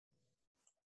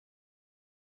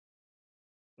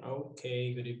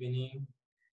Okay, good evening.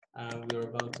 We're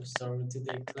about to start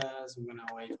today's class. We're gonna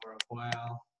wait for a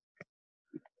while.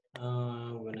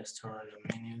 We're gonna start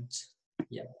in a minute.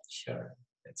 Yeah, sure.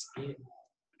 That's it.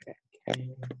 Okay.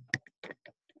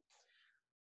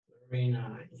 Very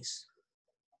nice.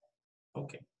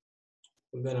 Okay.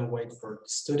 We're gonna wait for the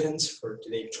students for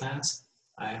today's class.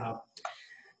 I hope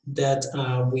that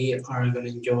we are gonna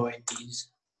enjoy this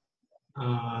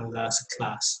last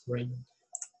class, right?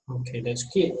 Okay, that's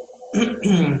good.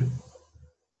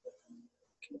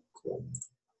 Cool.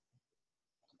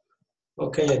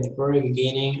 Okay, at the very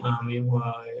beginning,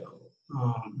 while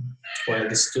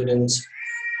the students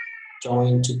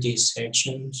join to these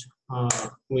sections,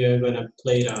 we are gonna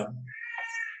play a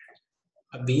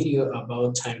video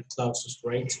about time clauses,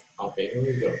 right? Okay, here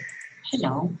we go.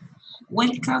 Hello,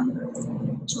 welcome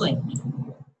to it.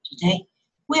 Today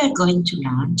we are going to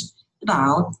learn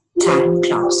about time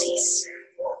clauses.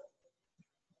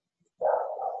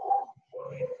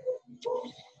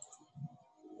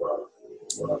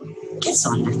 ¿Qué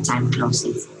son las time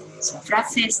clauses? Son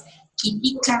frases que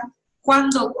indican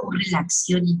cuándo ocurre la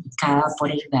acción indicada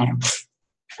por el verbo.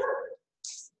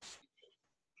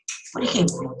 Por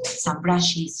ejemplo, Sam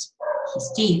brushes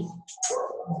his teeth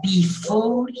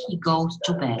before he goes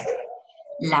to bed.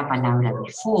 La palabra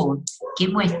before, que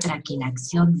muestra que la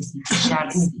acción de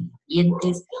cepillarse los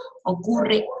dientes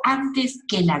ocurre antes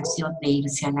que la acción de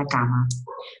irse a la cama.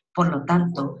 Por lo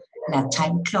tanto, la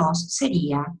time clause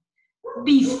sería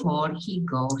before he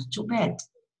goes to bed.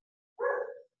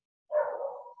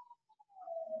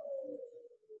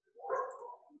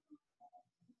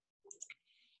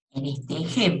 En este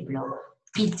ejemplo,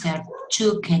 Peter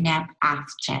took a nap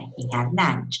after he had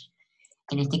lunch.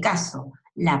 En este caso,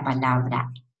 la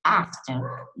palabra after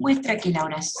muestra que la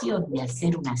oración de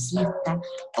hacer una siesta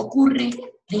ocurre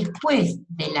después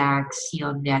de la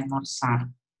acción de almorzar.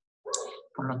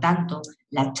 Por lo tanto,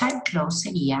 la time clause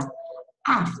sería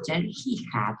after he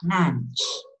had lunch.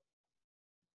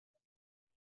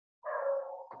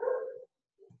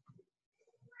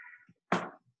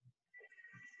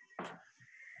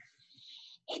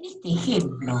 En este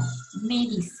ejemplo,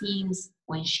 Mary sings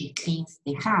when she cleans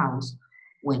the house.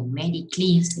 When Mary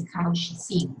cleans the house, she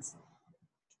sings.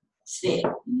 Se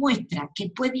muestra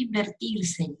que puede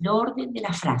invertirse el orden de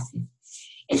las frases.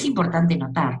 Es importante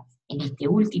notar, en este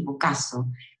último caso,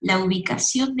 la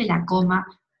ubicación de la coma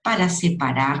para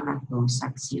separar las dos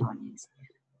acciones.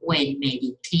 When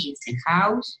Mary cleans the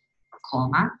house,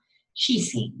 coma, she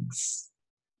sings.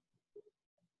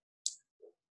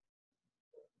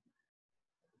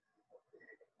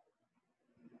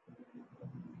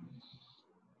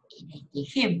 En este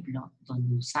ejemplo,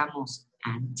 donde usamos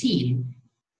until,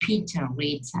 Peter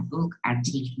reads a book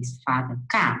until his father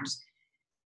comes,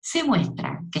 se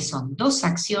muestra que son dos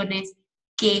acciones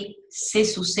que se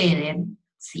suceden,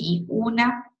 ¿sí?,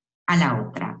 una a la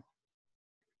otra.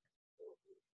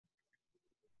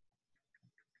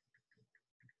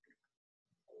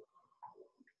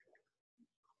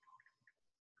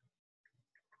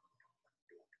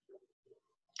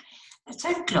 Las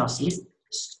time clauses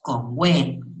con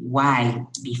when, while,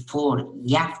 before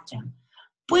y after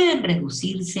pueden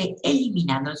reducirse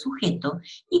eliminando el sujeto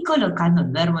y colocando el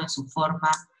verbo en su forma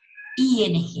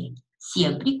ing,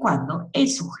 siempre y cuando el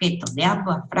sujeto de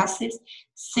ambas frases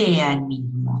sea el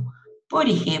mismo. Por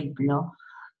ejemplo,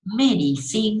 Mary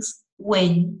sings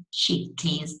when she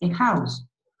cleans the house.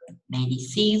 Mary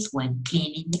sings when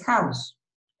cleaning the house.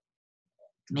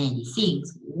 Mary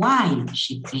sings while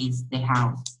she cleans the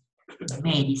house.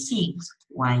 Mary sings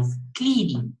while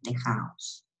cleaning the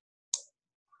house.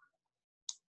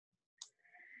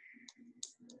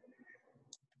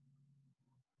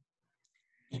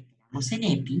 Esperamos en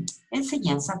EPI,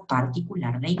 enseñanza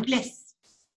particular de inglés.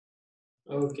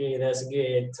 Okay, that's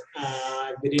good.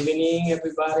 Good evening,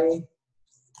 everybody.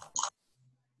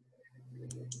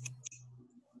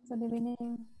 Good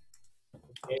evening.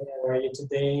 Okay, how are you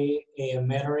today,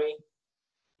 Mary?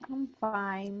 I'm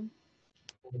fine.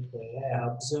 Okay, I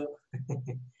hope so.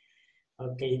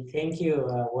 Okay, thank you.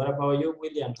 What about you,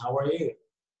 William? How are you?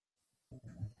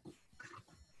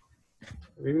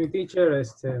 Good evening, teacher.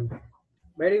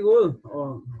 Very good.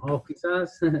 O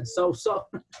quizás so.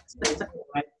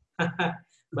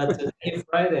 But today,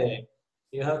 Friday,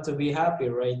 you have to be happy,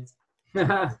 right?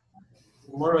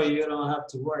 Tomorrow you don't have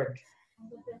to work.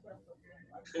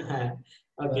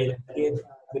 Okay,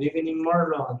 good evening,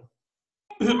 Marlon.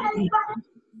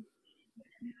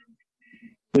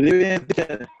 Good evening,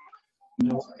 teacher.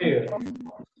 How are you?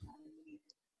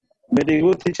 Very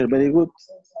good, teacher. Very good.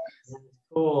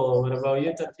 Cool. What about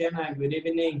you, Tatiana? Good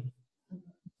evening.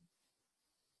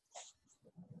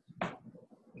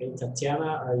 Okay,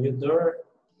 Tatiana, are you there?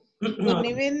 Good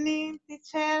evening,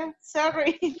 teacher.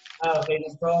 Sorry. Okay,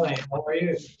 no problem. How are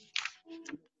you?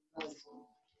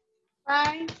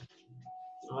 Fine.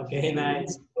 Okay,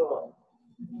 nice. Cool.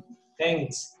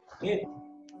 Thanks. Good.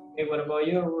 Okay, what about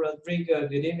you, Rodrigo?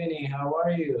 Good evening. How are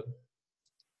you?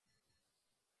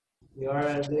 You are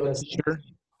a little Teacher.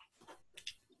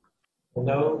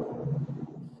 hello.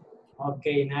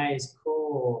 Okay, nice,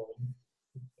 cool.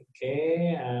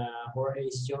 Okay, Jorge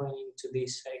is joining to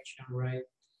this section, right?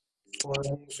 Jorge,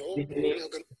 good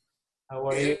evening. How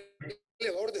are you?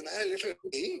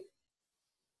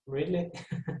 Really?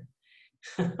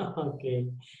 Okay.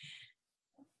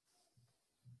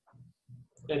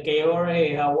 Okay,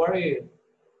 Jorge, how are you?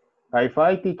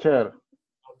 Hi-Fi teacher.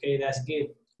 Okay, that's good.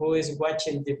 Who is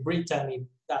watching the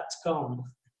Brittany.com?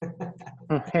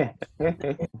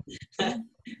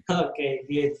 Okay,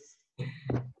 good.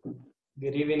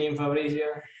 Good evening,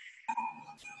 Fabrizio.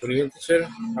 Good evening, teacher.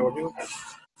 How are you?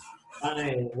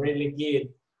 Fine, really good.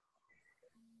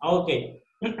 Okay,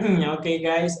 okay,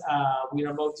 guys, we're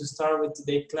about to start with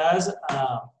today's class.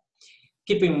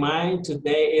 Keep in mind,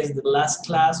 today is the last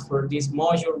class for this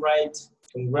module, right?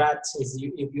 Congrats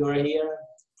if you are here.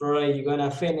 Probably you're gonna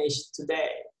finish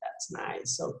today. That's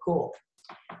nice, so cool.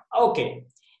 Okay,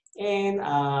 and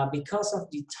because of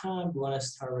the time, we wanna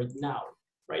start right now,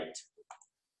 right?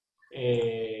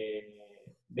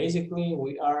 Basically,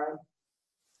 we are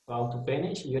about to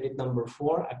finish unit number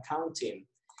 4, accounting.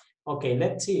 Okay,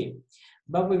 let's see.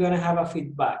 But we're gonna have a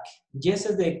feedback.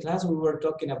 Yesterday class, we were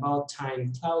talking about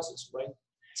time clauses, right?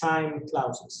 Time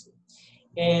clauses.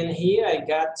 And here I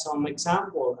got some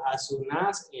example, as soon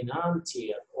as and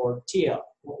until or till.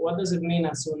 What does it mean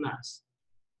as soon as?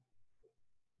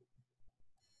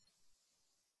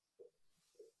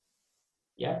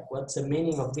 Yeah, what's the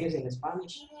meaning of this in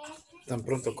Spanish? Tan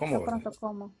pronto como. Tan pronto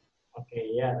como.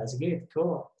 Okay, yeah, that's good,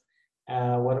 cool.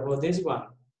 What about this one?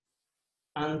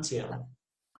 Until.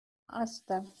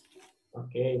 Hasta.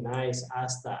 Okay, nice,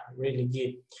 hasta, really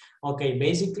good. Okay,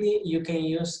 basically you can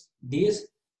use this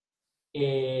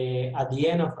at the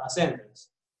end of a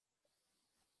sentence.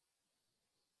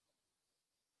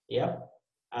 Yep,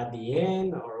 at the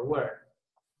end or where.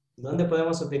 ¿Dónde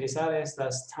podemos utilizar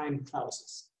estas time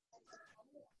clauses?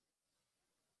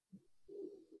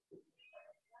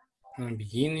 In the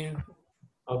beginning.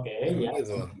 Okay, yeah.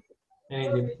 And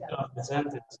in the middle of the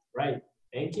sentence, right?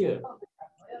 Thank you.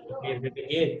 Okay, really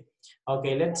good.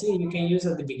 Okay, let's see. You can use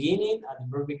at the beginning, at the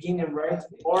very beginning, right?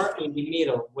 Or in the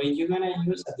middle. When you're gonna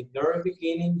use at the very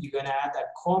beginning, you're gonna add a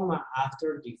comma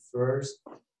after the first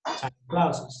time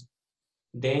clauses.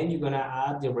 Then you're gonna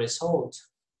add the result.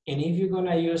 And if you're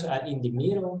gonna use in the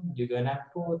middle, you're gonna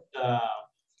put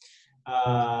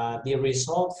the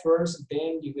result first,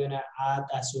 then you're gonna add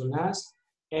as soon as,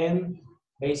 and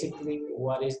basically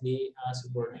what is the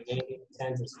subordinated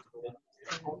sentence.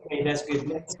 Okay, that's good.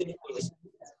 Let's see this.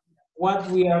 What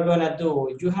we are gonna do,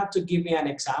 you have to give me an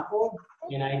example,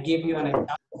 and I give you an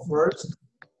example first.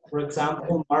 For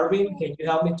example, Marvin, can you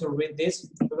help me to read this?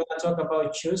 We're gonna talk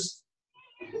about choose.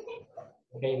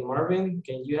 Okay, Marvin,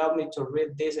 can you help me to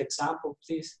read this example,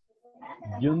 please?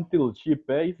 Until she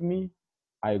pays me,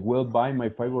 I will buy my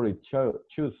favorite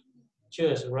shoes.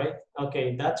 Choose, right?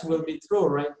 Okay, that will be true,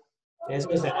 right? Eso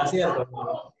será cierto.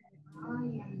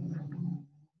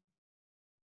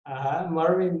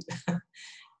 Marvin.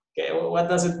 Okay, what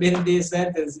does it mean this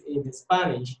sentence in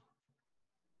Spanish?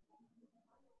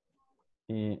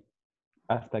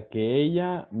 Hasta que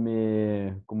ella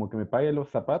como que me pague los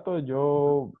zapatos,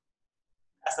 yo...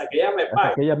 Hasta que ella me pague.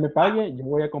 Hasta que ella me pague, yo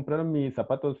voy a comprar mis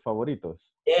zapatos favoritos.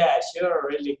 Yeah, sure,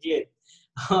 really good.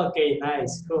 Okay,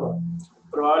 nice, cool.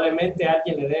 Probablemente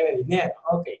alguien le debe dinero.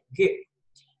 Okay, good.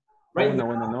 Right Una now,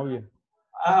 buena novia.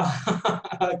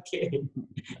 Okay.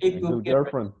 A good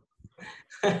girlfriend.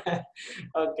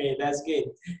 Okay, that's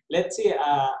good. Let's see,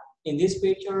 in this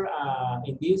picture,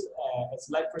 in this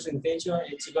slide presentation,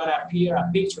 it's gonna appear a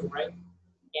picture, right?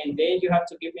 And then you have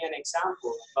to give me an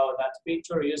example about that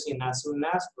picture using as soon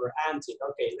as or until.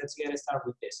 Okay, let's get started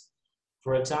with this.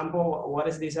 For example, what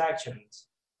is this action?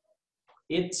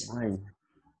 It's Rain.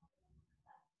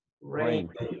 rain.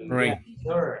 Rain. Yeah,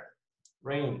 sure.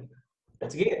 Rain.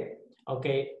 That's good.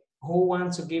 Okay, who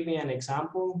wants to give me an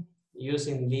example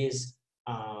using these,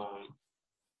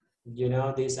 you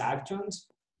know, these actions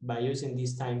by using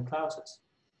these time clauses,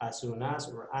 as soon as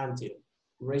or until?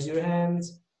 Raise your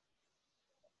hands.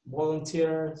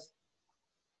 Volunteers.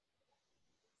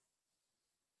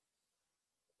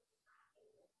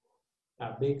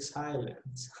 A big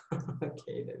silence.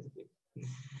 Okay, that's good.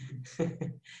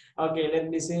 Okay, let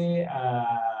me see.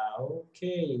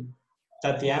 Okay.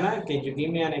 Tatiana, can you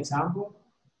give me an example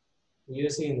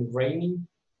using raining?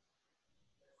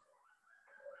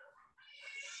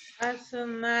 As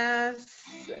soon as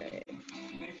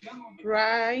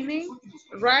raining,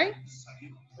 right?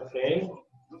 Okay.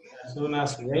 As soon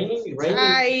as raining.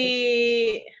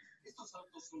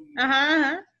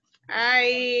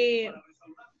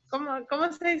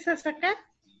 ¿Cómo se dice sacar?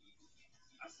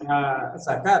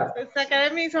 Sacar. Sacar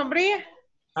de mi sombrilla.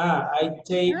 I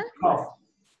take off.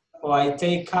 Or I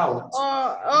take out.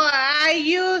 I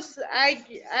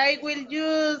will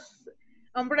use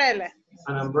umbrella.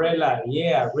 An umbrella,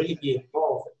 yeah, really good.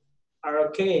 Both are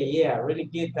okay, yeah, really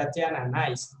good, Tatiana,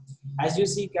 nice. As you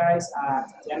see, guys,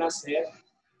 Tatiana said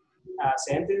a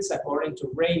sentence according to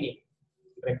raining.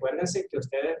 Recuérdense que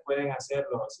ustedes pueden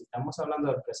hacerlo. Si estamos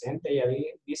hablando del presente, ella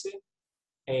dice,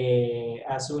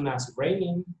 as soon as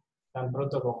raining, tan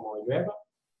pronto como llueva,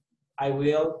 I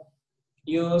will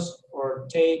use or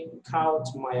take out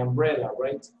my umbrella,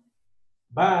 right?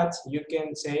 But you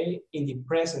can say in the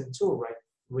present too, right?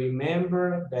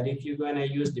 Remember that if you're going to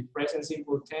use the present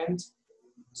simple tense,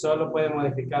 solo puede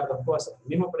modificar dos cosas, el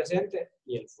mismo presente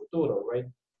y el futuro, right?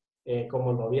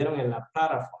 Como lo vieron en la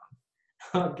plataforma.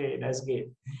 Okay, that's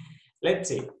good. Let's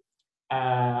see.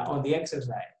 On the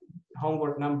exercise,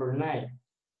 homework number 9.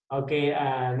 Okay,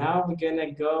 now we're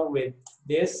gonna go with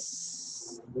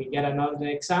this. We get another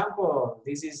example.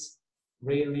 This is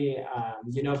really,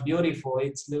 you know, beautiful.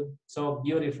 It's look so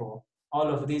beautiful. All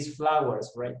of these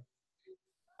flowers, right?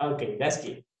 Okay, that's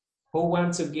good. Who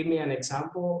wants to give me an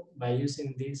example by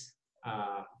using these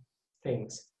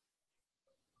things?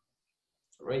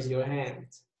 Raise your hand.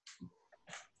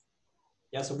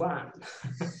 Just one.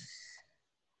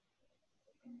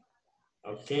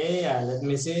 Okay, let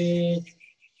me see.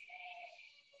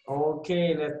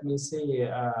 Okay, let me see.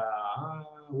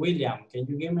 William, can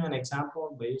you give me an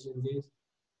example by using this?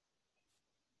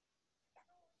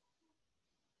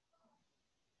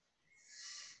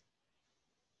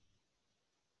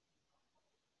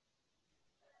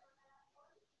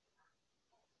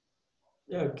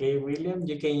 Okay, William,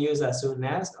 you can use as soon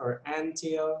as or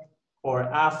until or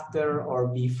after or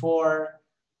before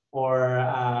or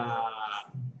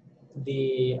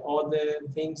the other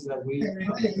things that we...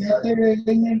 Ya te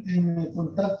agregué en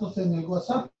contactos en el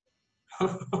WhatsApp.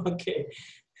 Okay.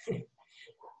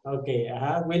 Okay,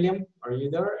 William, are you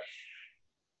there?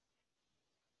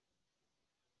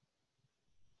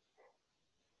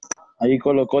 Ahí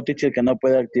colocó, teacher, que no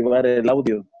puede activar el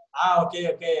audio.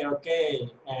 Okay.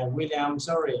 William, I'm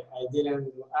sorry. I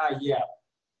didn't, yeah.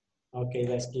 Okay,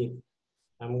 that's good.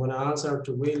 I'm gonna answer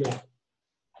to William.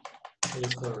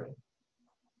 I'm sorry.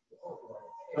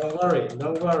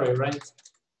 Don't worry, right?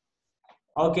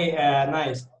 Okay,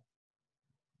 nice.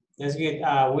 That's good.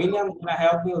 William gonna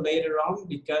help me later on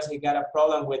because he got a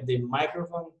problem with the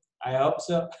microphone. I hope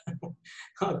so.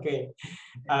 Okay.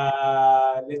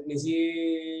 Let me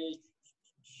see.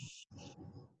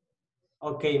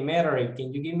 Okay, Mary,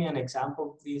 can you give me an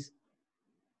example, please?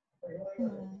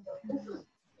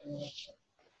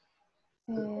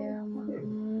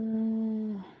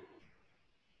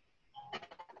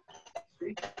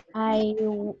 I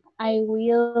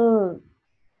will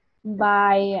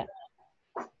buy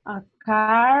a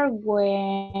car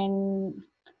when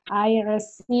I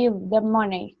receive the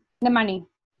money.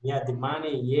 Yeah, the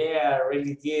money. Yeah,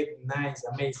 really good. Nice,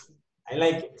 amazing. I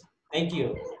like it. Thank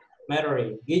you,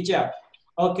 Mary. Good job.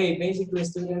 Okay, basically,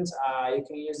 students, you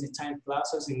can use the time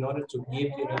classes in order to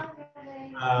give, you know,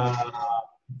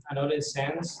 another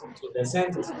sense to the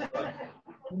sentences.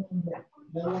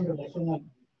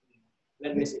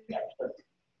 Let me see that.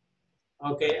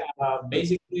 Okay,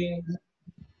 basically,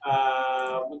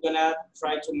 we're gonna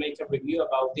try to make a review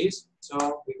about this.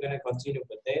 So we're gonna continue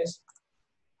with this.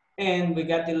 And we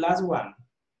got the last one.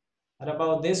 What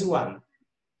about this one?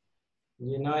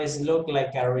 You know, it's look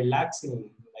like a relaxing,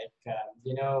 like,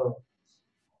 you know,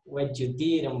 what you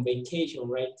did on vacation,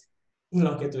 right?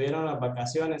 Los que tuvieron las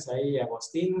vacaciones ahí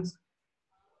agostinas.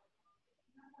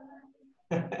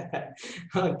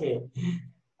 Okay.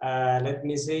 Let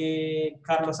me see,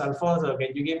 Carlos Alfonso,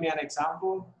 can you give me an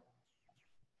example?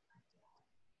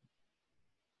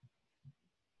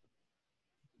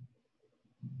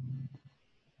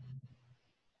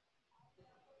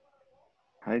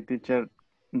 Hi, teacher.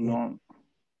 No.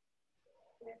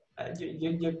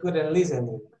 You couldn't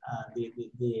listen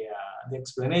the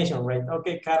explanation, right?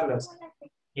 Okay, Carlos.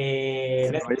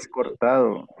 Let's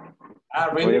cortado.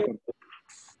 Really?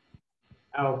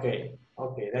 Okay,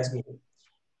 that's good.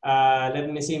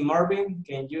 Let me see, Marvin,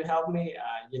 can you help me,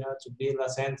 you know, to build a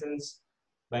sentence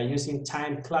by using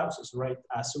time clauses, right?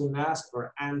 As soon as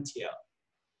or until.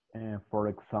 For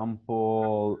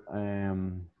example,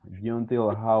 you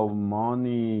tell how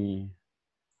money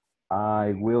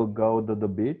I will go to the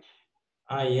beach.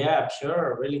 Yeah,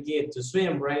 sure, really good. To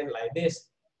swim, right? Like this,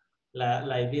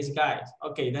 like these guys.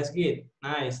 Okay, that's good.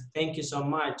 Nice. Thank you so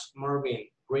much, Marvin.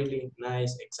 Really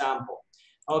nice example.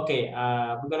 Okay,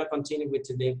 we're gonna continue with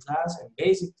today's class, and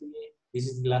basically, this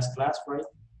is the last class, right?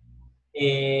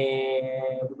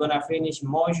 We're gonna finish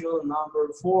module number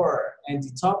 4, and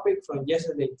the topic from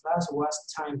yesterday's class was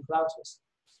time clauses.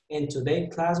 And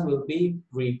today's class will be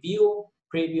review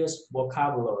previous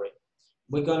vocabulary.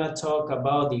 We're gonna talk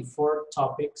about the 4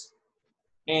 topics,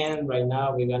 and right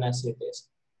now we're gonna see this.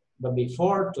 But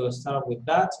before to start with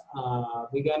that,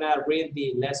 we're gonna read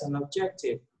the lesson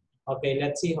objective. Okay,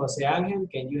 let's see, Jose Angel,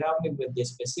 can you help me with the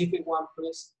specific one,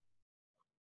 please?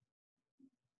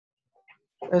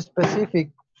 Specific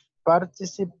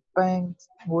participants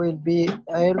will be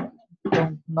able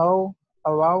to know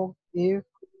about if,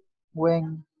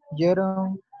 when,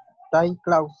 during, time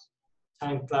clause.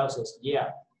 Time clauses,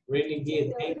 yeah, really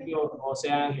good. Thank you, Jose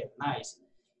Angel, nice.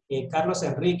 Carlos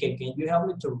Enrique, can you help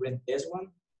me to read this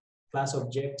one? Class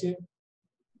objective.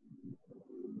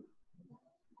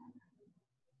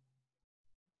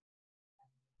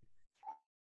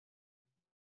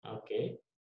 Okay.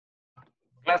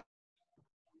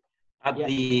 At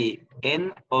the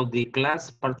end of the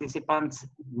class, participants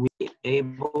will be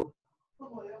able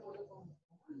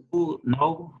to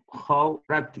know how to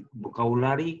practice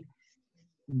vocabulary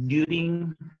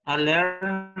during a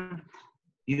learn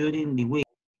during the week.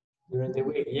 During the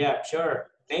week, yeah,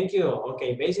 sure. Thank you.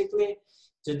 Okay, basically,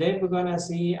 today we're gonna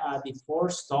see the 4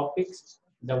 topics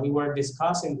that we were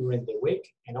discussing during the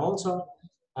week, and also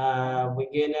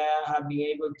we're gonna be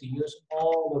able to use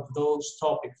all of those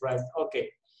topics, right? Okay.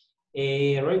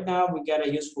 Right now we got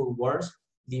a useful words.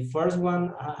 The first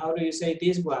one, how do you say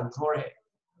this one, Jorge?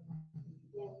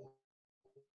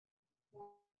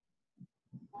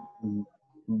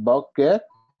 Bucket.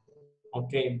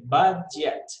 Okay,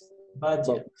 budget.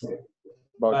 Budget.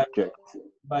 Budget.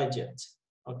 Budget.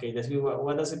 Okay, that's good.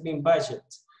 What does it mean, budget?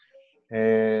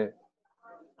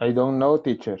 I don't know,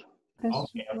 teacher.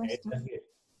 Okay, that's good.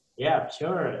 Yeah,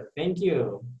 sure. Thank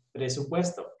you.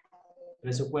 Presupuesto.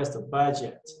 Presupuesto,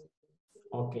 budget.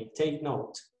 Okay, take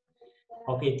note.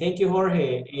 Okay, thank you,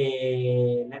 Jorge.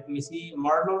 Let me see,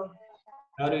 Marlon,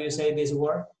 how do you say this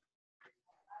word?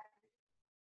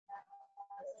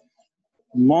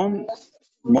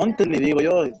 Monthly, digo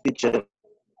yo, teacher.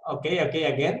 Okay,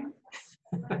 again.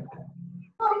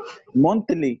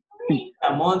 Monthly.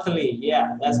 Monthly,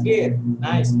 yeah, that's good.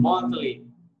 Nice, monthly.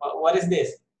 What is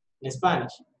this in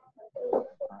Spanish?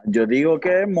 Yo digo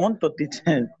que monto,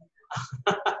 teacher.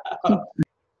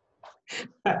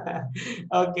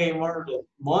 Okay, Marlon.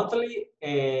 Monthly,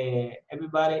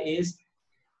 everybody is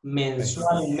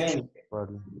mensualmente.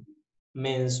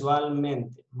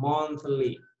 Mensualmente.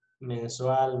 Monthly.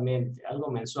 Mensualmente.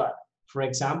 Algo mensual. For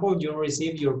example, you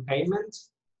receive your payment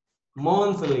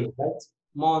monthly, right?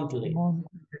 Monthly.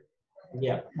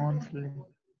 Yeah. Monthly.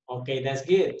 Okay, that's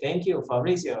good. Thank you,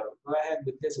 Fabricio. Go ahead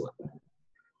with this one.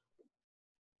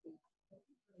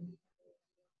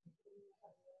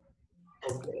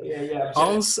 Okay, yeah.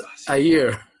 Once a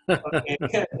year. Okay,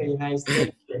 okay, nice.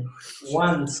 Thank you.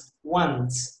 Once a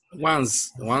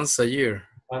year.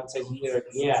 Once a year,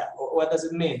 yeah. What does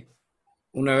it mean?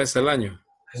 Una vez al año.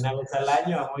 Una vez al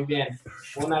año, muy bien.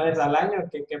 Una vez al año,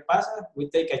 ¿qué pasa? We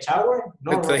take a shower?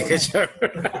 No, We take a shower.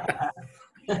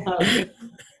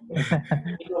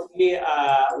 Okay.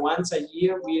 Once a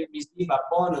year, we receive a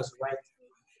bonus, right?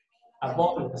 A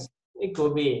bonus. It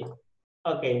could be.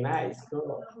 Okay, nice.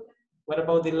 Cool. What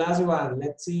about the last one?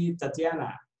 Let's see,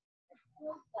 Tatiana.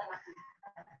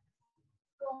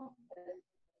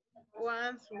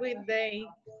 Once weekday.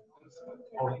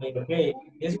 Okay.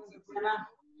 This one, Tatiana?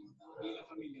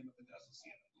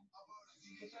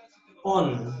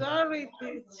 On. Sorry,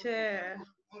 teacher.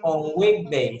 On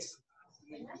weekdays.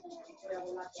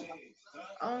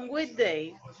 On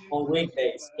weekdays. On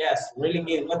weekdays. Yes, really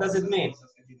good. What does it mean?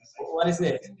 What is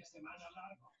it?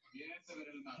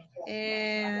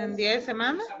 ¿En día de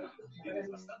semana?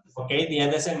 Ok,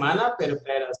 días de semana, pero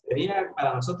sería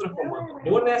para nosotros como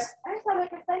lunes.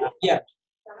 Yeah,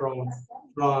 from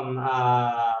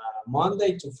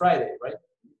Monday to Friday, right?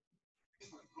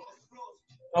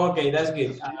 Okay, that's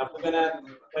good. We're gonna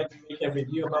try to make a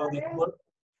review about the work.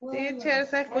 Teacher,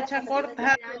 se escucha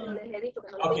corta.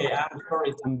 Okay, I'm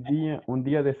sorry. Un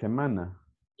día de semana.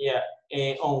 Yeah,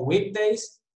 on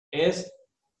weekdays es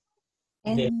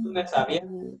de lunes a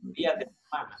viernes, días de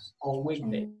semana, on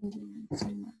weekdays.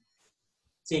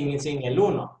 Sin el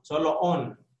uno, solo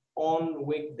on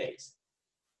weekdays.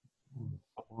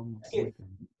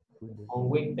 On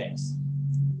weekdays.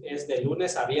 Es de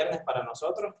lunes a viernes para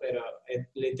nosotros, pero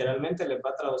literalmente les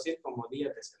va a traducir como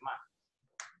días de semana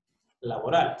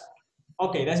laborales.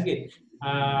 Okay, that's good.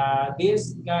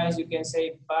 These guys, you can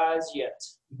say budget,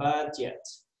 budget,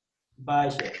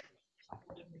 budget,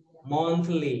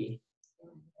 monthly,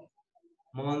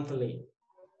 monthly,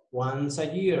 once a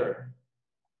year,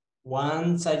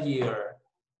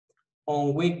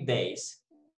 on weekdays,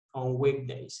 on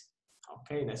weekdays.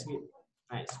 Okay, that's good.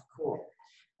 Nice, cool.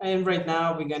 And right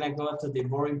now we're gonna go to the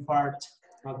boring part.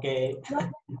 Okay,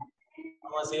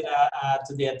 vamos a ir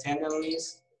to the attendance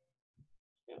list.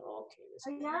 Okay,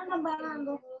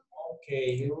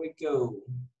 okay, here we go.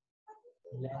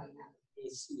 Let me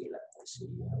see.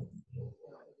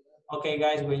 Okay,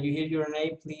 guys, when you hear your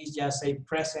name, please just say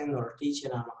present or teacher.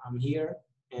 I'm here,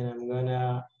 and I'm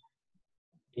gonna,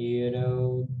 you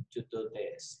know, to do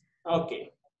this.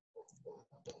 Okay.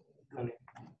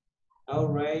 All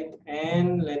right,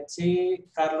 and let's see,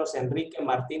 Carlos Enrique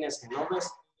Martinez Genoves.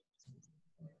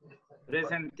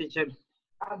 Present, teacher.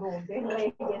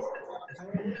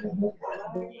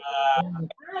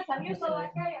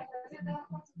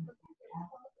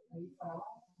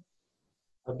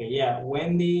 Okay, yeah,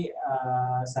 Wendy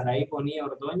Saraí Bonilla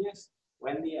Ordóñez.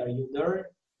 Wendy, are you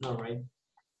there? No, right?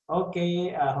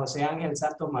 Okay, José Ángel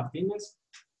Santos Martínez.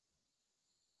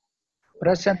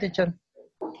 Present, teacher.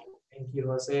 Thank you,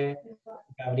 José.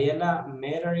 Gabriela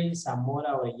Mary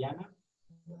Zamora Orellana.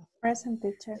 Present,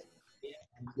 teacher.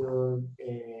 Thank you,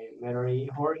 Mary.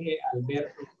 Jorge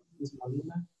Alberto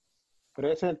Molina.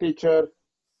 Present, teacher.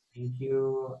 Thank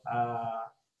you.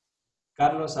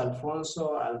 Carlos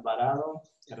Alfonso Alvarado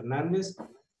Hernández.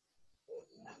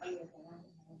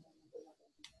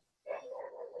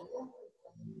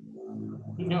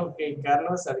 Okay,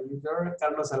 Carlos, are you there?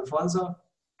 Carlos Alfonso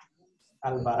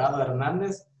Alvarado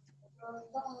Hernández.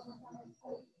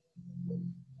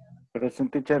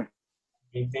 Present, teacher.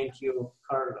 Okay, thank you,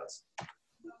 Carlos.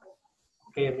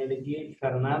 Okay, really good.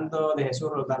 Fernando de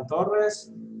Jesús Roldán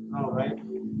Torres. All right.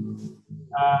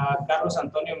 Carlos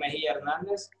Antonio Mejía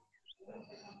Hernández.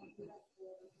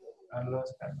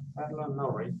 Carlos,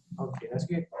 no, right? Okay, that's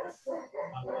good.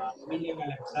 William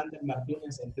Alexander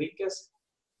Martínez Enríquez.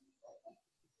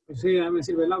 Sí, ya me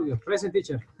sirve el audio. Present,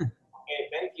 teacher. Okay,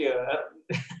 thank you.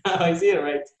 I see it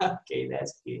right. Okay,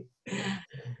 that's good.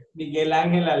 Miguel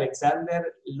Ángel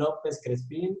Alexander López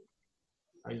Crespín.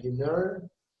 Are you there?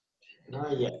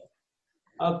 Not yet.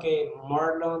 Okay,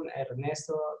 Marlon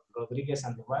Ernesto Rodríguez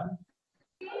Sandoval.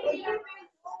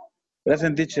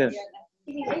 Present, teacher.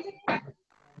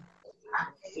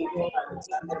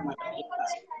 Alexander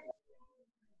Martínez.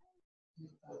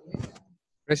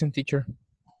 Present, teacher.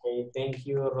 Okay, thank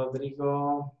you,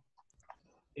 Rodrigo.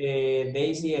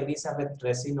 Daisy Elizabeth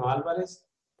Resino Álvarez.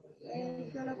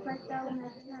 Solo falta un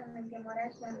examen que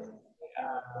Morales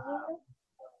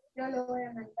yo lo voy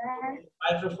a mandar.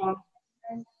 Microphone.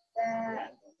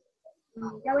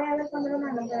 Ya voy a ver cuando lo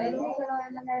mando, pero el único lo voy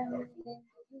a mandar.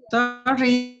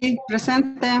 Sorry,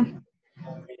 presente.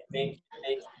 Okay, thank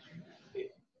you.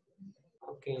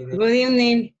 Okay. Good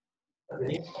evening.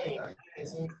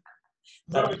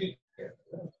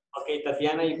 Okay,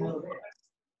 Tatiana, you.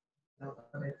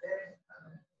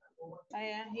 I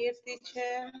am here,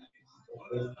 teacher.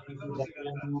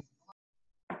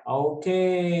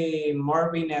 Okay,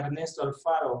 Marvin Ernesto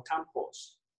Alfaro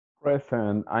Campos.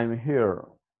 Present, I'm here.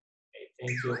 Okay,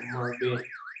 thank you, Marvin.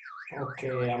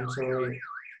 Okay, I'm sorry.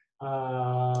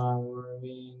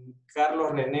 Marvin.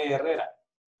 Carlos René Herrera.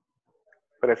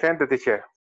 Presente, teacher.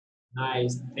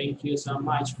 Nice, thank you so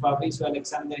much. Fabricio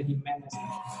Alexander Jiménez.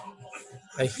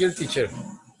 I hear, teacher.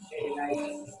 Okay, nice.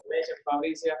 Gracias,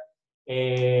 Fabricio.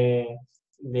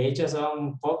 De hecho,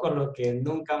 son pocos los que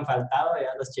nunca han faltado,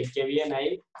 ya los chequeé bien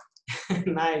ahí.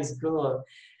 Nice, cool.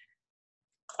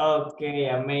 Okay,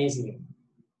 amazing.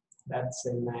 That's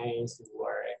a nice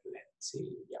work. Let's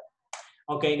see. Yeah.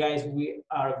 Okay, guys, we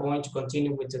are going to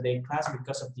continue with today's class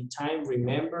because of the time.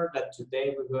 Remember that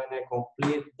today we're going to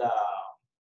complete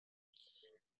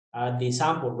the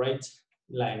sample, right?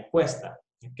 La encuesta.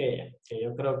 Okay, que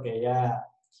yo creo que ya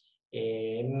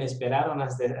me esperaron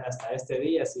hasta este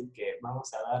día, así que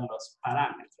vamos a dar los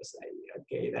parámetros ahí.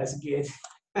 Okay, that's good.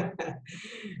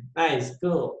 Nice,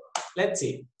 cool. Let's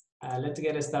see. Let's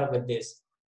get started with this.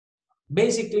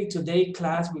 Basically, today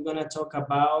class, we're going to talk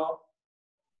about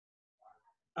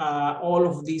all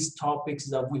of these topics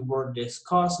that we were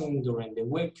discussing during the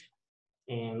week.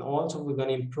 And also, we're going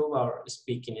to improve our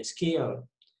speaking skill.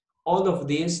 All of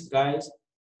this, guys,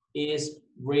 is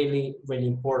really, really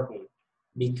important.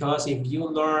 Because if you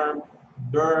learn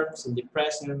verbs in the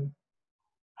present,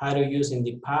 how to use in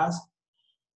the past,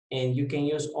 and you can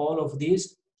use all of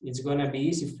these, it's gonna be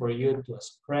easy for you to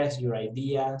express your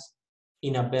ideas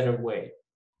in a better way,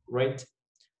 right?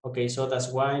 Okay, so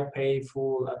that's why pay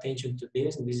full attention to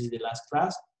this, and this is the last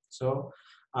class. So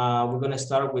we're gonna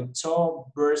start with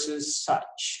so versus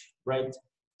such, right?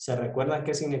 ¿Se recuerdan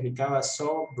qué significaba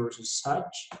so versus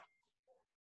such?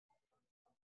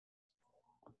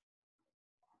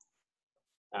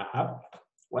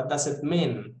 What does it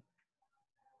mean?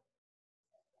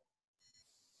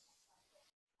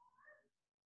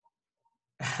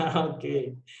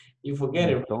 Okay, you forget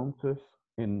it.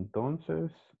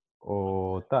 Entonces,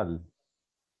 o tal.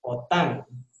 O tan.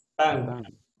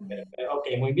 Ok,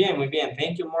 muy bien, muy bien.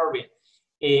 Thank you, Marvin.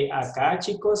 Acá,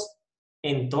 chicos,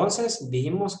 entonces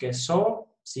dijimos que so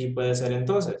sí puede ser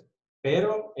entonces,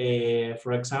 pero,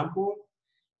 for example,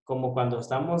 como cuando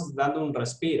estamos dando un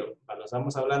respiro, cuando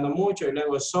estamos hablando mucho y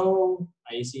luego so,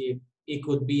 ahí sí, it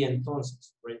could be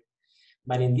entonces, right?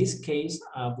 But in this case,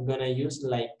 we're gonna use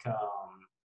like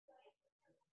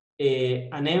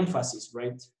an emphasis,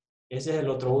 right? Ese es el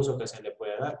otro uso que se le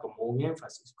puede dar, como un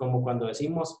énfasis, como cuando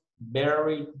decimos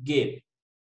very good,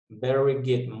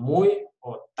 muy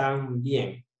o tan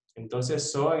bien.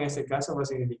 Entonces, so en este caso va a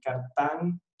significar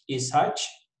tan y such,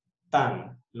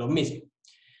 tan, lo mismo.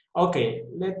 Okay,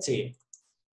 let's see.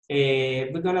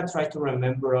 We're gonna try to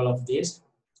remember all of this.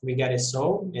 We got a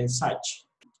so and such.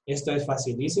 Esto es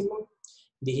facilísimo.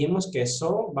 Dijimos que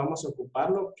so vamos a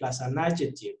ocuparlo plus an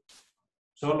adjective.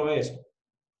 Solo eso,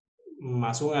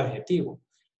 más un adjetivo.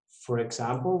 For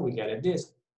example, we got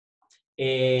this.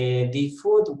 The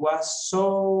food was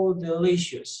so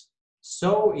delicious.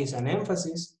 So is an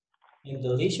emphasis and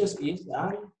delicious is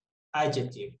an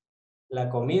adjective. La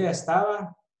comida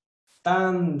estaba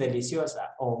tan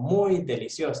deliciosa o muy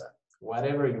deliciosa,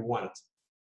 whatever you want.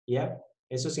 ¿Ya?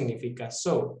 Eso significa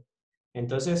so.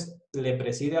 Entonces, ¿le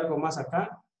preside algo más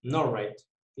acá? No, right.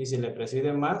 Y si le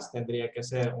preside más, tendría que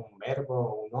ser un verbo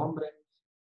o un nombre.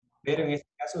 Pero en este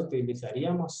caso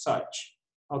utilizaríamos such.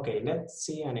 Okay, let's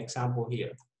see an example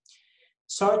here.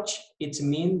 Such, it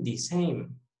means the same.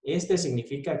 Este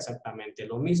significa exactamente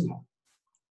lo mismo.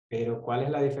 Pero ¿cuál es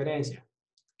la diferencia?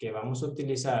 Que vamos a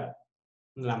utilizar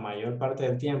la mayor parte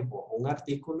del tiempo un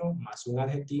artículo más un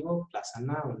adjetivo plus a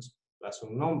noun, plus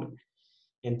un nombre.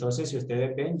 Entonces, si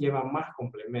ustedes ven, lleva más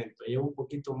complemento, lleva un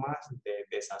poquito más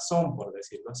de sazón, por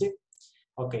decirlo así.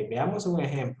 Ok, veamos un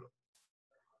ejemplo.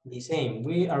 The same,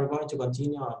 we are going to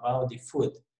continue about the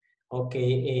food. Ok,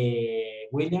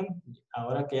 William,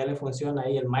 ahora que ya le funciona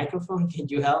ahí el microphone, can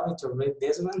you help me to read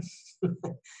this one?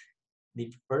 The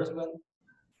first one.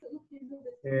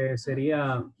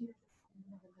 Sería,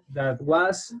 that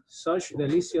was such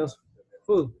delicious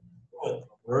food. Good,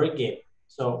 very good.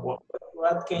 So,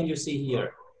 what can you see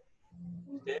here?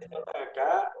 Ustedes notan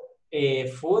acá,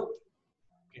 food,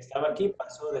 que estaba aquí,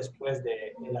 pasó después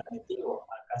del adjetivo.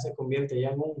 Acá se convierte ya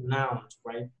en un noun,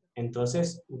 right?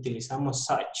 Entonces, utilizamos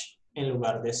such en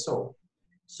lugar de so.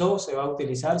 So se va a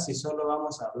utilizar si solo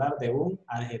vamos a hablar de un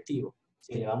adjetivo.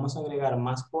 Si le vamos a agregar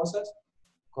más cosas,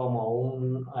 como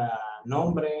un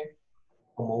nombre,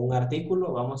 como un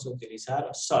artículo, vamos a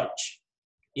utilizar such.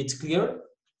 It's clear?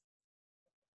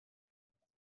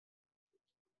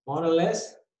 More or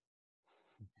less?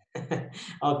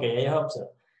 Okay, I hope so.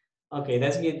 Okay,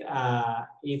 that's good.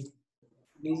 If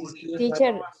this is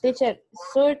clear, Teacher,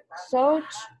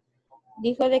 such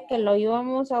dijo de que lo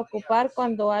íbamos a ocupar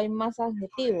cuando hay más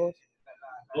adjetivos.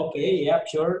 okay, yeah,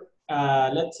 sure.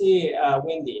 Let's see,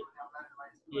 Wendy.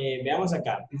 Veamos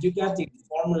acá. You got the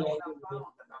formula.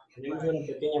 Tenemos una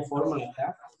pequeña fórmula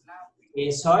acá.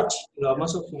 Such lo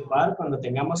vamos a ocupar cuando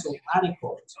tengamos un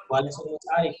article. ¿Cuáles son los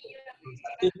articles? Los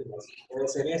artículos. Puede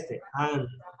ser este. And.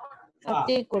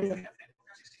 Artículo.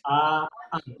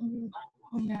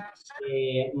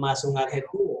 Más un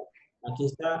adjetivo. Aquí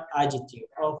está adjective.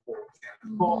 Adjective.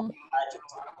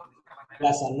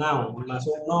 Plus a noun. Más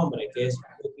un nombre que es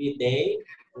could be they,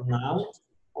 noun,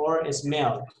 or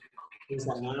smell. Is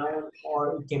a noun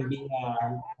or it can be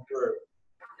a verb.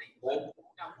 Right?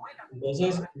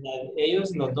 Entonces,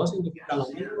 ellos los dos significan lo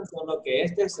mismo, solo que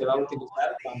este se va a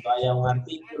utilizar cuando haya un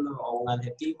artículo o un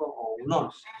adjetivo o un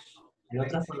nombre. En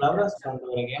otras palabras, cuando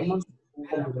agreguemos un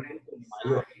complemento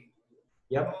mayor.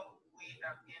 ¿Yep?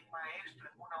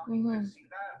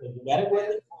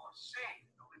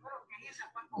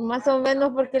 Más o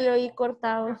menos porque lo oí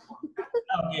cortado.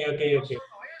 Okay.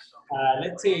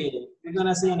 Let's see. We're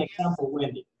gonna see an example,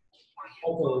 Wendy.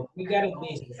 Okay, we got it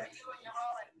this way.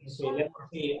 Okay, let's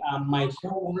see. My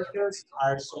co-workers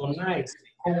are so nice.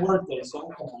 Co-workers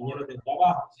son compañeros de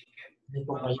trabajo. Mis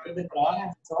compañeros de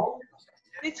trabajo son...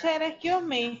 Teacher, excuse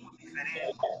me.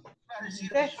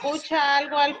 Se escucha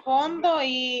algo al fondo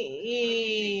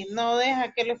y no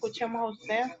deja que lo escuchemos a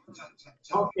usted.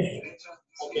 Okay.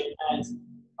 Okay, nice.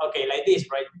 Okay, like this,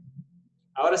 right?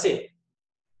 Ahora sí.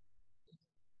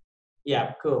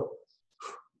 Yeah, cool.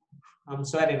 I'm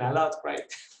sweating a lot,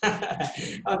 right?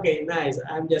 Okay, nice.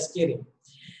 I'm just kidding.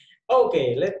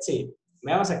 Okay, let's see.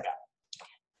 Veamos acá.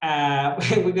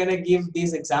 We're gonna give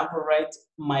this example, right?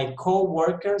 My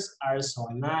co-workers are so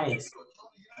nice.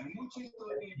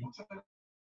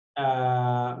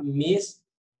 Mis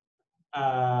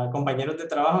compañeros de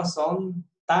trabajo son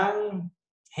tan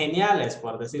geniales,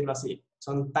 por decirlo así.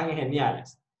 Son tan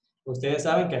geniales. Ustedes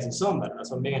saben que así son, ¿verdad?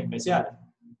 Son bien especiales.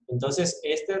 Entonces,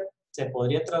 este se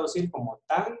podría traducir como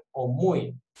tan o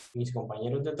muy. Mis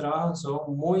compañeros de trabajo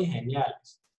son muy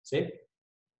geniales. ¿Sí?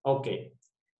 Ok.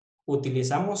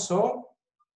 Utilizamos so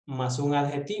más un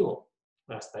adjetivo.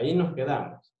 Hasta ahí nos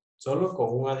quedamos. Solo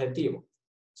con un adjetivo.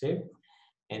 ¿Sí?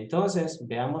 Entonces,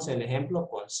 veamos el ejemplo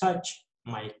con such.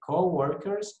 My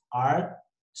coworkers are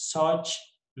such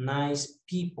nice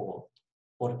people.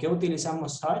 ¿Por qué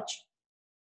utilizamos such?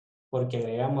 Porque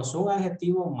agregamos un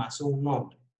adjetivo más un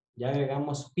nombre. Ya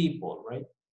agregamos people, right?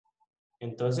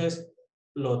 Entonces,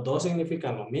 los dos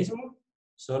significan lo mismo,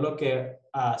 solo que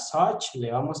a such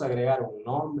le vamos a agregar un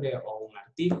nombre o un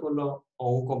artículo o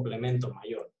un complemento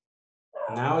mayor.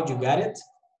 Now you got it?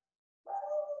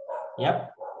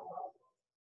 Yep.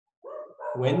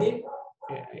 Wendy,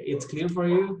 it's clear for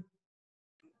you?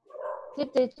 Sí,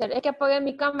 teacher. Es que apagué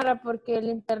mi cámara porque el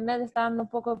internet está dando un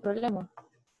poco de problema.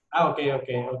 Okay.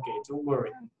 Don't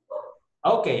worry.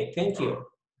 Okay, thank you.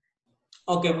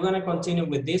 Okay, we're gonna continue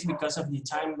with this because of the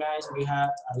time, guys. We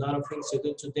have a lot of things to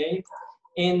do today.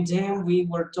 And then we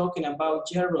were talking about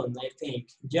gerund, I think.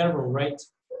 Gerund, right?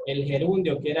 El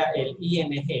gerundio, que era el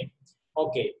ing.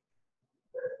 Okay.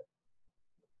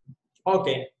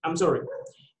 Okay, I'm sorry.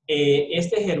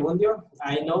 Este gerundio,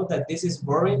 I know that this is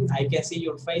boring. I can see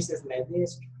your faces like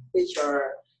this.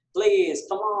 Teacher, please,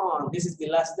 come on. This is the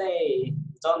last day.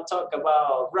 Don't talk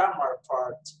about grammar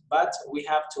part, but we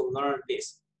have to learn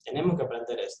this. Tenemos que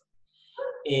aprender esto.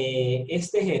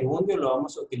 Este gerundio lo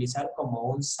vamos a utilizar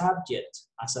como un subject,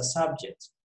 as a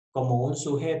subject, como un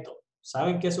sujeto.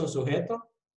 ¿Saben qué es un sujeto?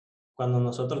 Cuando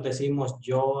nosotros decimos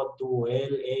yo, tú,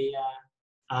 él, ella,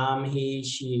 am, he,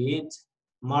 she, it,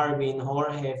 Marvin,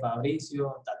 Jorge,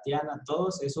 Fabricio, Tatiana,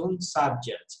 todos es un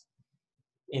subject.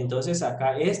 Entonces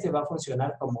acá este va a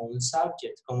funcionar como un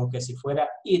subject, como que si fuera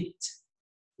it,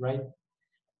 right?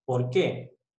 ¿Por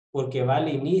qué? Porque va al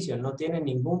inicio, no tiene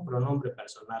ningún pronombre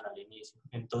personal al inicio.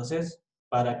 Entonces,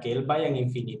 para que él vaya en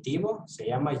infinitivo, se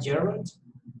llama gerund.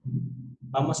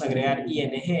 Vamos a agregar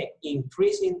ing.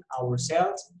 Increasing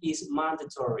ourselves is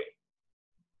mandatory.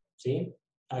 ¿Sí?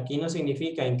 Aquí no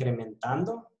significa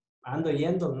incrementando, ando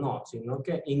yendo, no, sino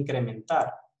que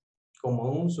incrementar como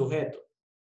un sujeto.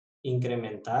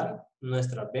 Incrementar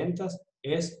nuestras ventas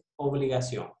es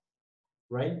obligación.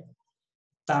 Right?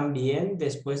 También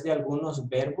después de algunos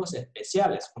verbos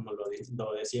especiales, como lo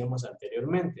decíamos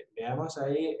anteriormente. Veamos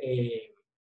ahí,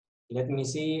 let me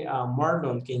see,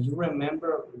 Marlon, can you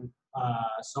remember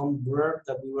some verb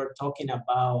that we were talking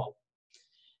about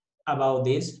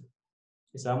this?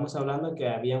 Estábamos hablando que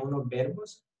había unos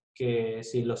verbos que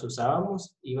si los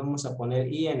usábamos íbamos a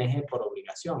poner ing por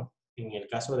obligación, en el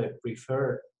caso de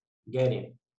prefer,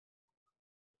 getting.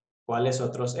 ¿Cuáles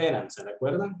otros eran? ¿Se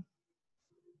recuerdan?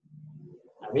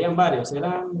 Habían varios,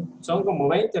 son como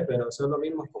 20, pero solo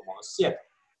vimos como 7.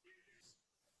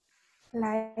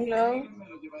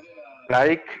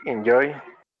 Like, enjoy.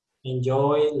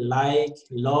 Enjoy, like,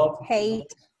 love. Hate.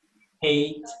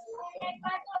 Hate.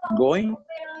 Going.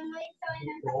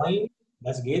 Going,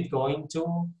 that's good. Going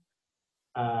to.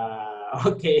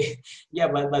 Okay, yeah,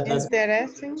 but that's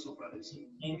interesting.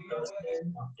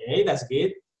 Okay, that's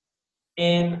good.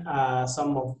 And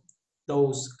some of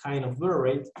those kind of verbs,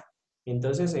 right?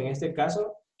 Entonces, en este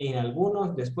caso,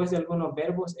 después de algunos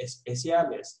verbos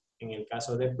especiales, en el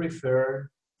caso de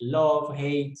prefer, love,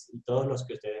 hate, y todos los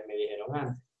que ustedes me dijeron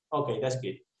antes. Ok, that's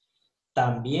good.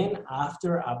 También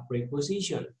after a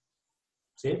preposition,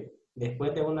 ¿sí?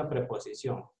 Después de una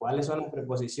preposición. ¿Cuáles son las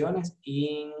preposiciones?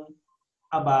 In,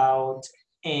 about,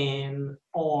 and,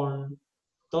 on.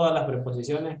 Todas las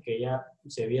preposiciones que ya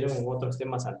se vieron en otros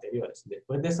temas anteriores.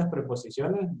 Después de esas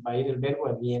preposiciones va a ir el verbo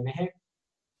en ing.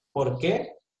 ¿Por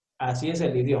qué? Así es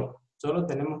el idioma. Solo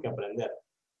tenemos que aprender.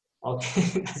 Ok,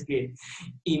 that's good.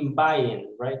 In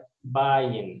buying, right?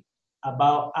 Buying.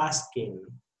 About asking.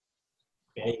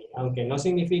 Okay. Aunque no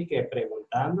signifique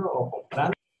preguntando o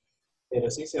comprando, pero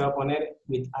sí se va a poner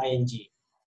with ing.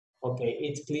 Ok,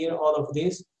 it's clear all of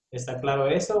this. ¿Está claro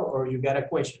eso? Or you got a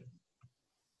question?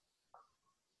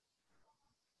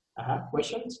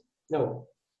 Questions? No.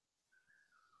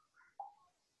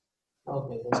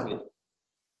 Okay, that's good.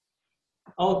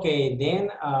 Okay, then,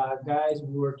 guys,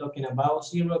 we were talking about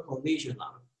zero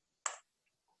conditional.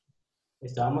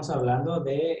 Estábamos hablando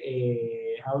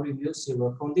de how to use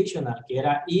zero conditional, que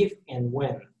era if and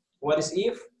when. What is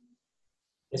if?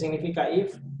 ¿Qué significa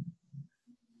if?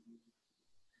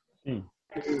 Sí.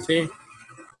 Sí.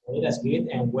 Okay, that's good.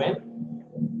 And when?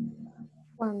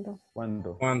 ¿Cuándo?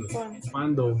 ¿Cuándo?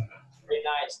 ¿Cuándo? Very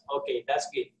nice. Okay, that's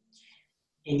good.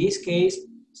 In this case,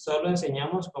 solo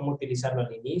enseñamos cómo utilizarlo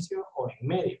al inicio o en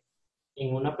medio.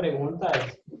 En una pregunta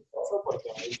es porque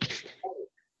hay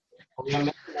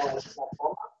obviamente no es una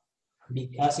coma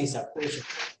because it's a question.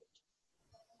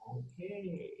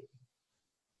 Okay.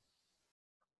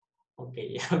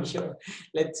 Okay, I'm sure.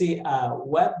 Let's see.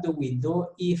 What do we do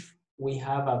if we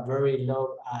have a very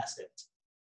low asset?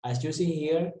 As you see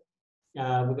here,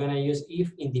 we're going to use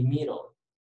if in the middle.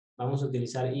 Vamos a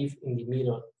utilizar if in the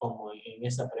middle como en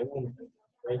esta pregunta.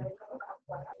 Right?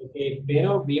 Okay,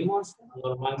 pero vimos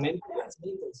normalmente las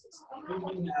sentences.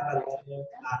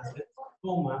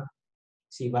 Coma,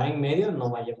 si va en medio no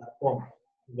va a llevar coma.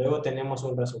 Luego tenemos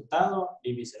un resultado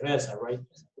y viceversa, right?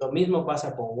 Lo mismo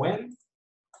pasa con when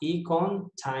y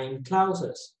con time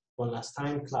clauses, con las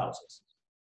time clauses.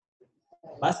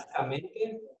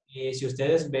 Básicamente, si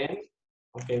ustedes ven,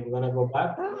 okay, we're gonna go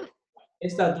back.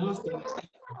 Estas dos,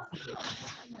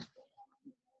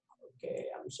 okay,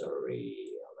 I'm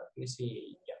sorry, let me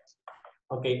see. Yeah.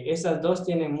 Okay, estas dos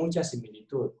tienen mucha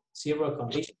similitud. Zero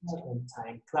conditional and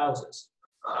time clauses.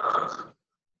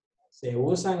 Se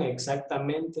usan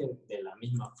exactamente de la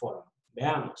misma forma.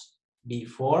 Veamos.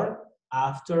 Before,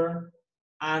 after,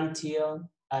 until,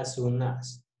 as soon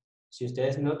as. Si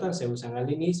ustedes notan, se usan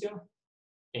al inicio,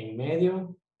 en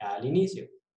medio, al inicio.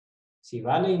 Si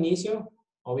va al inicio,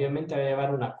 obviamente va a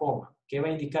llevar una coma. ¿Qué va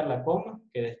a indicar la coma?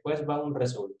 Que después va un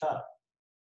resultado.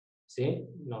 ¿Sí?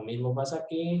 Lo mismo pasa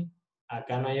aquí.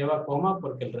 Acá no lleva coma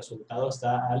porque el resultado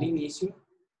está al inicio.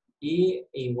 Y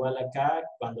igual acá,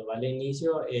 cuando va al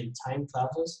inicio, el time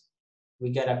clauses,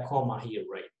 we got a comma here,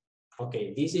 right?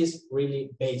 Okay, this is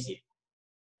really basic.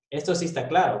 Esto sí está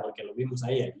claro porque lo vimos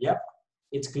ayer. Yep,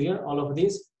 it's clear, all of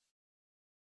this?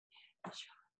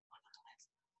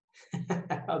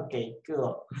 Okay,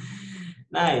 cool.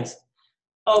 Nice.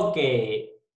 Okay,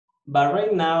 but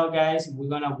right now, guys, we're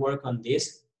gonna work on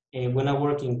this. We're gonna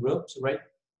work in groups, right?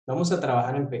 Vamos a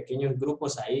trabajar en pequeños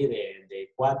grupos ahí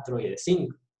de 4 y de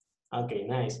 5. Okay,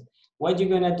 nice. What you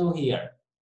gonna do here?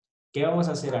 ¿Qué vamos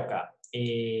a hacer acá?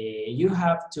 You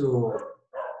have to,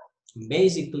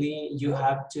 basically, you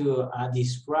have to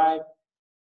describe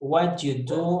what you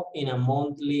do in a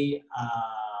monthly,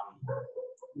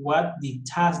 what the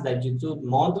task that you do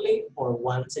monthly or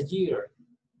once a year.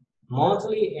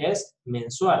 Monthly es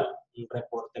mensual, un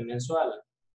reporte mensual.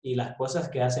 Y las cosas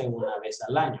que hacen una vez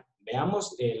al año.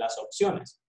 Veamos las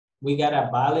opciones. We got a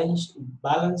balance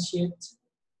sheet.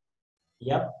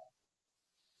 Yep.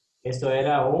 Esto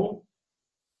era un...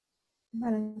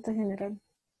 Balance general.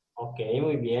 Ok,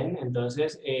 muy bien.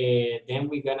 Entonces, then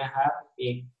we're gonna have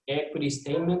a equity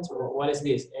statement. What is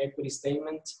this? Equity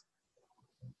statement.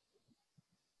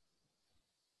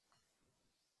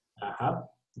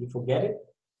 You forget it?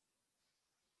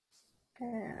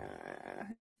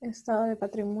 Estado de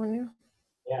patrimonio.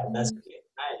 Yeah, that's good.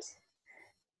 Nice.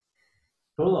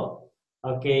 Cool.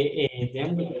 Okay,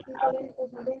 then we have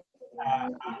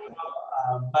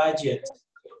a budget.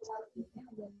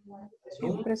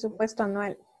 El presupuesto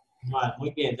anual.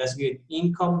 Muy bien, that's good.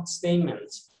 Income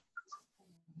statement.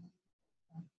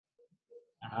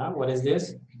 What is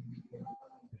this?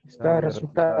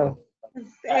 Resultado.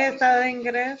 Estado de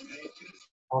ingreso.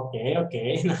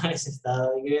 Okay, nice.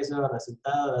 Estado de ingreso,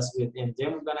 resultado, that's good. And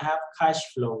then we're gonna have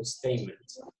cash flow statement.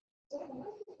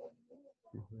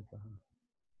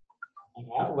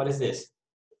 What is this?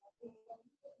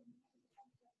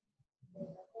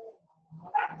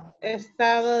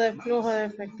 Estado de flujo de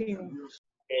efectivo.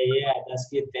 Okay, yeah, that's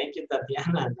good. Thank you,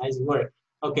 Tatiana. Nice work.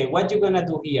 Okay, what you gonna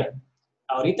do here?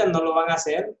 Ahorita no lo van a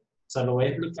hacer, solo voy a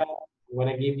explicar. I'm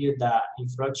gonna give you the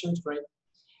instructions, right?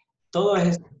 Todos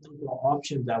estos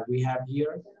options that we have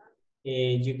here,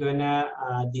 you're gonna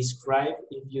describe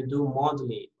if you do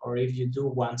monthly or if you do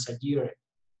once a year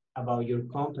about your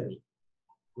company,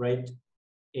 right?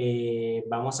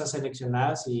 Vamos a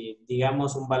seleccionar si,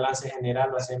 digamos, un balance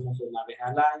general lo hacemos una vez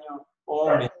al año o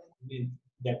mensualmente,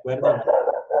 de acuerdo a la...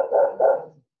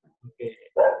 Okay.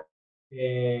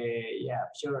 Yeah,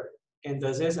 sure.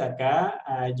 Entonces acá,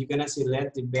 you're gonna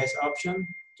select the best option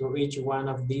to each one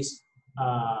of these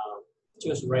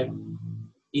choose, right?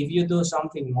 If you do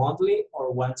something monthly or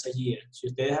or once a year. Si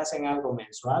ustedes hacen algo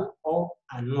mensual o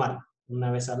anual,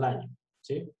 una vez al año,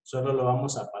 ¿sí? Solo lo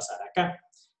vamos a pasar acá.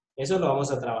 Eso lo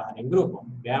vamos a trabajar en grupo.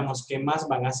 Veamos qué más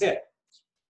van a hacer.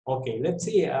 Okay, let's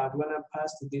see. I'm gonna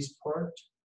pass to this part.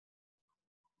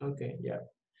 Okay, yeah.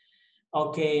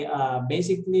 Okay,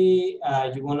 basically,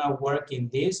 you're gonna work in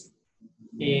this,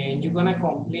 and you're gonna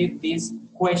complete this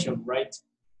question, right?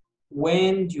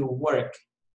 When you work,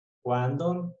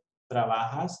 cuando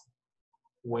trabajas,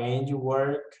 when you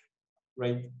work,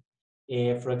 right?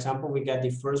 For example, we got the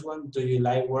first one. Do you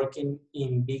like working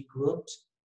in big groups?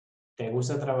 ¿Te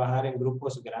gusta trabajar en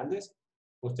grupos grandes?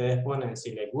 Ustedes ponen,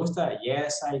 si les gusta,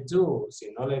 yes, I do.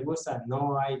 Si no les gusta,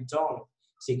 no, I don't.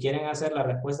 Si quieren hacer la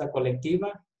respuesta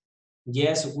colectiva,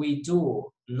 yes, we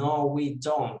do. No, we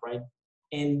don't, right?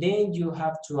 And then you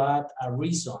have to add a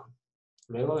reason.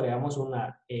 Luego agregamos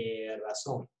una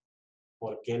razón.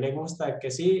 ¿Por qué le gusta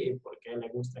que sí y por qué le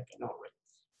gusta que no, right?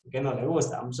 ¿Por qué no le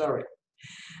gusta? I'm sorry.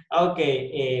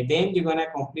 Okay, then you're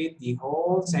gonna complete the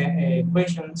whole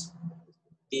questions.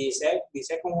 The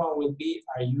second one will be,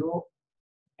 are you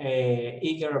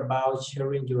eager about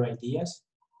sharing your ideas?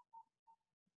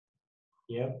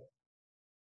 Yeah.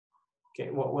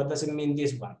 Okay, what does it mean,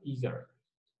 this one, eager?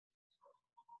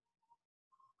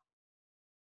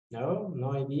 No,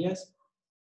 no ideas?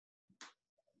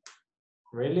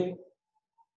 Really?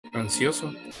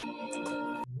 Ansioso.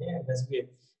 Yeah, that's good.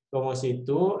 Como si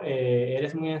tú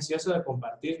eres muy ansioso de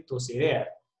compartir tus ideas.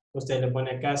 Usted le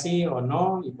pone acá sí o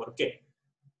no y por qué.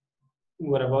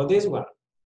 What about this one?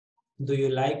 Do you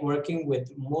like working with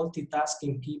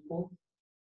multitasking people?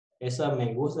 Esa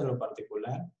me gusta en lo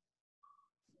particular.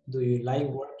 Do you like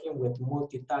working with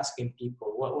multitasking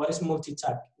people? What is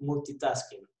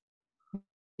multitasking?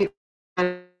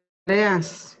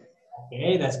 Tareas.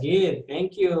 Okay, that's good.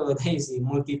 Thank you, Daisy.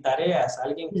 Multitareas.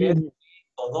 Alguien que es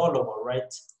todólogo,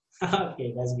 right?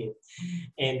 Okay, that's good.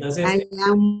 Entonces, I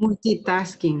am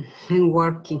multitasking and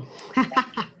working.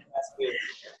 that's good.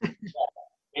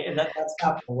 Yeah, that's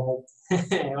happened,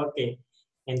 right? Okay.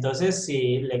 Entonces,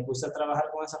 si le gusta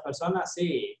trabajar con esa persona,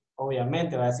 sí,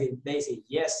 obviamente va a decir Daisy,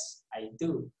 yes, I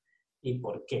do. ¿Y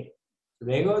por qué?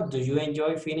 Luego, do you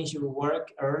enjoy finish your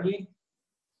work early?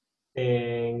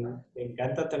 ¿Te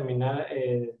encanta terminar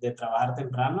de trabajar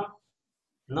temprano?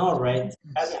 No, right?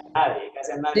 Casi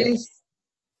a nadie. Yes.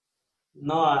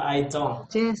 No, I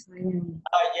don't. Yes, I am.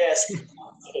 Oh, yes.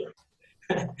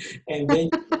 And then,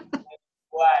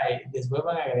 why? Después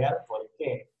van a agregar por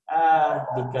qué.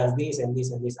 Because this and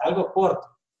this and this. Algo corto.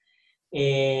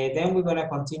 Then we're going to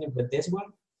continue with this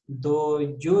one.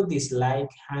 Do you dislike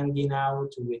hanging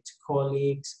out with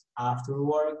colleagues after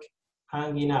work?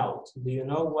 Hanging out. Do you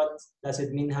know what does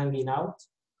it mean, hanging out?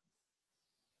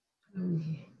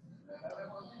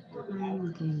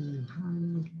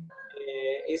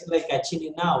 It's like a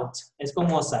chilling out. Es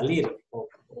como salir o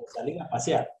salir a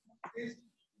pasear.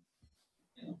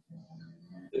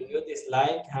 Do you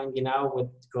dislike hanging out with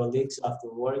colleagues after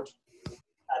work?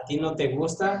 ¿A ti no te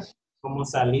gusta como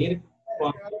salir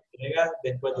con tus colegas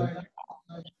después del trabajo?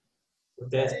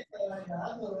 ¿Ustedes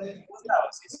les gusta o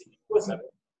sí les gusta?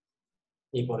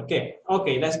 ¿Y por qué?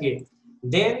 Okay, that's good.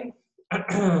 Then,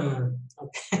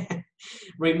 okay.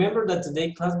 Remember that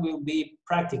today's class will be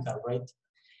practical, right?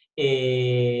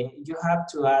 You have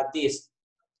to add this.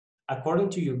 According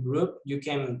to your group, you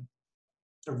can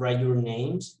write your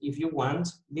names if you want.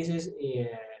 This is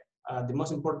the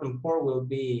most important part will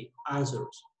be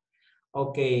answers.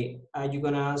 Okay, you're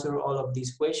gonna answer all of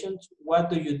these questions. What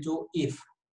do you do if?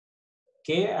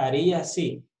 ¿Qué harías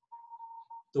si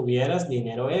tuvieras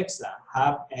dinero extra?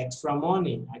 Have extra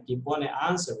money. Aquí pone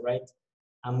answer, right?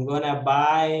 I'm gonna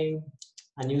buy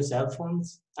a new cell phone,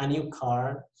 a new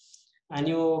car, a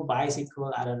new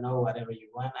bicycle, I don't know, whatever you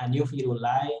want, a new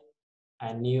firulai,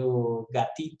 a new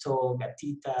gatito,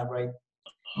 gatita, right?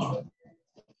 You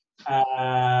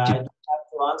have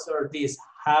to answer this.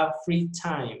 Have free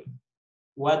time.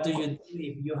 What do you do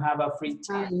if you have a free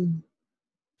time?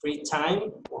 Free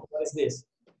time? What is this?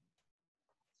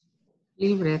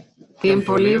 Libre.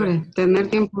 Tiempo libre. Tener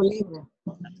tiempo libre.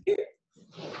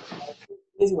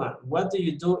 This one. What do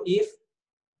you do if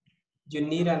you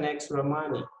need an extra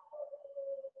money?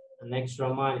 An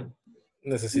extra money.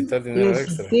 Necesitar dinero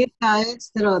extra. Necesita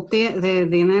extra de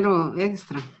dinero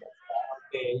extra.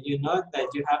 Okay, you know that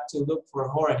you have to look for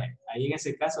Jorge. Ahí en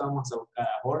ese caso vamos a buscar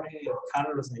a Jorge,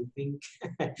 Carlos, I think.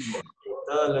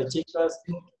 Todos los chicos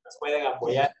nos pueden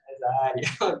apoyar en esa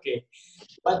área. Okay.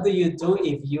 What do you do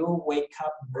if you wake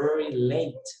up very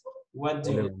late? What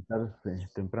do you do? Levantarse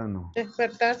temprano.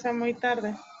 Despertarse muy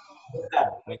tarde. Muy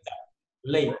tarde, muy tarde.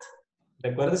 Late.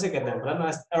 Recuérdese que temprano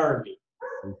es early.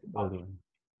 It's early.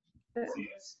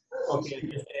 Ok,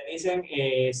 dicen,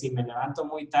 si me levanto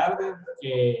muy tarde,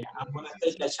 I'm gonna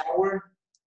take a shower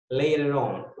later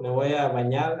on. Me voy a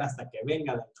bañar hasta que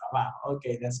venga del trabajo.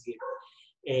 Ok, that's good.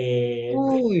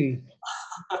 Uy.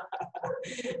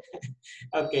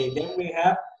 Okay, then we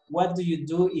have, what do you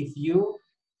do if you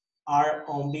are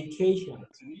on vacation?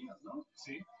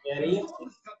 ¿Qué harías si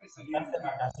estás de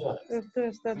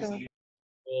vacaciones?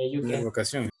 You De can,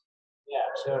 vacaciones. yeah,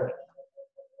 sure.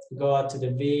 Go out to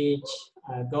the beach,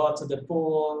 go out to the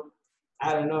pool.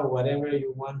 I don't know, whatever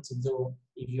you want to do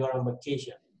if you are on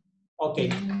vacation.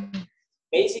 Okay,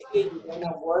 basically you're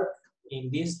gonna work in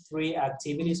these three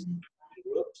activities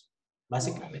groups.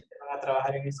 Básicamente van a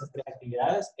trabajar en estas tres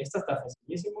actividades. Esta está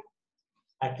facilísima.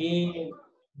 Aquí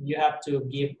you have to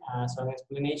give some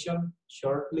explanation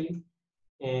shortly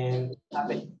and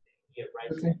have it here,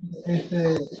 right?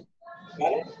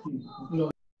 Got it?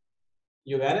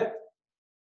 You got it?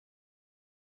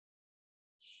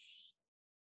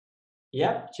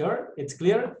 Yeah, sure. It's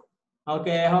clear?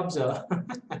 Okay, I hope so.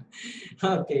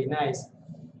 Okay, nice.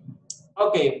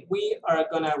 Okay, we are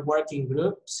gonna work in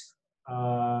groups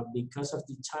because of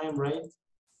the time, right?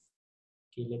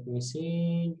 Okay, let me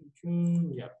see.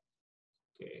 Yeah.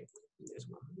 Okay, this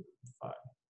one. 5.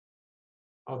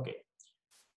 Okay.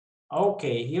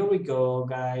 Okay, here we go,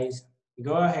 guys.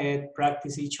 Go ahead,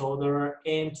 practice each other,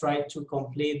 and try to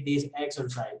complete this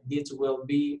exercise. This will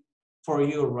be for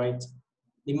you, right?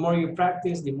 The more you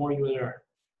practice, the more you learn.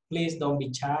 Please don't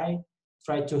be shy.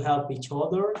 Try to help each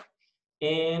other.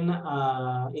 And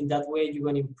in that way, you're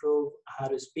going to improve how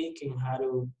to speak and how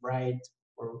to write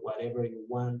or whatever you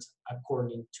want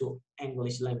according to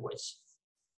English language.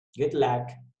 Good luck.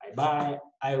 Bye-bye.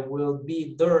 I will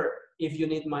be there if you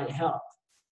need my help.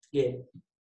 Good.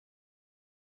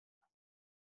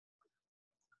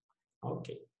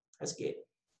 Okay, that's good.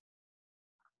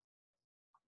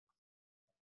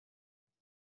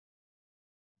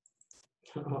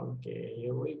 Okay,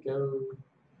 here we go.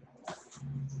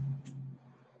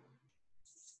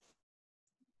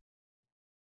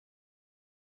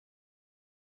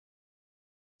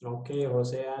 Okay,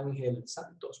 José Ángel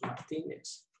Santos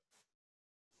Martínez.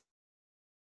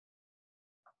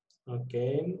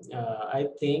 Okay, I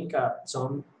think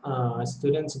some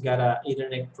students got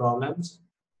internet problems,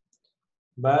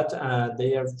 but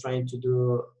they are trying to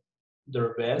do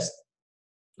their best.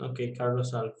 Okay,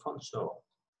 Carlos Alfonso.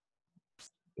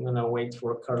 I'm gonna wait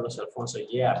for Carlos Alfonso.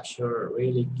 Yeah, sure,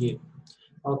 really good.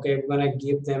 Okay, I'm gonna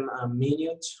give them a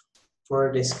minute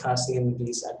for discussing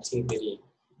this activity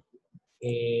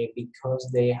because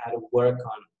they had to work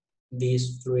on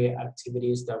these three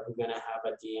activities that we're gonna have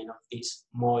at the end of this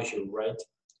module, right?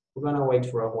 We're gonna wait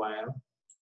for a while.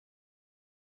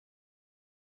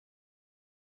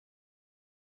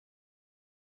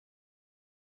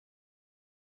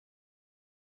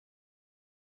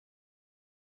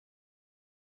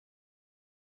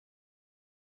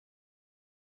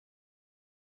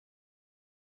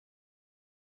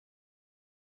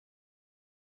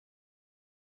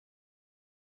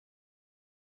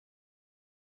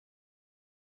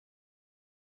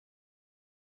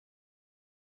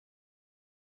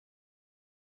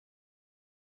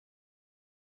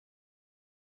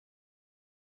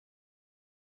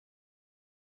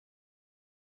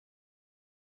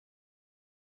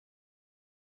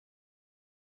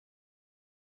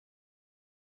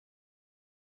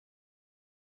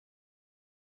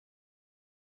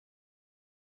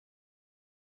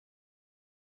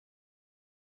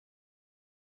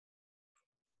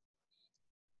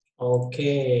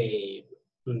 Okay,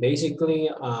 basically,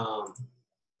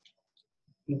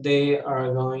 they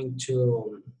are going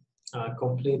to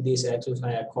complete this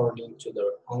exercise according to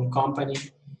their own company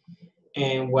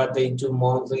and what they do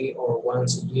monthly or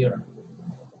once a year.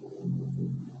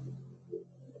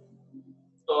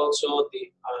 Also,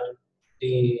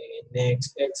 the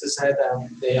next exercise that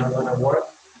they are gonna work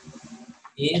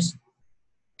is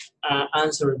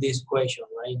answer this question,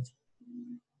 right?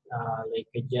 Like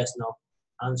a yes, no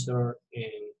answer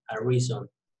and a reason.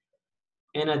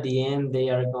 And at the end, they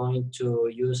are going to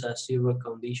use a zero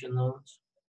conditionals,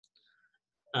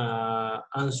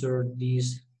 answer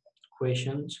these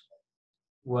questions.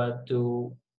 What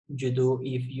do you do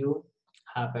if you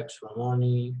have extra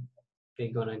money?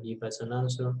 They're gonna give us an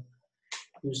answer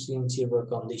using zero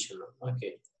conditional.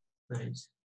 Okay, nice.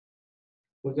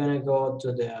 We're gonna go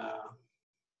to the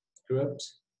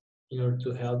groups in order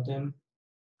to help them.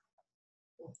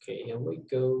 Okay, here we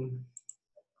go.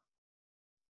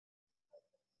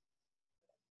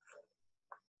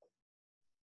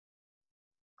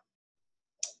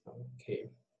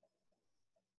 Okay.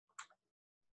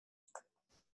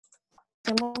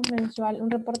 hacemos mensual, un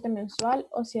reporte mensual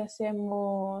o si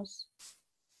hacemos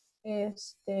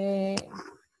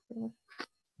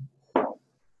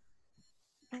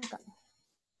acá.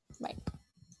 Bye.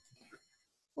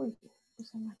 Uy,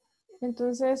 puse mal.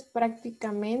 Entonces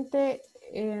prácticamente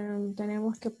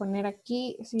tenemos que poner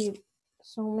aquí si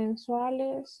son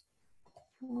mensuales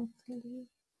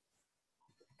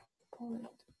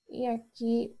y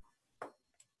aquí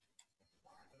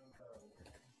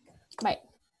bye.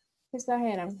 Estas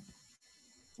eran.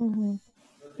 And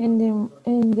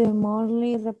the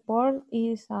monthly report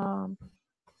is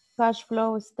cash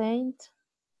flow statement.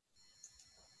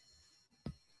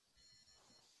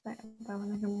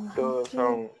 Todos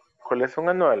son, ¿cuáles son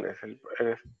anuales? El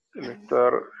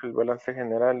balance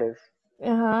general es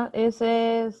Ajá,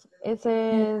 ese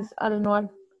es anual.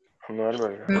 anual,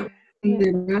 ¿verdad?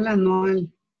 General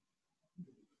anual.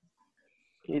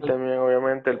 Y también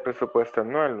obviamente el presupuesto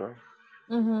anual, ¿no?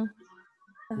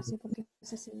 Así porque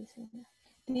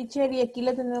teacher, y aquí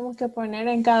le tenemos que poner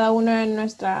en cada uno de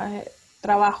nuestros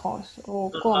trabajos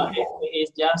o cómo.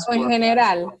 It's just O en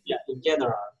general. Yeah, in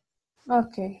general.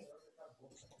 Ok.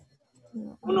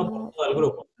 Uno por todo el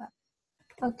grupo.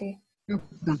 Ok.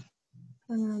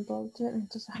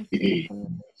 Entonces aquí voy a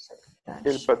poner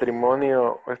El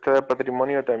patrimonio, de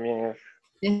patrimonio también es.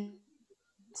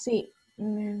 sí,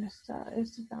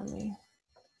 este también.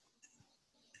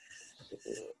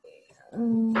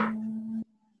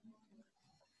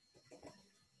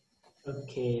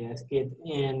 Okay, that's good.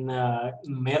 And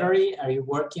Mary, are you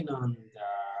working on the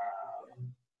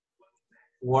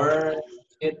Word?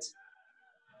 ¿Usted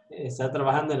está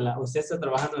trabajando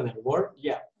en el Word?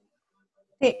 Yeah.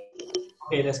 Sí.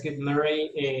 Okay, that's good.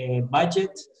 Mary,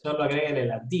 budget, solo agrégale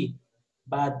la D.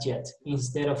 Budget,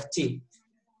 instead of T.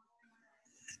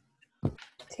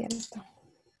 Cierto.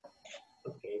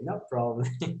 Okay, no problem.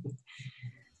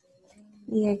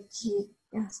 Y aquí,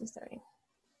 así está bien.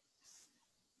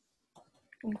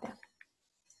 Ahí está.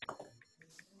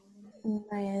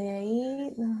 Vaya, de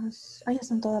ahí, ya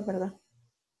están todas, ¿verdad?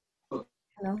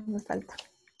 No, me falta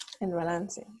el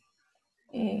balance.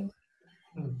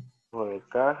 O de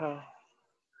caja.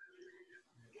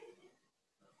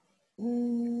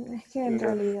 Es que en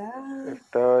realidad...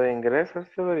 Estado de ingresos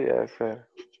debería ser.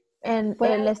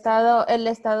 El estado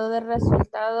de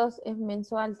resultados es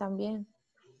mensual también.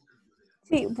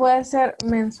 Sí, puede ser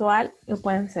mensual y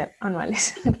pueden ser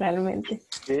anuales, realmente.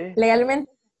 Sí. Legalmente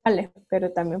anuales,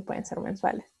 pero también pueden ser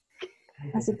mensuales.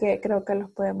 Así que creo que los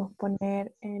podemos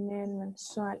poner en el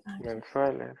mensual.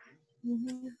 Mensuales.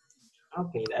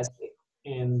 Okay, that's it.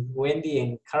 And Wendy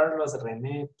and Carlos,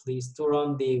 René, please turn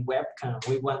on the webcam.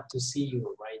 We want to see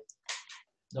you, right?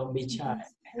 Don't be shy.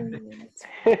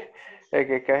 Es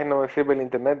que casi no me sirve el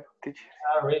internet, teacher.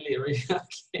 Oh, really?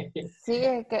 Okay. Sí,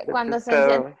 es que cuando se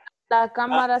enciende la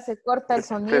cámara se corta el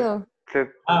sonido. Okay.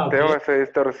 Se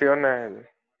distorsiona el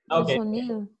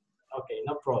sonido. Okay,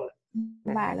 no problem.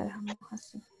 Vale, dejamos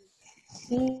así.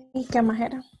 ¿Y qué más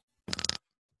era?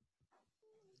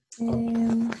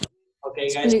 Okay,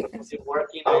 guys, keep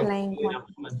working. I'll see you in a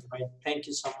moment, right? Thank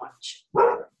you so much.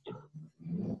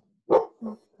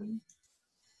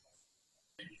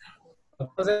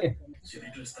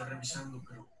 Está revisando,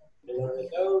 pero...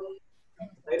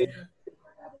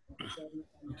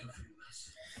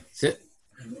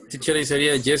 Teacher,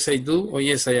 ¿sería yes I do o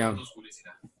yes I am?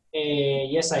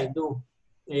 Yes, I do.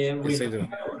 Yes, I do.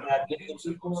 That if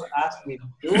people ask with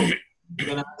do, you're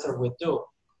gonna answer with do.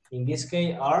 In this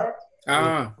case, are.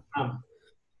 Am.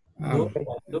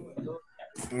 Do.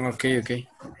 Okay.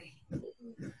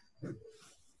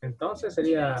 Entonces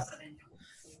sería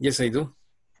Yes, I do.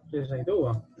 yes, I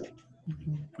do.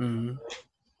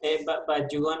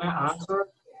 But you're gonna answer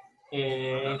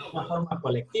en una forma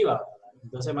colectiva.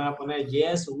 Entonces van a poner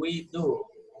yes, we do.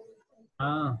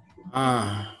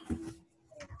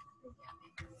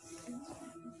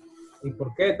 ¿Y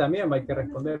por qué también hay que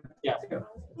responder? Yeah.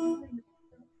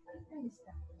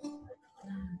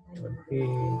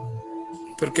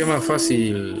 Porque es más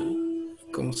fácil,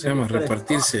 ¿cómo se llama?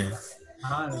 Repartirse.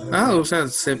 O sea,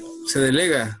 se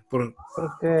delega porque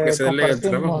se delega el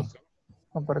trabajo.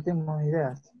 Compartimos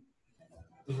ideas.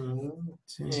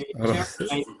 Sí.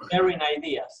 Sharing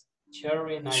ideas.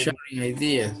 Sharing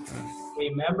ideas.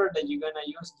 Remember that you're gonna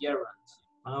use gerunds.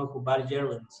 Van a ocupar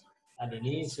gerunds al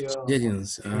inicio.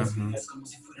 Gerunds.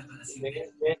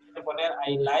 Deben poner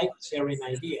I like sharing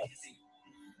ideas.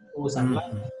 Usan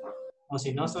like. O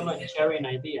si no, solo sharing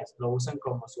ideas. Lo usan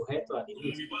como sujeto al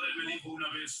inicio. Mi padre me dijo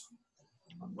una vez,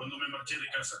 cuando me marché de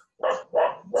casa,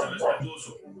 sé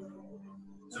respetuoso,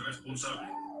 sé responsable,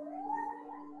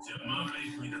 sé amable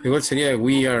y cuidado. Igual sería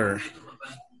we are.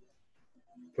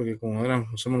 porque como ahora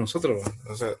somos nosotros,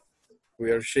 o sea,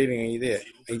 we are sharing ideas.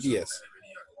 We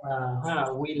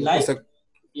O like, sea,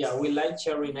 yeah, we like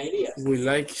sharing ideas. we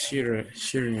like sharing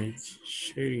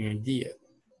ideas.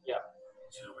 Yeah.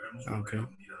 Okay.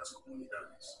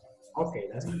 Okay,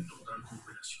 that's good.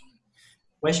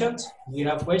 Questions? Do you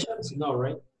have questions? No,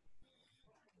 right?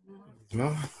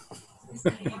 No.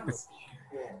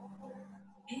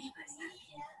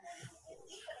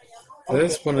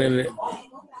 Puedes ponerle.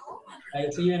 I'll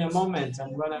see you in a moment.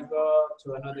 I'm gonna go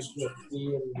to another group. See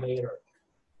you later.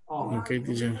 Oh. Okay,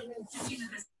 teacher.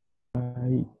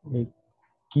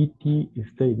 Kitty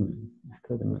statement.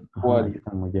 Ajá, ahí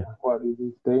estamos ya. What is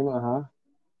the statement? Ajá.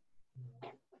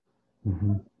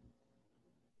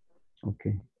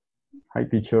 Okay. Hi,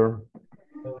 teacher.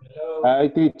 Hello. Hi,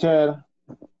 teacher.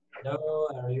 Hello.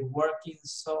 Are you working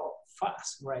so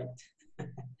fast, right?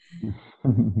 Okay,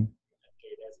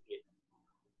 that's good.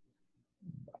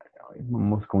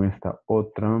 Vamos con esta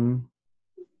otra.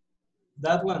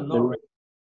 That one, no, right?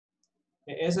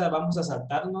 Esa vamos a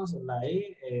saltarnos la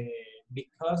E,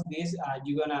 because this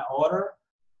you're gonna order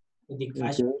the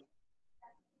cash. Okay.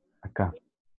 Acá.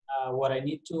 What I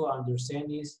need to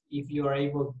understand is if you are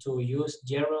able to use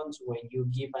gerunds when you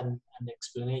give an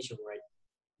explanation, right?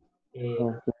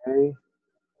 Okay.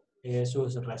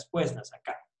 Sus respuestas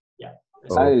acá. Yeah.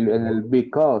 En el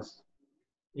because.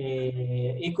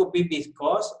 It could be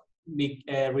because,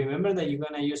 remember that you're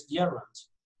gonna use gerunds.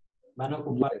 Van a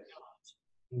ocupar gerunds.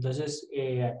 Entonces,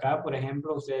 acá, por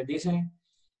ejemplo, ustedes dicen,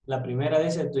 la primera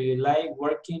dice, do you like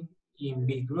working in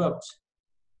big groups?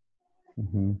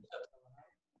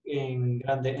 En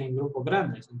grupos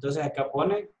grandes. Entonces acá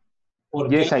pone ¿por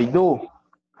qué? Yes, I do.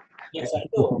 Yes, I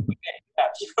do.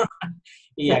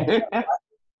 Y acá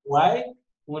why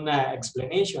una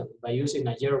explanation by using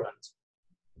a gerund.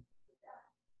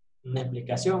 Una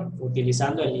explicación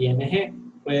utilizando el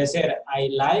ing. Puede ser I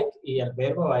like y el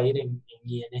verbo va a ir en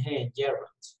ing, en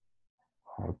gerund.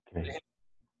 Okay.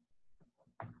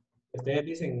 Ustedes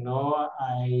dicen no,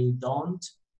 I don't.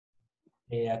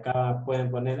 Acá pueden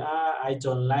poner I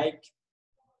don't like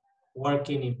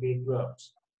working in big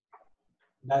groups.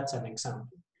 That's an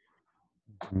example.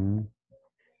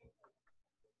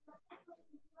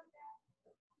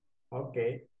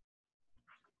 Okay.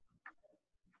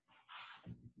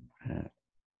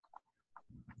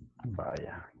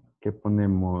 Vaya, ¿qué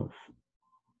ponemos?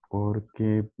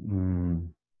 Porque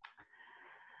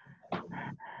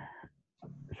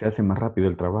se hace más rápido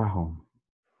el trabajo.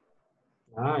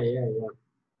 Yeah.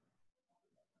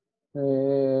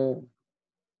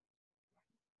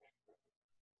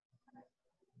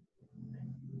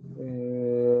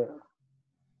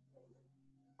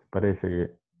 Parece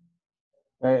que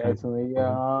Eso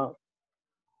diría,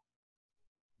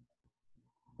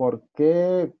 ¿por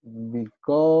qué?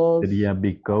 Because. Sería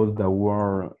because the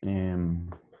word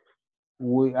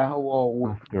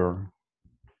after.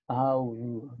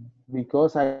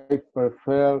 Because I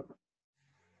prefer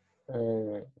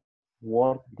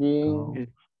working.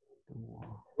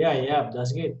 Yeah,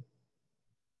 that's good.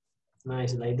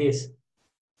 Nice, like this.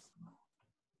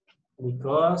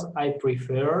 Because I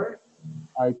prefer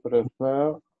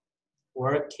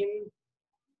working.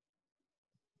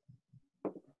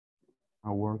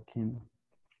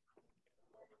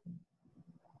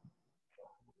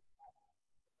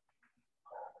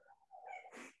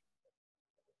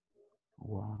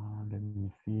 Wow, let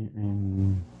me see.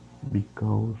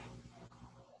 Because.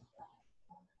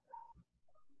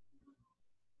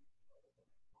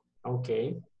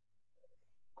 Okay.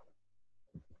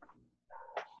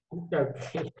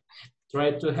 Okay.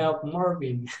 Try to help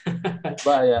Marvin.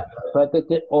 Vaya, fíjate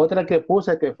que otra que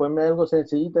puse que fue algo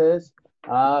sencillita es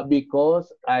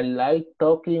because I like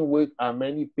talking with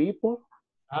many people.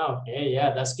 Okay,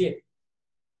 yeah, that's good.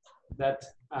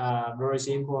 That's very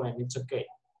simple and it's okay.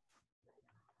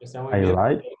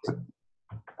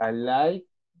 I like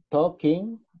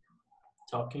talking.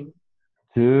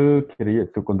 Tú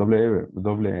con doble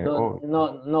O.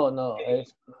 No,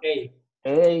 es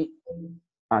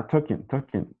talking.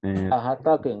 Talking.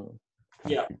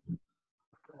 Yeah.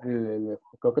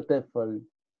 Creo que te fue.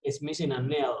 It's missing a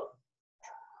nail.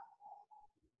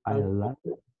 I like.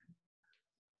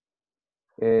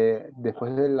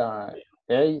 Después de la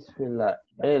es la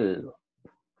L.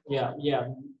 Yeah.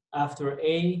 After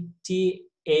A, T,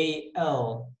 A,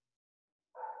 L.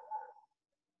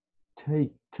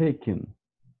 Taking.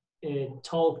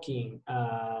 Talking.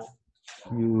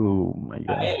 Oh my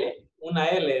God. Una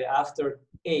L after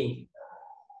A.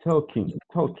 Talking.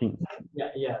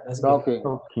 Yeah, that's talking.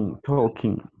 good.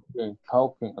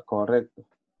 Talking, correcto.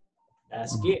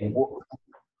 That's good.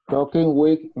 Talking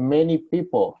with many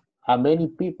people. a many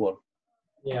people.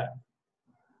 Yeah.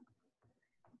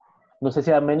 No sé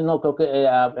si a many, no, creo que,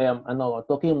 no,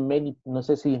 talking many, no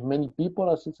sé si many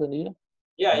people, así sería.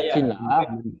 Yeah, yeah. Sin la A.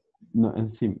 No,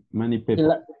 en sí, many Sin people.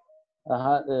 la,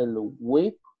 ajá, el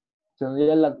with,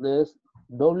 tendría la, es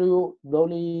W,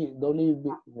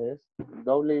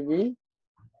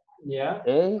 Yeah.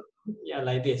 A, Yeah,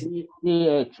 like this. y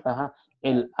H, ajá.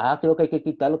 El A creo que hay que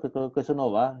quitarlo, que creo que eso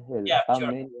no va. El Yeah, A, sure.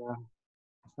 many,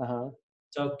 ajá.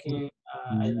 Talking,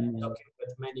 I like talking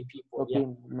with many people. Yeah,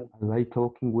 I like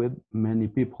talking with many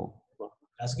people.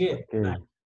 that's good. Okay. Nice.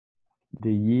 The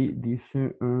Y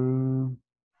dice,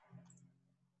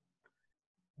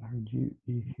 are you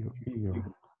eager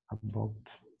about?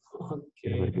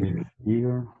 Quiero ver qué es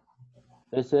eager.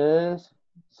 Ese es,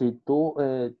 si tú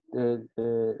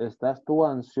estás tú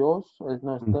ansioso,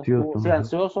 no estás tú, Ansioso. sí,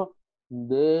 ansioso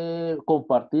de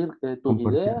compartir tus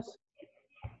Compartir. ideas.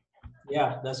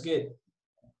 Yeah, that's good.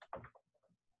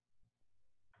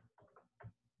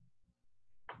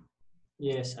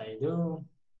 Yes, I do.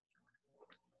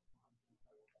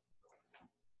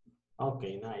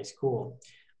 Okay, nice, cool.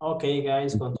 Okay,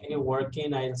 guys, continue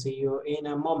working. I'll see you in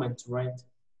a moment, right?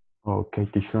 Okay,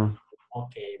 teacher.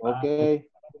 Okay, bye. Okay.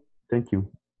 Thank you.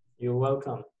 You're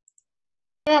welcome.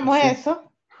 Hagamos eso.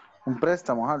 Un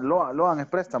préstamo, ajá. Loan es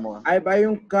préstamo. I buy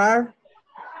un car.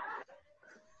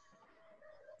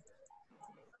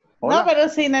 No, pero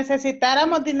si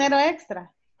necesitáramos dinero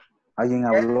extra. Alguien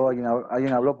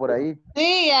habló por ahí.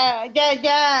 Sí, ya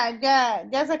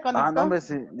se conectó. Ah, no, hombre,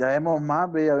 sí, ya vemos más,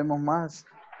 ya vemos más.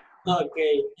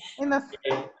 Okay. Y nos-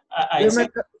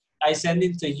 I send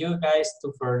it to you guys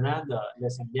to Fernando.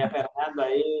 Les envía a Fernando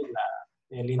ahí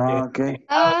el Ah, internet.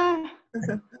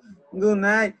 ok. Good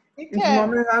night. In this Okay.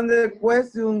 moment, and the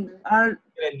question are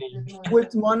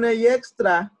with money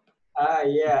extra. Ah,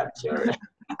 yeah, sure.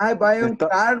 I buy a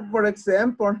car, for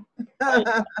example.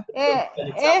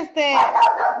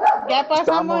 Ya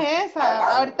pasamos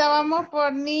esa. Ahorita vamos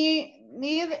por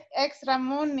need extra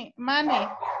money.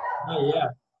 Oh, yeah.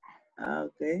 Ah,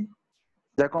 okay.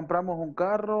 Ya compramos un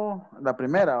carro, la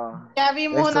primera. Ya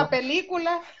vimos Extra. una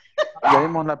película. Ya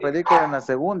vimos la película en la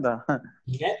segunda.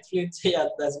 Netflix, yeah,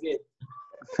 that's good.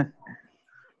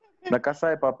 La casa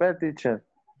de papel, teacher.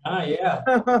 Ah, yeah.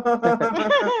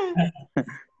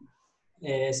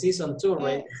 Season 2,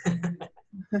 right?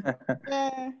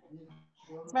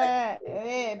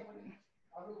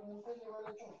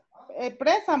 El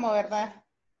préstamo, ¿verdad?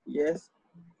 Yes.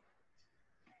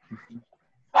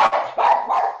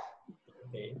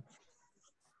 Okay.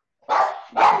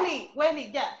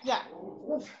 Wesley, ya.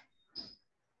 Uf.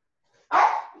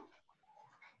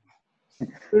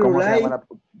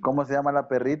 ¿Cómo se llama la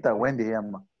perrita? Wendy se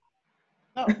llama.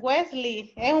 No,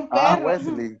 Wesley, es un perro. Ah,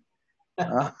 Wesley.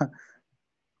 Ah.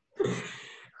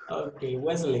 Ok,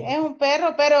 Wesley. Es un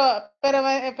perro, pero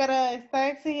está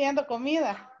exigiendo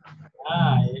comida.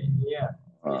 Ah, yeah.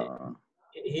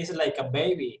 He's like a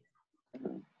baby.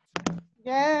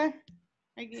 Yeah.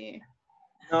 Aquí.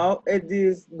 No, it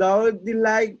is dog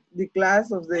like the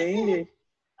class of the English.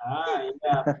 Ah,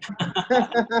 yeah.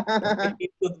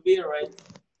 It could be, right?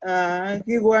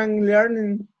 He went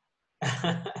learning.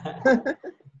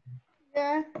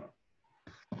 Yeah.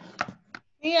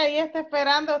 Sí, ahí está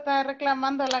esperando, está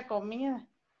reclamando la comida.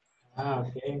 Ah,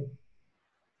 ok.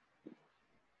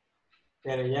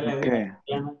 Pero ya le Okay.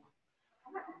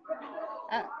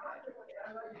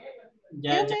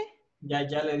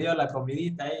 Ya le dio la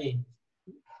comidita ahí.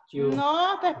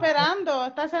 No, está esperando,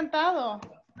 está sentado.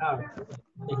 Ah,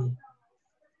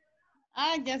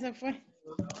 Ah, ya se fue.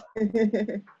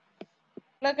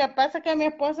 Lo que pasa es que mi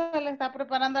esposo le está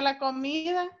preparando la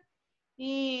comida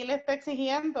y le está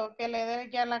exigiendo que le dé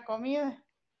ya la comida.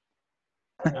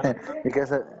 y que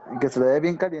se le dé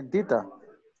bien calientita.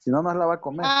 Si no, no la va a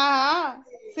comer. Ajá,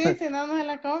 sí, si no, no se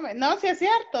la come. No, sí es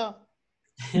cierto.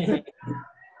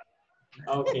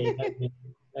 Okay,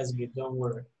 that's good, don't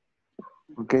worry.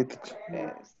 Ok,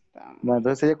 teacher. Bueno,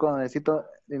 entonces yo cuando necesito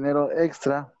dinero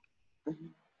extra.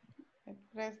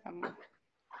 Préstamo.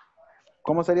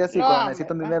 ¿Cómo sería así? Cuando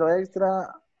necesito dinero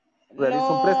extra,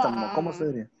 realizo un préstamo. ¿Cómo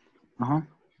sería? Ajá.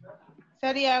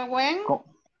 ¿Sería when?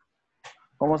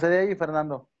 ¿Cómo sería ahí,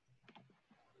 Fernando?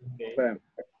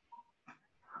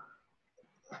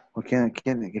 Okay.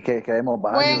 ¿Quién? Que vemos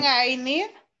varios. When I need.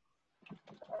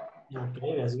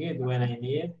 Okay, that's good. When I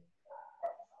need.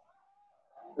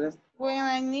 When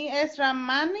I need extra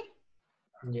money.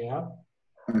 Yeah.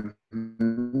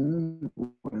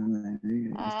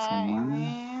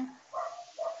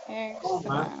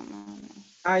 Extra.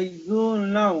 I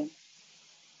don't know.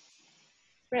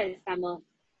 Préstamo.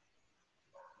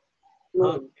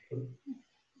 Okay.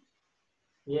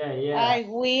 Yeah, yeah.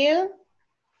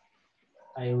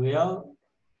 I will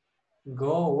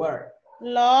go where?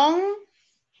 long.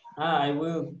 I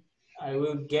will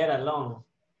get along.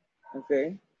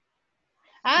 Okay.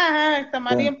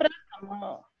 Tomaría en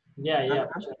préstamo. Yeah.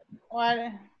 What?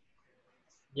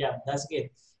 Yeah, that's good.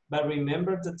 But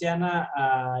remember, Tatiana,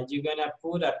 you're gonna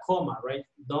put a comma, right?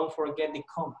 Don't forget the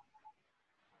comma.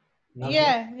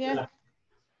 Yeah.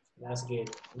 That's good.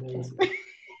 Amazing.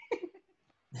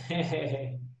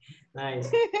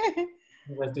 Nice.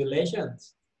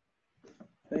 Congratulations.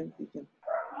 Thank you.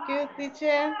 Good,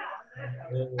 teacher.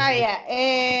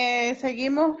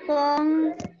 Seguimos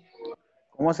con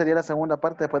 ¿Cómo sería la segunda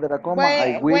parte después de la coma?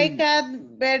 I will. wake up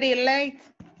very late.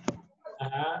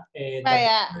 Ajá.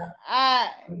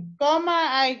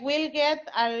 Coma, I will get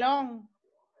along.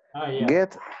 Yeah.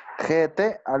 Get,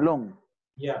 GT, along.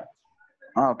 Yeah.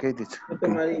 Okay, teacher.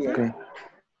 Okay.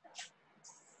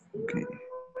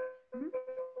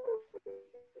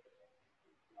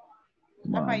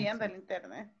 Está fallando el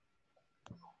internet.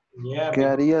 Yeah, ¿Qué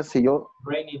haría si yo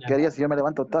me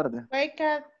levanto tarde? Wake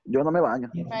up. Yo no me baño.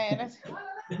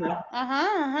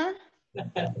 Ajá.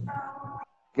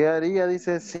 ¿Qué haría,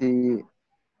 dice, si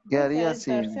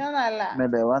me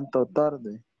levanto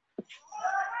tarde?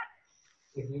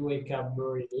 If you wake up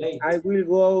very late. I will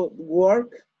go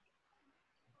work.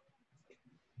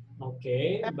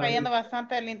 Okay. Está fallando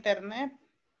bastante el internet.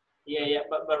 Yeah,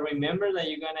 but remember that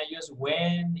you're gonna use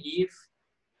when, if,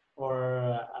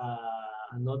 or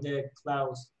another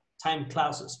clause, time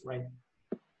clauses, right?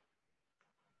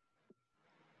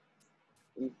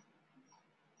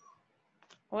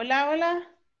 Hola.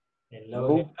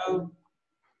 Hello.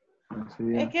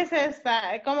 Es que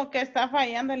como que está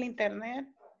fallando el internet.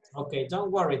 Okay,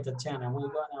 don't worry, Tatiana. We're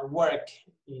gonna work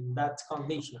in that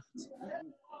condition.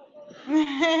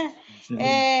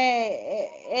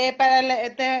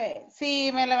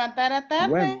 Si me levantara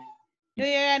tarde, yo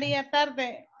llegaría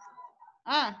tarde.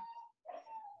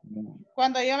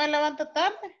 Cuando yo me levanto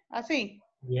tarde, así.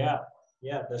 Yeah,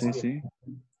 that's good. Sí.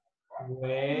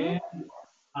 When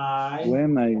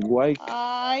I wake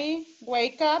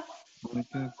up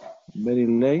very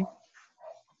late.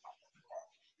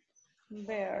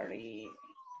 Very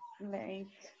late.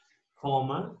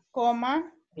 Comma.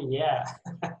 Yeah.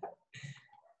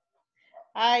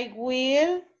 I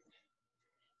will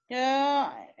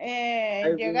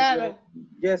llegar.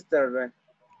 Yesterday.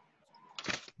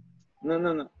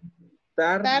 No.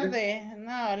 Tarde.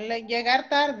 No, llegar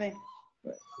tarde.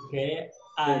 Okay.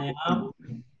 I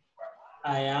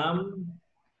am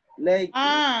late.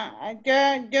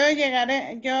 Yo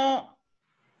llegaré. Yo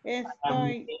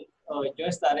estoy. Yo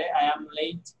estaré. I am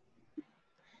late.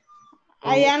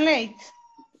 I am late.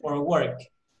 For work.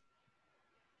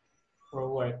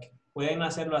 Pueden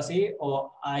hacerlo así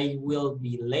o I will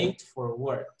be late for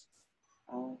work.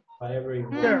 Whatever you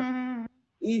want.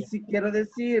 Y si quiero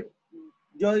decir,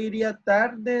 yo iría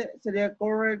tarde, sería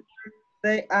correct.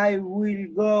 Say I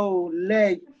will go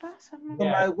late to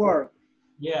my work.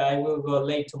 Yeah, I will go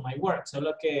late to my work.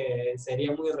 Solo que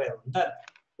sería muy redundante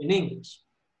en English.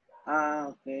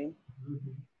 Okay.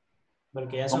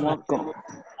 Porque ya son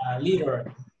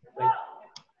literal.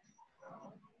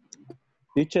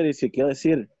 Teacher, y si quiero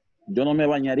decir, yo no me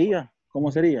bañaría,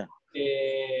 ¿cómo sería?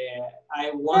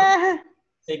 I want to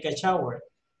take a shower.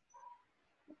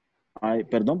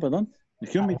 Perdón.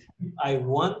 Excuse me. I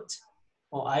want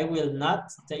or I will not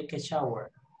take a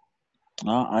shower.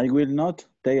 I will not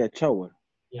take a shower.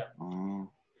 Yeah. Oh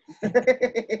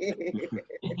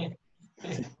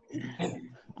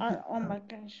my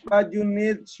gosh. But you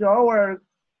need shower,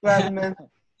 classmate.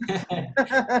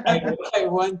 I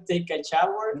won't take a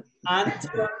shower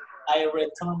until I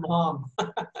return home.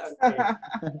 Okay.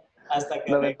 Hasta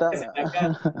que regrese a la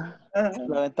casa.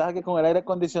 La ventaja es que con el aire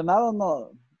acondicionado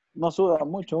no suda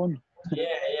mucho uno.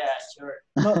 Yeah, sure.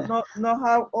 No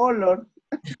have olor.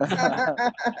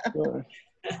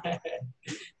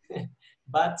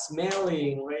 Bad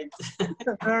smelling, right?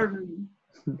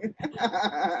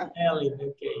 Smelling,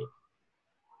 okay.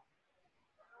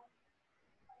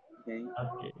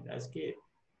 Okay, that's good.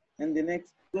 And the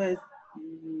next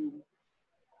question.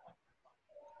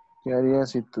 ¿Qué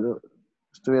harías si tú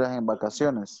estuvieras en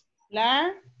vacaciones?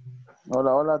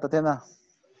 Hola, Tatiana.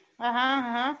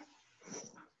 Ajá.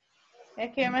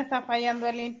 Es que me está fallando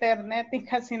el internet y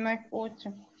casi no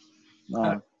escucho.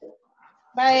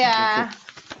 Vaya.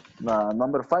 La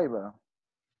number 5.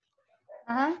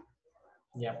 Ajá.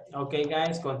 Yeah. Okay,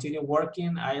 guys, continue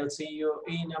working. I'll see you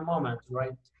in a moment,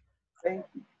 right? Thank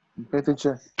you. Okay,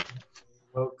 teacher.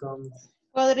 Welcome.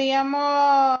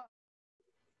 Podríamos.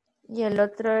 Y el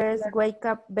otro es wake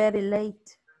up very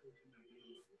late.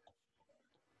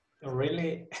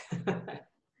 Really?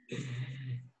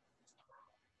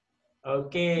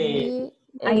 Okay.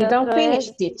 I don't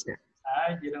finish, teacher.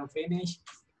 You don't finish?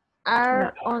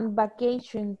 Are on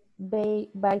vacation.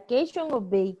 Vacation or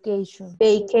vacation?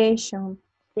 Vacation.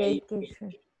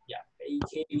 Vacation. Yeah,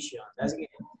 vacation. That's good.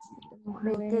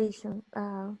 Vacation.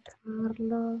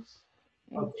 Carlos.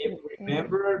 Okay,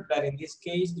 remember that in this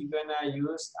case, you're gonna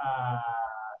use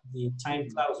the time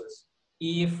clauses,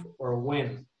 if or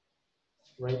when,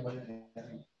 right?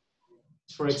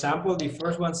 For example, the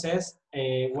first one says,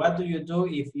 what do you do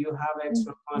if you have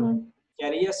extra money? ¿Qué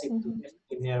harías si tuvieras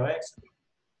dinero extra?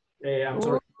 I'm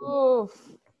sorry. Oof.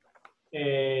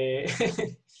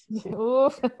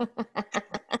 Oof.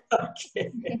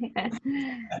 Okay.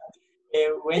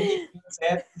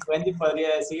 Wendy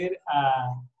podría decir,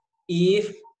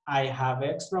 if I have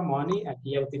extra money,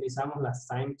 aquí ya utilizamos las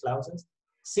time clauses.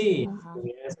 Si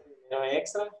tuviera ese dinero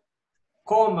extra,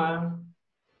 coma,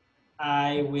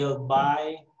 I will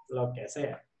buy lo que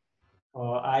sea.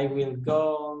 O I will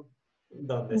go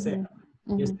donde sea.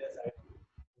 Y ustedes saben.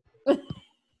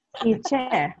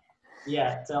 Teacher.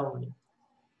 Yeah, tell me.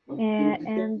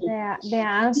 And the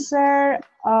answer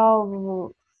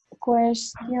of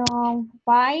question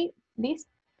 5, this,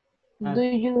 do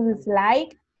you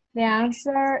dislike? The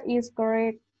answer is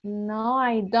correct. No,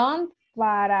 I don't.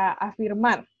 Para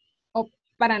afirmar o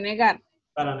para negar.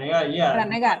 Para negar, yeah. Para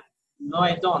negar. No,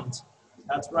 I don't.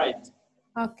 That's right.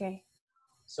 Okay.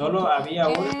 Solo había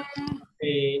una.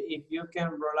 If you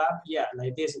can roll up, yeah,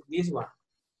 like this one.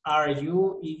 Are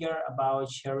you eager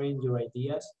about sharing your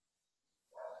ideas?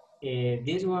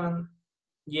 This one,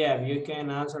 yeah, you can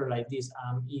answer like this.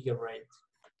 I'm eager, right?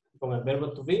 Con el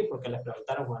verbo to be, porque les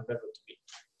preguntaron con el verbo to be.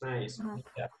 Nice.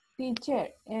 Yeah. Teacher,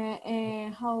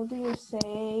 how do you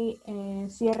say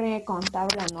cierre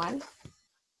contable anual?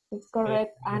 It's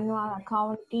correct, annual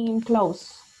accounting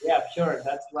close. Yeah, sure,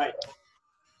 that's right.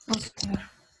 Okay.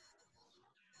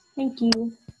 Thank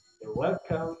you. You're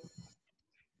welcome.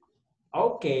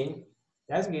 Okay,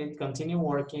 that's good. Continue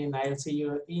working. I'll see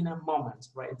you in a moment,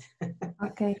 right?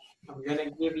 Okay. I'm gonna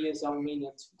give you some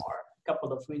minutes more, a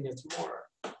couple of minutes more.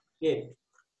 Yeah.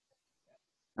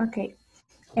 Okay.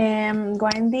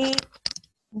 Wendy,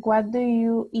 what do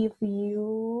you if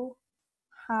you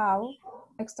have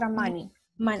extra money?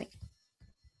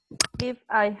 If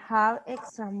I have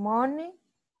extra money,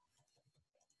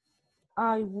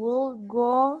 I will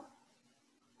go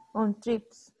on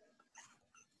trips.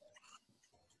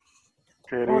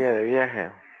 Teoría de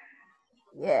viaje.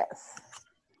 Yes.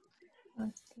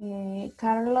 Okay.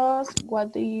 Carlos,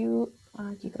 what do you...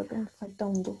 Aquí creo que me falta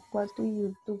un do. What do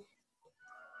you do?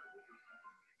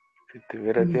 Si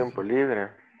tuviera tiempo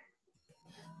libre.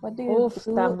 What do you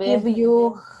do también. if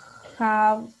you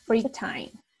have free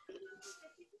time?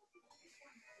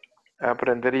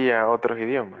 Aprendería otros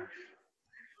idiomas.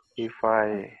 If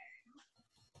I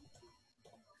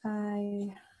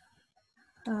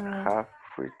have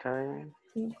free time.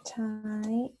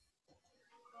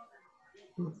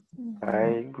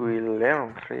 I will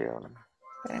learn.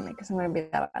 Espérenme que se me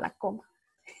olvidaba la coma.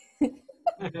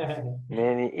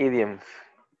 Many idioms.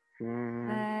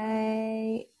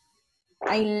 I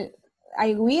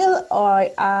will or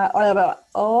I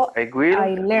will.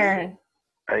 I learn.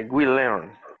 I will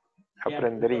learn.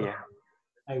 Aprendería.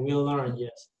 I will learn,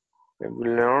 yes. I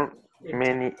will learn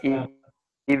many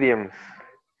idioms.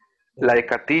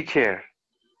 Like a teacher.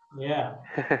 Yeah.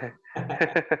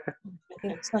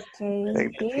 It's okay.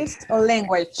 This or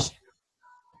language?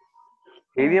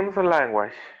 Idioms or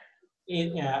language?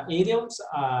 Idioms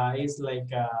is like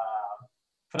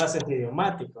frases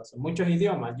idiomáticos, muchos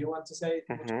idiomas. You want to say?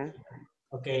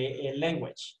 Okay,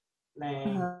 language.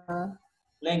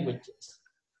 Languages.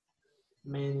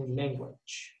 Many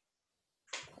language.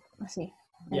 Así.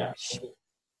 Yeah.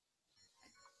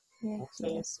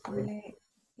 Yes,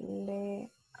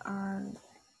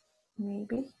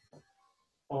 maybe.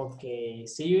 Okay,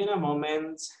 see you in a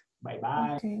moment. Bye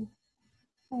bye. Okay.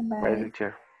 Bye. Bye,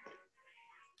 teacher.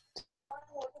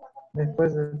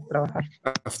 Después de trabajar.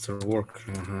 After work.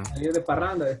 Salir de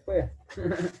parranda después.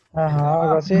 Ajá,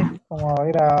 algo así, como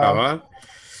ir a... Cabal.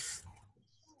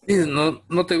 Sí,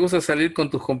 ¿no te gusta salir con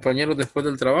tus compañeros después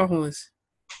del trabajo?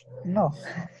 No.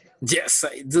 Yes,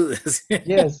 I do.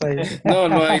 Yes, I do.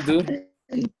 No, I do.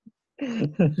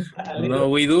 No,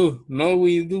 we do. No,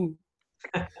 we do.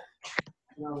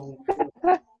 No,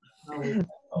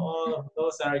 all of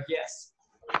those are yes.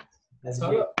 That's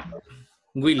good.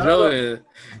 We love it.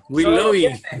 We love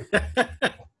it.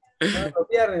 No lo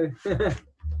pierden.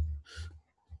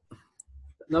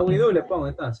 No, we do le pongo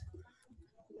entonces.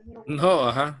 No,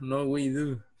 ajá, no, we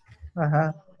do.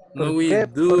 Ajá. No, ¿Por we qué?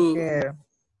 do.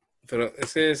 Pero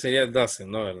ese sería doesn't,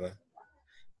 ¿no? ¿Verdad?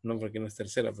 No, porque no es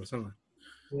tercera persona.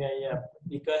 Yeah.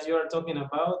 Because you are talking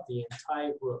about the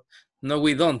entire group. No,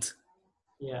 we don't.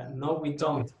 Yeah, no, we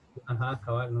don't. Ajá,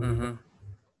 cabal. No, Ajá.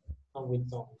 No, we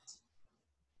don't.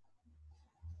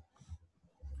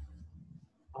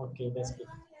 Okay, that's good.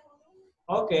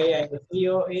 Okay, I will see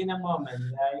you in a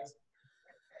moment, guys.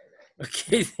 Ok,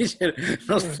 teacher,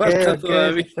 nos Ok, falta ok,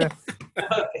 todavía. teacher.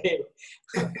 Okay,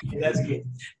 that's good.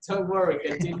 Don't worry,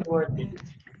 continue working.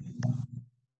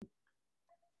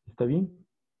 ¿Está bien?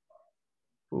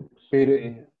 Oops.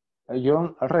 Pero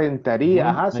yo rentaría.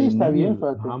 Money, Ajá, sí, I está bien. need,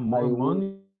 Fíjate. more I will.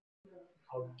 money.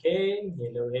 Okay,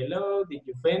 hello, did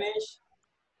you finish?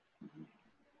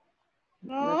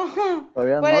 No,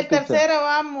 Todavía por no, el teacher. tercero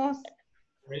vamos.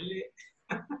 Really?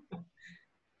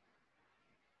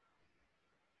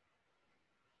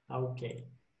 Okay.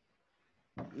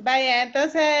 Vaya,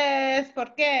 entonces,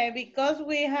 ¿por qué? Because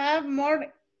we have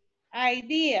more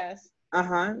ideas.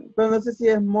 Ajá, pero no sé si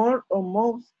es more o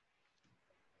most.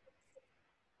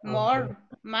 More,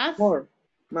 más. More,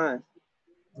 más.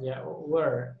 Yeah,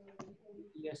 where?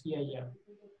 Yes, yeah.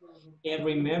 And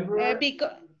remember,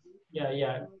 Because,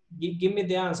 yeah. Give me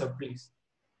the answer, please.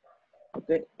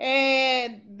 Okay.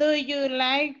 do you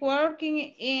like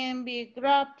working in big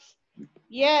groups?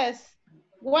 Yes.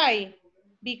 Why?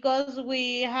 Because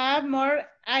we have more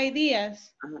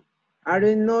ideas. I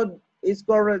don't know it's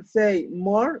correct say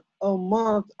more or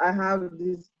most. I have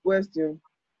this question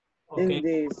Okay. in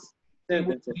this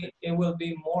sentence. It will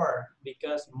be more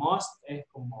because most es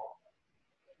como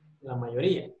la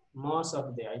mayoría, most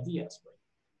of the ideas. Right?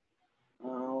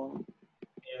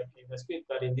 Okay, that's good.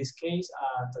 But in this case,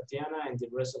 Tatiana and the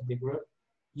rest of the group,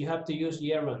 you have to use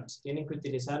gerunds. Tienen que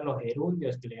utilizar los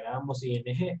gerundios que le grabamos ing.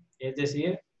 Es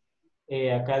decir,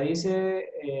 acá dice,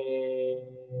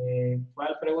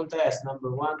 ¿cuál pregunta es?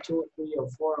 Number 1, 2, 3, or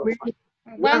 4, or 5?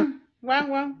 One.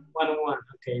 One.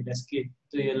 Okay, that's good.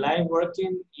 Do you like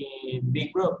working in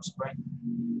big groups, right?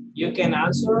 You can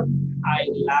answer, I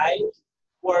like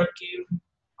working,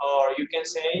 or you can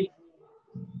say,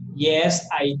 yes,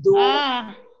 I do.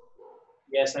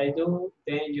 Yes, I do.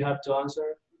 Then you have to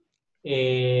answer,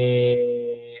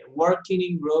 working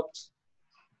in groups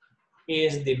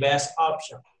is the best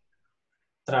option.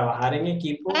 Trabajar en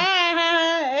equipo.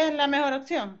 Es la mejor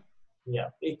opción.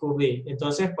 Yeah, it could be.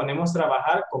 Entonces ponemos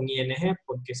trabajar con ing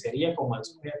porque sería como el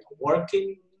sujeto.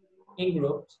 Working in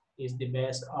groups is the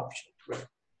best option.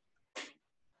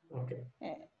 Okay.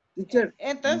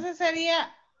 Entonces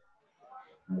sería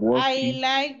Working. I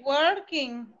like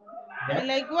working. Yeah. I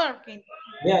like working.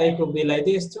 Yeah, it could be like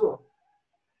this too.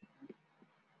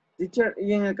 Teacher,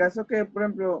 y en el caso que, por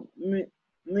ejemplo,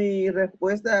 mi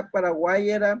respuesta a Paraguay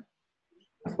era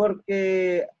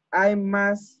porque hay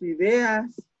más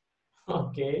ideas.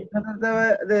 Okay. Yo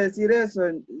trataba de decir eso,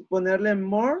 ponerle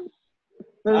more,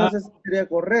 pero no sé si sería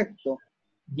correcto.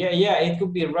 Yeah, it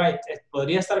could be right.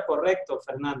 Podría estar correcto,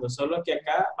 Fernando, solo que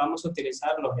acá vamos a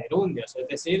utilizar los gerundios, es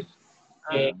decir,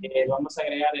 vamos a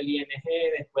agregar el ing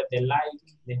después de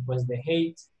like, después de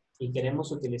hate, y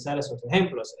queremos utilizar esos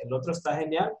ejemplos. El otro está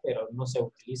genial, pero no se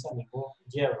utiliza ningún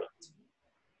gerund.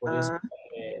 Por eso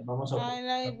vamos a... I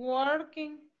like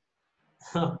working.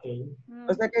 Okay.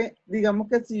 O sea que, digamos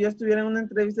que si yo estuviera en una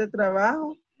entrevista de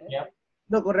trabajo,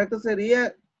 lo correcto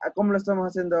sería como lo estamos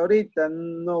haciendo ahorita,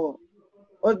 no,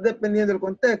 o dependiendo del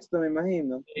contexto, me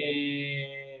imagino.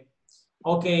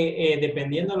 Ok,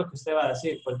 dependiendo de lo que usted va a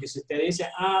decir, porque si usted dice,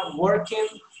 working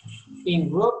in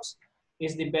groups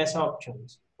is the best option,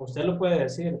 usted lo puede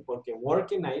decir, porque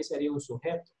working ahí sería un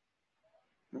sujeto.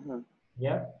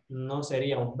 ¿Ya? No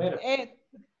sería un verbo.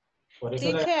 Por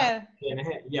eso Teacher.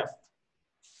 Ya.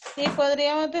 Sí,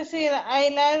 podríamos decir, I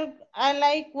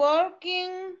like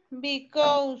working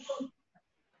because.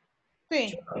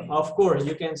 Sí. Of course,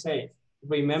 you can say.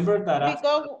 Remember that.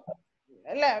 Because,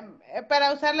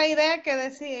 para usar la idea que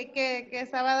decía que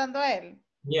estaba dando él.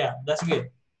 Yeah, that's good.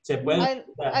 Se puede.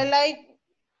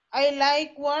 I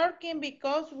like working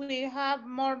because we have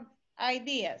more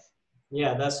ideas.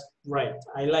 Yeah, that's right.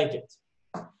 I like it.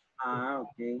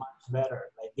 Okay. Much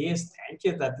better. Like this. Thank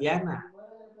you, Tatiana.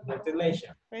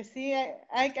 Congratulations. Pues sí,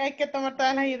 hay que tomar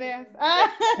todas las ideas.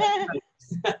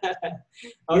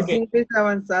 Okay. Es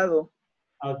avanzado.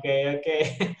 Okay.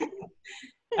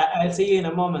 I'll see you in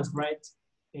a moment, right?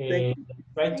 Thank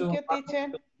you,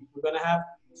 teacher. We're gonna have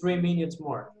 3 minutes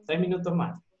more. 3 minutos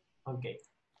más. Okay.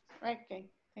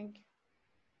 Okay, thank you.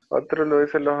 Otro lo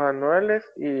dicen los anuales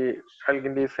y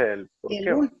alguien dice el por El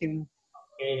qué. último.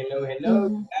 Okay, hello. You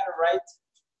got it right?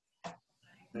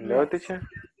 Hello, teacher.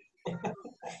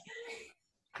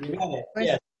 You got it. Pues,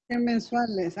 Yes.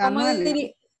 mensuales,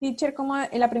 anuales. Teacher,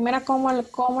 la primera, ¿cómo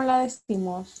la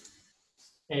decimos?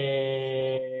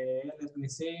 Let me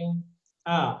see.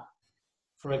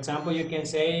 For example, you can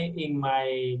say in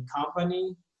my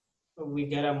company, we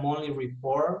get a monthly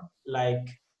report like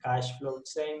cash flow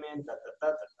statement,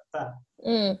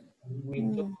 We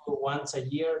do once a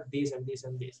year this and this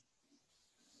and this.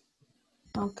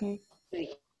 Okay.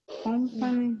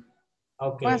 Company.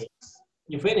 Okay.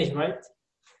 You finished, right?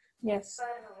 Yes.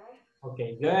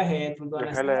 Okay, go ahead. We're gonna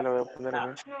Déjale, le voy a poner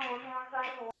acá.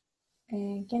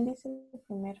 ¿Quién dice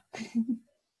primero?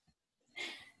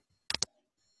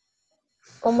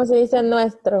 ¿Cómo se dice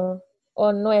nuestro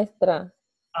o nuestra?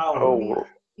 Our.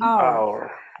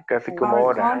 Casi como Our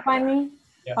hora. company.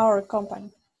 Yeah. Our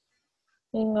company.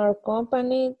 In our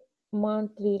company,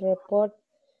 monthly report,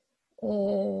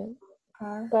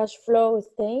 cash flow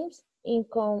statements,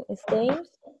 income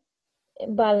statements,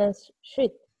 balance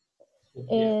sheet,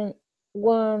 and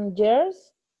 1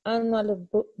 year's annual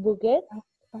budget,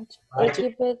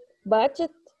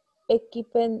 budget,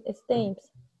 equipment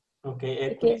statements.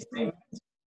 Okay,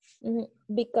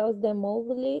 Because the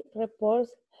monthly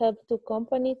reports help the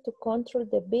company to control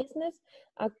the business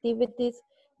activities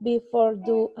before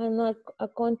the annual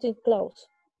accounting close.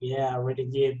 Yeah, really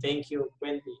good. Thank you,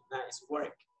 Wendy. Nice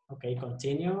work. Okay,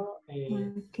 continue.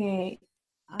 Okay,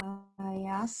 I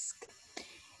ask,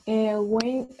 do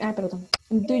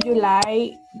you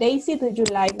like, Daisy, do you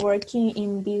like working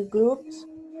in big groups?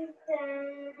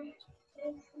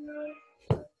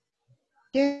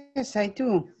 Yes, I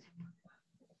do.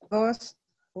 Because,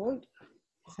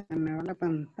 se me va la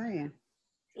pantalla.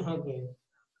 Okay.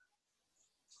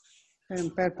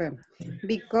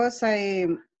 Because I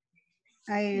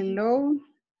love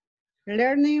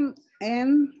learning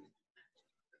and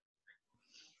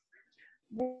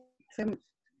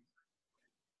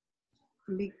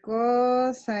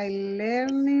because I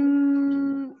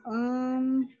learning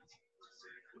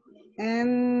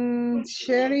and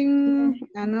sharing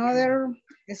another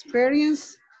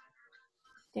experience.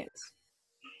 Yes.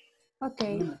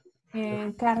 Okay.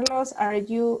 And Carlos, are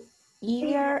you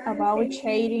eager about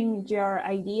sharing your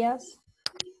ideas?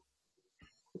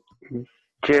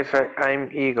 Yes, I'm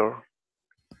eager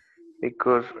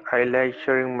because I like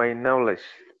sharing my knowledge.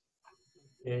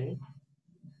 Okay.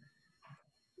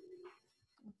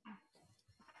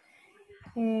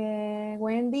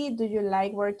 Wendy, do you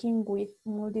like working with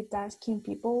multitasking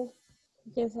people?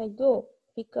 Yes, I do,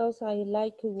 because I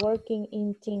like working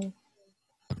in team.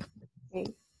 Okay.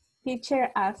 Teacher,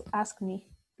 ask me,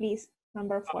 please.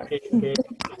 Number 4. Okay.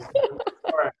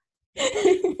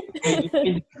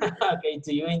 Okay,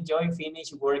 do you enjoy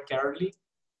finish work early?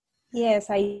 Yes,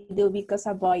 I do, because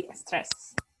avoid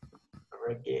stress.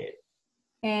 Very good.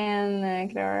 And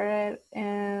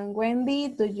Wendy,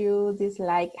 do you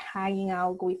dislike hanging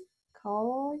out with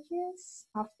colleagues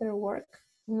after work?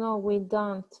 No, we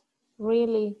don't.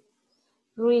 Really,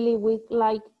 we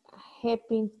like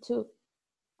helping to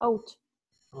out.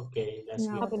 Okay, that's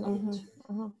No. good.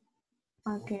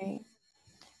 Okay.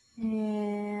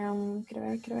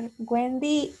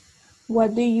 Wendy,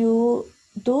 what do you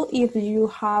do if you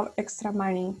have extra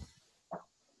money?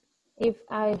 If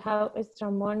I have extra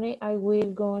money, I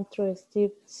will go to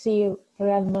see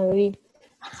Real Madrid.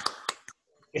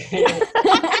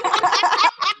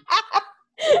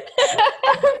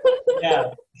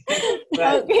 Yeah.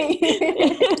 Okay.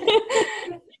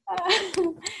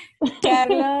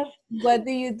 Carlos, what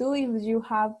do you do if you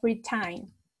have free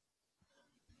time?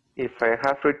 If I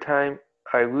have free time,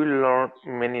 I will learn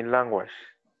many languages.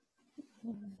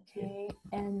 Okay.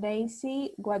 And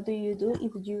Daisy, what do you do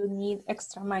if you need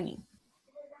extra money?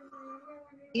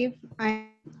 If I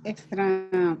have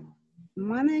extra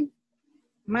money,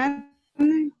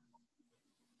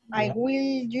 I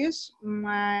will use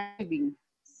my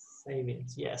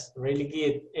savings. Yes, really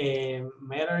good.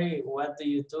 Mary, what do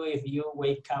you do if you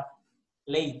wake up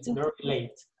late, very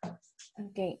late?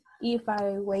 Okay, if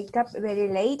I wake up very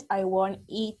late, I won't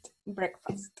eat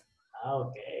breakfast.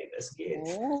 Okay, that's good.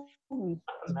 Oh.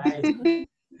 Nice.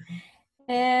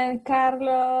 And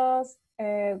Carlos,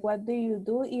 what do you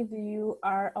do if you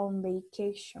are on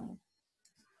vacation?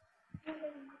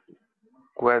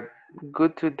 Well, go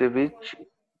to the beach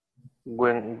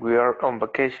when we are on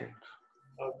vacations.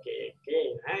 Okay,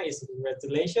 nice.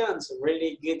 Congratulations.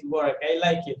 Really good work. I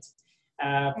like it.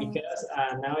 Because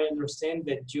now I understand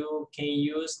that you can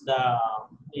use the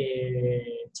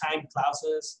time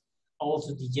clauses,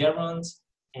 also the gerunds,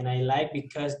 and I like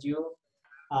because you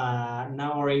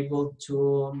now are able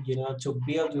to, to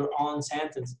build your own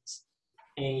sentences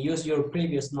and use your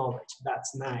previous knowledge.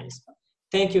 That's nice.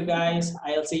 Thank you, guys.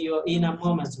 I'll see you in a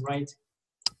moment, right?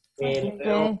 le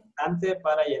veo bastante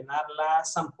para llenar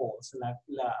las samples,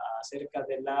 acerca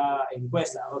de la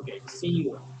encuesta. Ok, see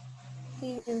you.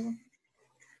 See you.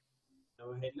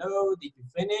 Hello, did you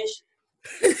finish?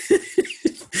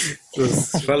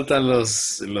 Pues faltan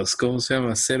los, ¿cómo se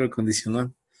llama? Cero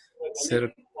condicional.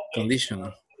 Cero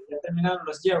conditional. Ya terminaron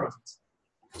los gerunds.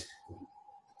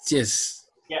 Yes.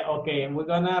 Yeah, okay, we're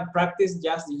gonna practice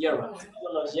just the gerunds.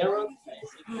 Los gerunds,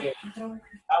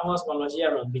 vamos con los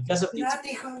gerunds, because of the...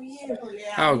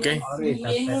 Ok.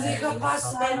 Bien, lo deja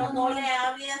pasar, pero no le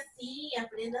hable así,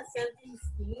 aprenda a ser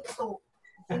distinto.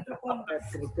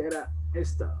 Era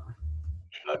esta.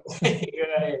 Okay, go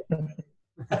ahead.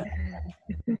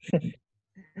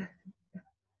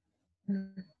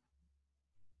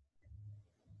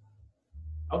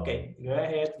 Okay, go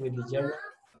ahead with the gerund.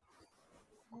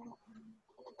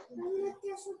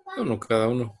 Uno cada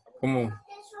uno. ¿Cómo?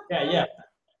 Yeah.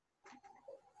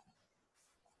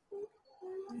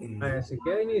 Si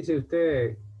quiere inicie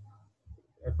usted,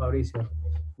 Fabricio.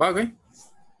 Va, ok.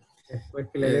 Después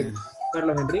que le dé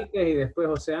Carlos Enríquez y después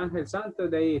José Ángel Santos,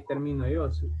 de ahí termino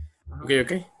yo. Sí. Ok.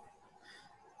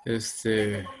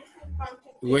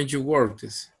 When you work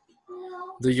this,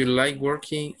 do you like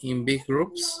working in big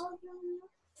groups?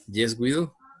 Yes, we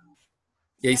do.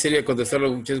 Y ahí sería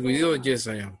contestarlo, yes, we do, yes,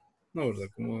 I am. No, ¿verdad?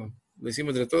 Como lo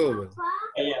decimos entre todos, ¿verdad?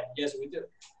 Yeah, yes, we do.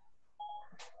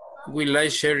 We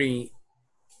like sharing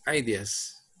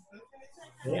ideas.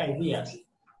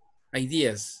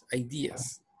 Ideas.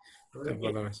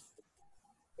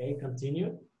 Okay,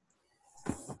 continue.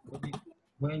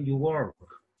 When you work,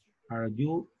 are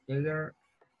you eager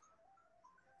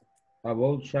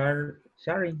about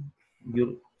sharing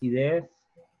your ideas?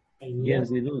 Yes,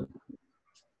 we do.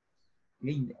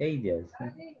 Ideas.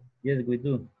 Yes, we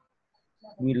do.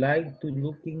 We like to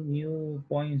look in new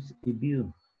points of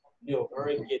view.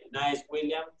 Very good. Nice,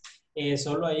 William.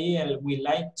 Solo ahí el we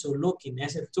like to looking,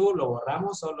 ese tú lo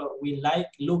borramos, solo we like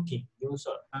looking, de un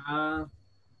solo.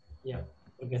 Yeah,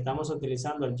 porque estamos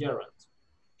utilizando el gerund.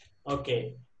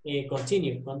 Okay,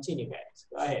 continue, guys.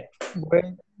 Go ahead.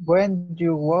 When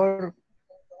you work,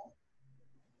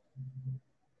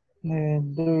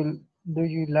 do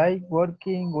you like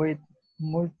working with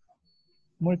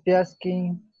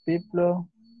multitasking people?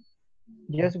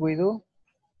 Yes, we do.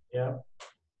 Yeah.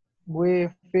 We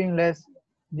feel less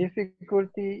difficult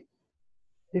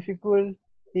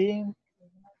in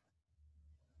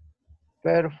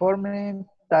performing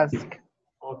tasks.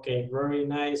 Okay, very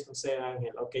nice, José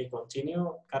Ángel. Okay,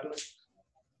 continue, Carlos.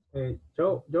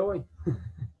 Yo voy.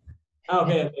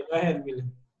 Okay, go ahead,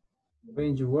 William.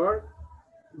 When you work,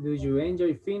 do you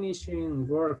enjoy finishing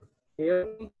work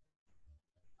early?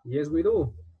 Yes, we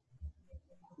do.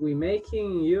 We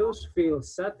making you feel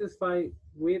satisfied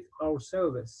with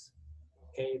ourselves.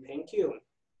 Okay, thank you.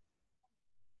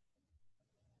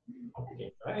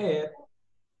 Okay, go ahead.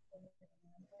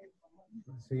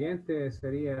 El siguiente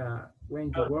sería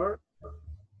when you work,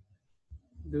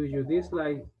 do you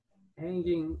dislike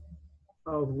hanging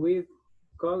out with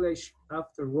colleagues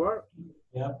after work?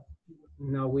 Yeah.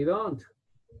 No, we don't.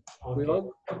 Okay.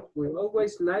 We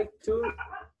always like to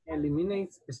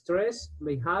eliminate stress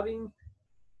by having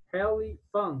healthy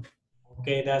fun.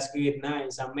 Okay, that's good.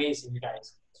 Nice, amazing,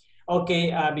 guys.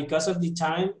 Okay, because of the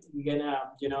time, we're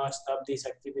gonna, stop this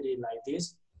activity like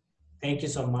this. Thank you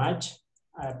so much.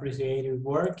 I appreciate your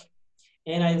work,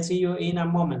 and I'll see you in a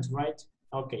moment, right?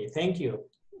 Okay, thank you.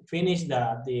 Finish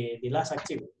the last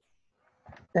activity.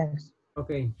 Thanks.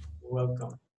 Okay. You're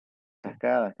welcome.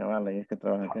 Cascada, cabal, ahí es que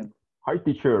trabaja aquí. Hi,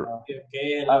 teacher.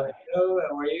 Okay, hello,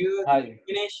 how are you? Hi. Did you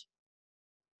finish?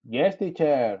 Yes,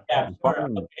 teacher. Yeah, sure.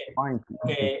 Fine.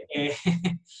 Okay,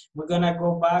 we're gonna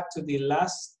go back to the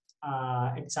last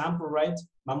example, right?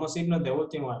 Vamos a irnos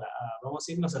vamos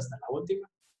a irnos hasta la última.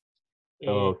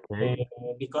 Okay.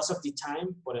 Because of the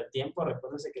time, por el tiempo,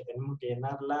 recuérdense que tenemos que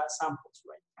llenar las samples,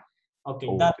 right? Okay,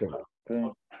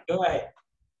 Okay. Go ahead.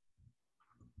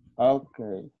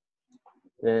 Okay.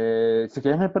 Si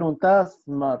quieres me preguntas,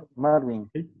 Marvin.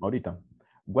 Sí, ahorita.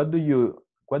 What do you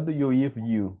if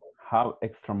you have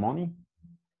extra money?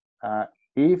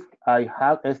 If I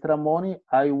have extra money,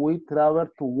 I will travel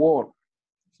to work.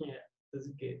 Yeah, that's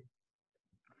good.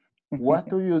 What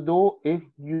do you do if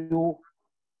you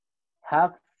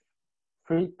have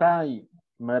free time,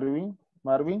 Marvin?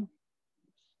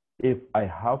 If I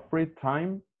have free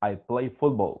time, I play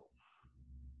football.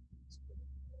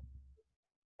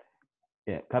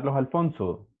 Yeah. Carlos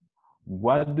Alfonso,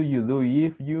 what do you do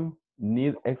if you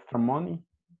need extra money?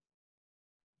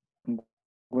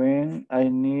 When I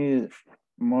need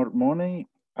more money,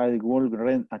 I will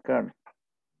rent a car.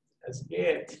 That's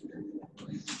good.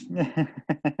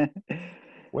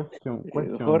 Question.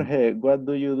 Jorge, what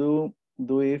do you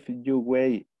do if you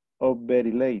wake up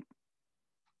very late?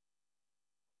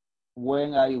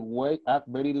 When I wake up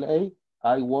very late,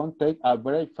 I won't take a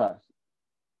breakfast.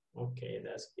 Okay,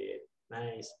 that's good.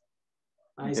 Nice.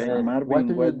 Okay,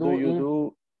 Marvin, what do you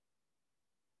do?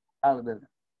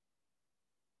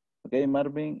 Okay,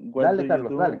 Marvin, what do you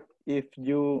do if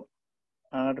you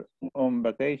are on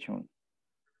vacation?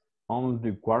 Once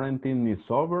the quarantine is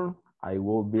over, I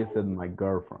will visit my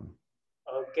girlfriend.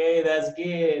 Okay, that's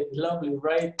good. Lovely,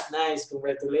 right? Nice.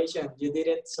 Congratulations. You did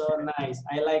it so nice.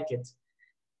 I like it.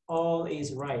 All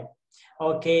is right.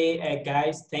 Okay,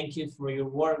 guys, thank you for your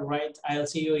work, right? I'll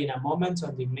see you in a moment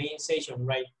on the main session,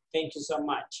 right? Thank you so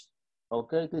much.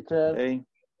 Okay, teacher. Hey.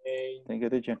 Okay. Thank you,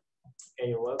 teacher. Okay,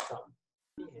 you're welcome.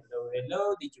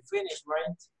 Hello. Did you finish,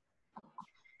 right?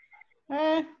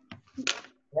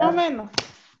 Más o menos.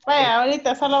 Vaya,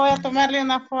 ahorita solo voy a tomarle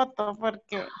una foto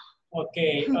porque...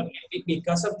 Okay.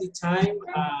 Because of the time,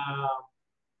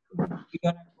 we're gonna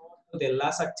go to the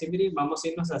last activity. Vamos a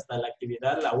irnos hasta la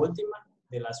actividad, la última,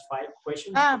 de las 5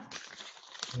 questions.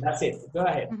 That's it. Go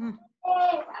ahead.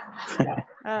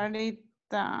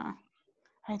 Ahorita...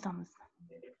 Ay, ¿dónde está?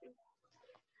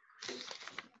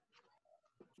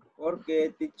 Porque,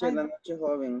 teacher, la noche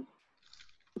joven.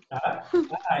 Yeah.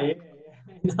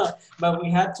 No, but we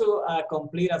had to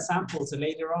complete a samples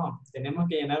later on. Tenemos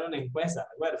que llenar una encuesta,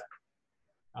 ¿recuerda?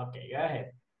 Okay, go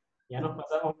ahead. Ya nos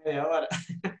pasamos media hora.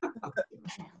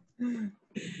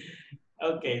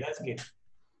 Okay, that's good.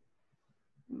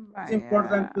 It's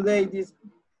important today, this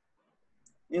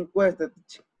encuesta,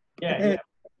 teacher. Yeah.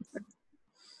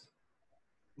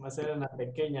 Vamos a hacer una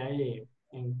pequeña ahí,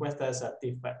 encuesta de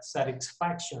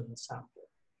satisfaction sample.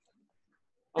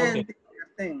 Okay.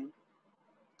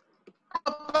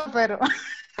 Pero...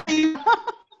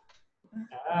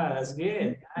 That's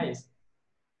good. Nice.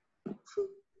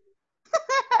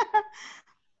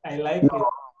 I like it.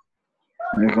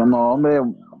 Dijo, no, hombre,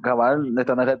 cabal,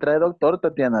 esta no es letra de doctor,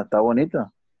 Tatiana, está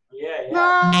bonita. Yeah.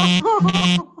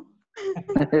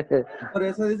 Por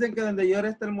eso dicen que donde llora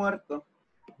está el muerto.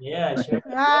 Yeah, sure.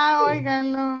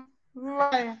 Óiganlo.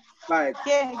 Vaya.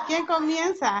 ¿Quién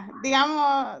comienza?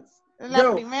 Digamos,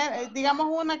 digamos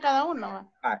una cada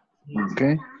uno.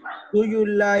 Okay. Do you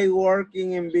like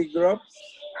working in big groups?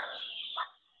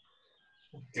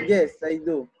 Yes, I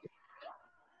do.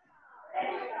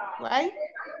 Why?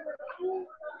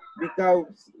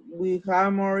 Because we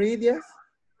have more ideas.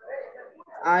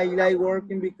 I like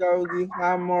working because we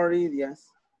have more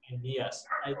ideas. Ideas.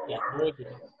 Very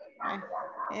good.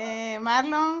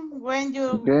 Marlon, when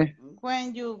you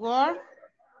work.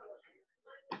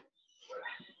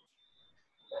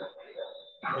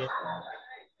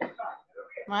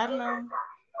 Marlon.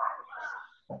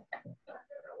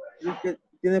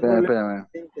 Tiene problemas.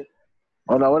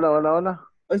 Hola.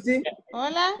 ¿Hoy sí?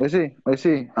 Hola. Hoy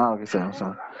sí. Ah, ok, sí.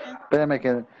 Espérame,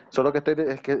 que solo que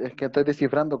estoy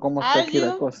descifrando cómo está aquí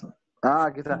la cosa. Ah,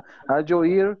 aquí está. Are you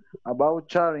here about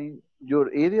sharing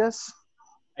your ideas?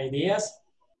 Ideas?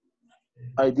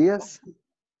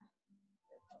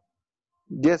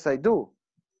 Yes, I do.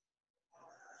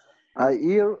 I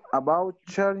hear about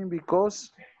sharing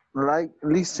because like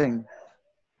listen.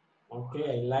 Okay,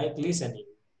 I like listening.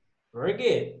 Very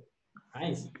good.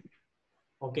 Nice.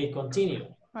 Okay, continue.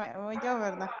 Voy yo,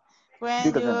 ¿verdad?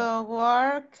 When you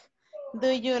work, do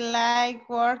you like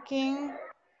working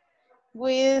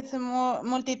with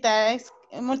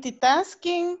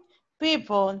multitasking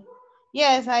people?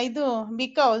 Yes, I do.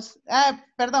 Because,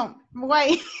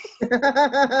 why?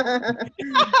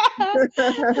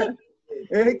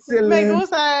 Excellent. Me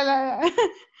gusta.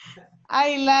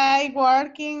 I like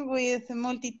working with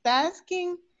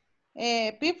multitasking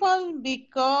people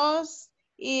because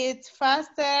it's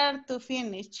faster to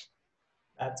finish.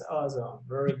 That's awesome.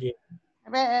 Very good.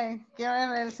 Quiero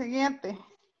ver el siguiente.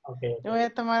 Okay. Yo voy a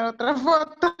tomar otra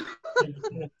foto.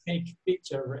 Take a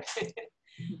picture, right?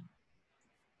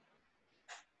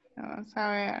 Vamos a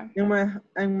ver.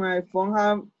 And my phone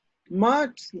have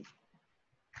much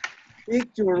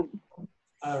picture.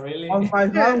 Oh, really? Of my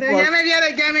ya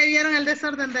me vieron el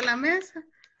desorden de la mesa.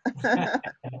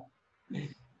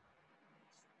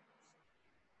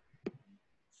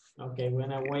 Okay, we're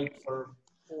gonna wait for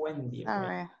Wendy. A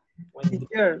ver.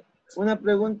 Teacher, una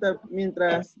pregunta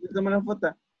mientras yo tomo la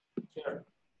foto. Sure.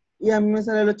 Y a mí me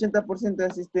sale el 80% de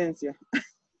asistencia.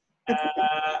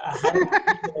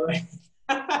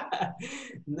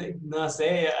 No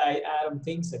sé, I don't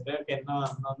think so. Creo que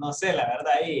no sé, la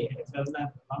verdad ahí.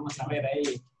 Vamos a ver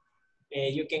ahí.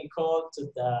 You can call to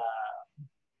the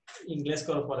Ingles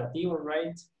Corporativo,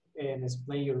 right? And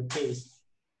explain your case.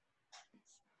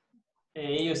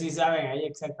 Ellos sí saben ahí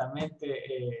exactamente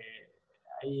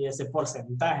ahí ese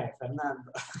porcentaje,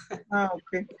 Fernando.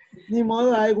 Okay. Ni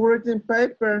modo, I worked in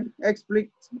paper.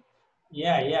 Explic.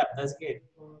 Yeah, that's good.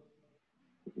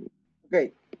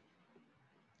 Okay.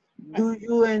 Do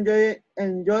you enjoy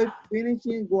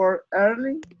finishing work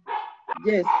early?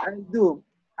 Yes, I do.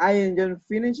 I enjoy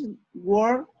finishing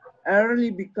work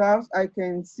early because I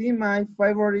can see my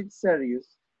favorite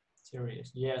series.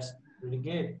 Serious, yes, really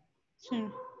good.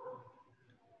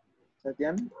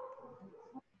 Tatiana?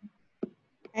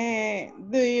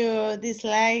 Do you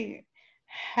dislike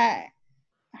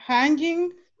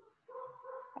hanging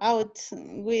out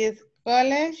with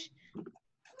college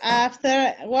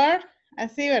after work?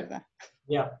 Así, ¿verdad?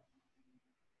 Yeah.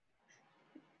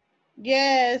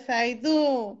 Yes, I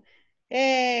do.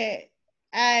 I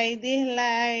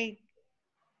dislike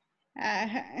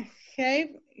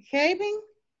having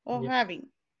or Yeah.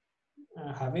 having?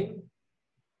 Having?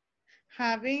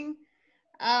 Having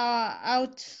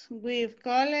out with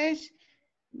college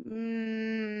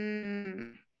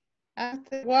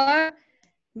after work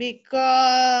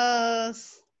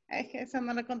because es que eso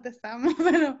no lo contestamos,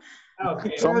 pero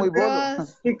Okay. Son muy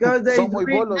bolos. Because they Son muy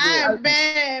drink. bolos.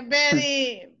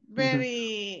 very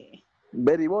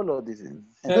Very bolos, dicen.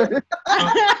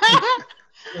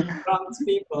 Wrong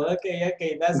people.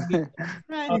 Okay, that's good.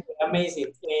 Okay,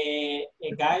 amazing.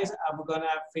 Guys, I'm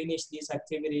gonna finish this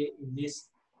activity in this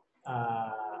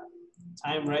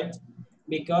time, right?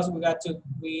 Because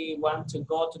we want to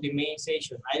go to the main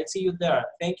session. I'll see you there.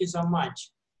 Thank you so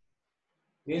much.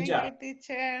 Good job. Thank you,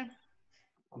 teacher.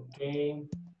 Okay.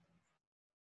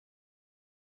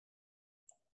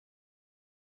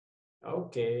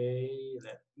 Okay,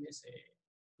 let me see.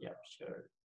 Yep, sure.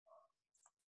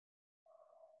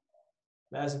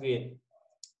 That's good.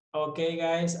 Okay,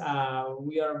 guys,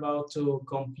 we are about to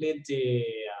complete the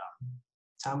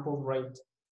sample, right?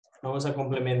 Vamos a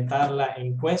complementar la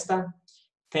encuesta.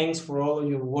 Thanks for all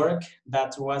your work.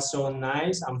 That was so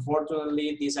nice.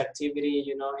 Unfortunately, this activity,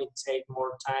 you know, it takes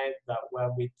more time than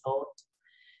what we thought.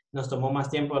 Nos tomó más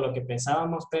tiempo de lo que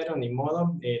pensábamos, pero ni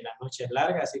modo, la noche es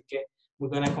larga, así que we're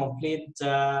going to complete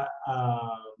the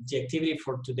activity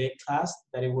for today's class,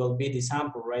 that it will be the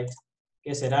sample, right?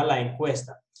 Que será la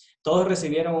encuesta. ¿Todos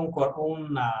recibieron un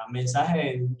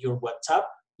mensaje en your WhatsApp?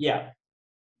 Yeah.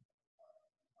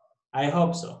 I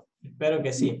hope so. Espero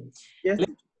que sí. Yes.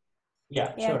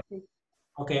 Yeah, sure.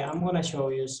 Okay, I'm going to show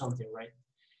you something, right?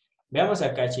 Veamos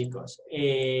acá, chicos.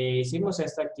 Hicimos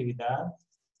esta actividad.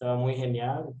 Estaba muy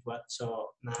genial. It was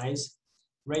so nice.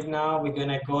 Right now, we're going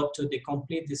to go to the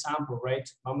complete sample, right?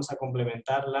 Vamos a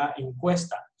complementar la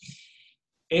encuesta.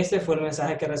 Este fue el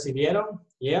mensaje que recibieron.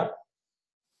 Yeah.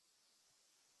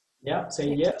 Yeah,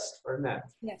 say yes or not.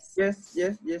 Yes, yes.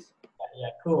 Yeah,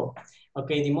 cool.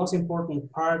 Okay, the most important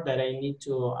part that I need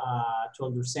to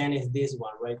understand is this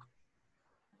one, right?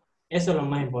 Eso es lo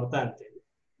más importante.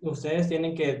 Ustedes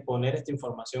tienen que poner esta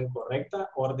información correcta,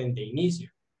 orden de inicio.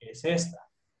 Es esta.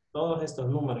 Todos estos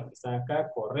números que están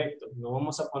acá, correctos. No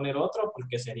vamos a poner otro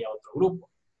porque sería otro grupo.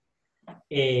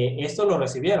 Esto lo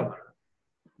recibieron, ¿verdad?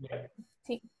 Yeah.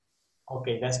 Sí.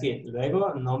 Ok, that's good.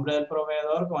 Luego, nombre del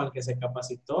proveedor con el que se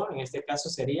capacitó. En este caso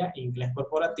sería Inglés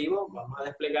Corporativo. Vamos a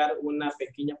desplegar una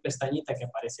pequeña pestañita que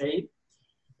aparece ahí.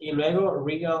 Y luego,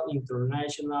 Regal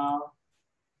International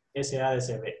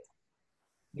SADCB.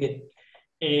 Good.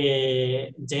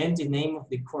 Then the name of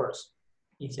the course.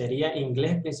 Y sería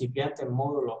Inglés Principiante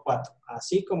Módulo 4.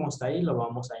 Así como está ahí, lo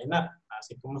vamos a llenar.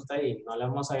 Así como está ahí. No le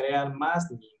vamos a agregar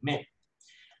más ni menos.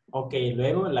 Ok,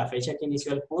 luego la fecha que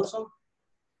inició el curso.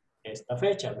 Esta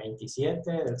fecha,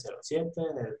 27 del 07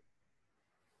 del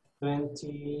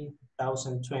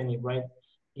 2020, right?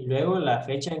 Y luego la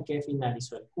fecha en que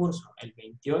finalizó el curso, el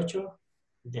 28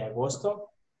 de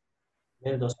agosto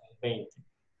del 2020.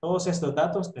 Todos estos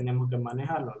datos tenemos que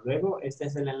manejarlos. Luego, este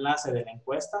es el enlace de la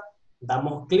encuesta.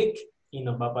 Damos clic y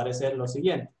nos va a aparecer lo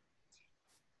siguiente.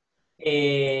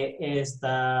 This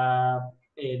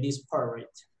part, right?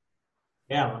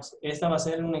 Veamos, esta va a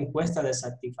ser una encuesta de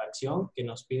satisfacción que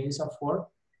nos pide Software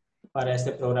para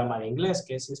este programa de inglés,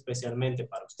 que es especialmente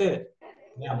para ustedes.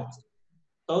 Veamos,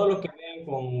 todo lo que vean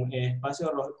con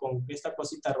espacio rojo, con esta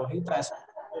cosita rojita, eso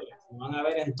lo van a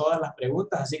ver en todas las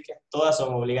preguntas, así que todas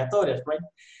son obligatorias, right?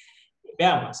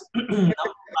 Veamos.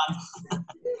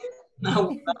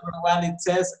 Number one, it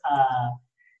says,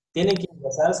 tienen que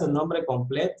ingresar su nombre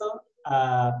completo,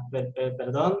 a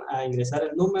ingresar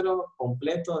el número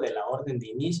completo de la orden de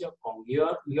inicio con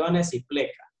guiones y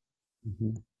pleca.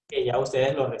 Que ya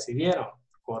ustedes lo recibieron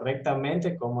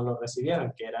correctamente, como lo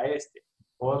recibieron, que era este,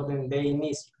 orden de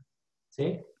inicio.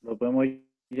 ¿Sí? Lo podemos ir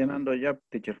llenando ya,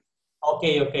 teacher. Ok,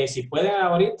 si pueden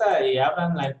ahorita y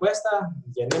abran la encuesta,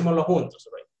 llenémoslo juntos,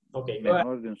 right? Ok,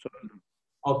 Mejor de un solo.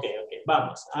 ok,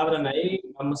 vamos, abran ahí,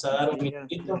 vamos a dar un Sí,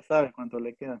 minutito. ya sabe cuánto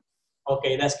le queda. Ok,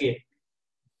 that's good.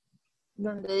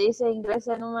 Donde dice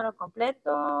ingresa el número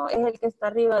completo, es el que está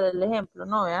arriba del ejemplo,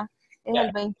 ¿no? ¿Verdad? Es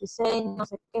el 26, no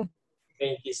sé qué.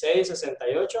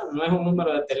 2668, no es un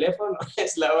número de teléfono,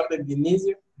 es la orden de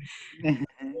inicio.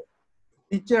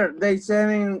 Teacher, they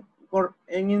send for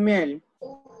an email.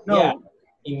 No. Yeah,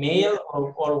 email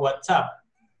or WhatsApp.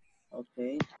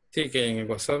 Okay. Sí, que en el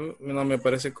WhatsApp no me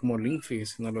parece como link,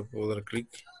 fíjese, no le puedo dar clic.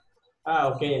 Ah,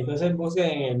 ok, entonces busquen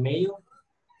en el mail.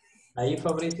 Ahí,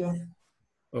 Fabricio.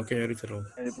 Ok, ahorita lo...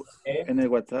 En el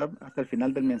WhatsApp, hasta el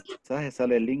final del mensaje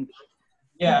sale el link.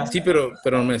 Yeah. Sí, pero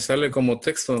me sale como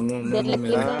texto, no Dele me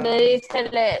clic da. donde dice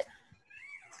leer.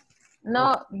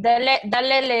 No,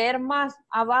 dale leer más.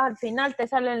 Abajo al final te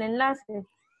sale el enlace.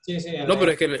 Sí. No,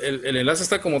 pero es que el enlace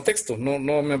está como texto, no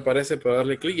me aparece para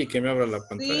darle clic y que me abra la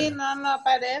pantalla. Sí, no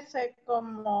aparece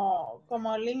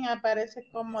como link, aparece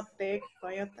como texto.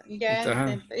 Yo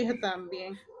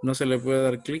también. No se le puede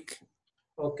dar clic.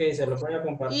 Ok, se lo voy a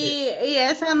compartir. Y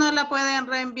esa no la pueden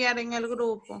reenviar en el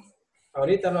grupo.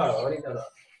 Ahorita lo hago.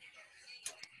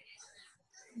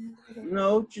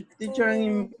 No, teacher,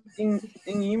 in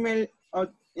email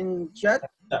or in chat.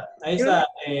 Ahí está,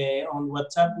 on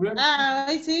WhatsApp group. Ah,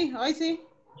 hoy sí.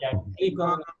 Ya, clic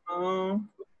con...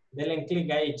 Denle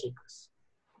clic ahí, chicos.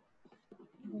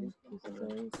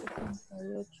 26,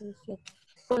 68, 7.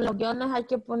 Con los guiones hay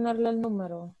que ponerle el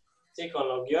número. Sí, con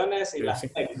los guiones y las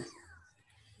teclas.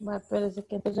 Va, espérese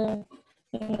que entonces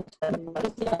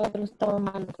parecía otro estaba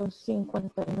mal con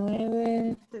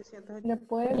 59. Le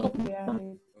puede copiar.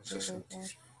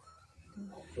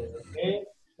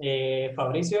 Okay.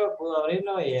 Fabricio pudo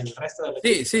abrirlo y el resto del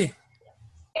equipo. Sí.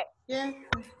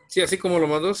 Sí, así como lo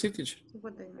mandó, sí, teacher.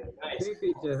 Sí,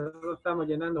 teacher, nosotros estamos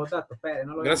llenando los datos. Espere,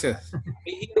 no lo Gracias.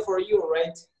 Be here for you,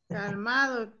 right?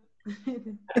 Calmado.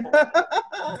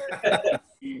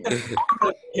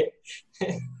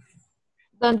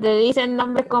 Donde dice el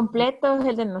nombre completo es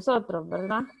el de nosotros,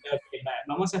 ¿verdad? Okay,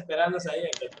 vamos a esperarnos ahí a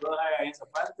que todos hagan esa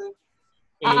parte.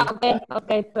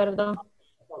 Ok, perdón.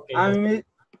 Okay, A mí,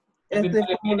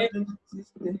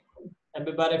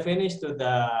 everybody finished to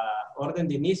the orden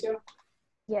de inicio?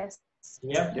 Yes.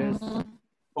 Yep. Yes.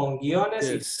 Con guiones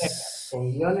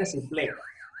y plecas.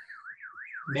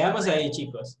 Veamos ahí,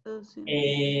 chicos.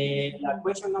 La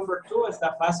question number 2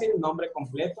 está fácil, nombre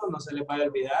completo, no se le va a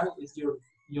olvidar. Es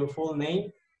your full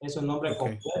name, es un nombre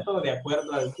completo de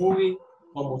acuerdo al DUI,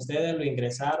 como ustedes lo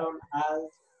ingresaron a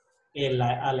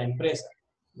la empresa.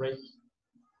 Right?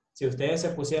 Si ustedes se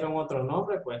pusieron otro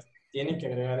nombre, pues tienen que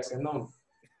agregar ese nombre.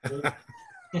 ¿Sí?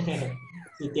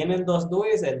 Si tienen 2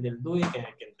 DUIs, el del DUI que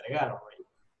entregaron. Right?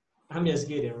 I'm just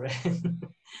kidding, right?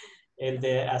 El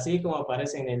de, así como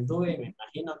aparece en el DUI, me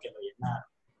imagino que lo llenaron.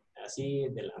 Así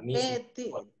de la misma.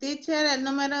 Teacher, ¿el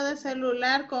número de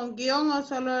celular con guión o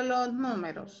solo los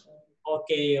números? Ok.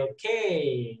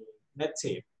 Let's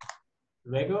see.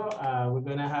 Luego, we're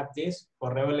going to have this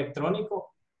correo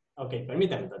electrónico. Ok,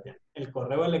 permítanme, Tatiana. El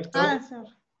correo electrónico.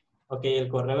 Ok, el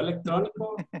correo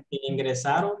electrónico que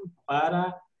ingresaron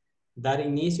para dar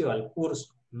inicio al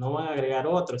curso. No van a agregar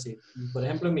otros. Sí. Por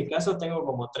ejemplo, en mi caso tengo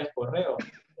como 3 correos,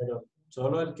 pero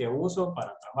solo el que uso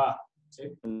para trabajo.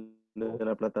 ¿Sí? El de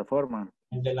la plataforma.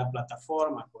 El de la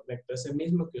plataforma, correcto. Ese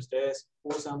mismo que ustedes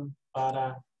usan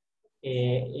para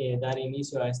dar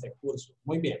inicio a este curso.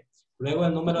 Muy bien. Luego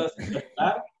el número de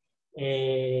celular.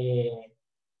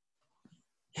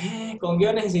 Con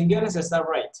guiones y sin guiones está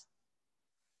right.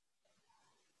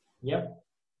 Yep.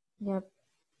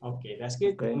 Ok, that's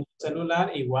good. Okay. Un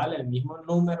celular, igual el mismo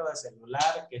número de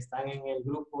celular que están en el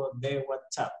grupo de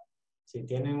WhatsApp. Si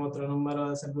tienen otro número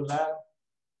de celular,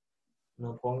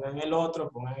 no pongan el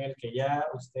otro, pongan el que ya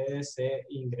ustedes se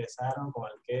ingresaron, con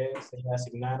el que se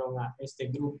asignaron a este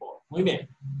grupo. Muy bien.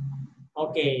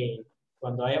 Ok,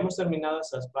 cuando hayamos terminado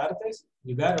estas partes,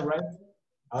 you got it, right?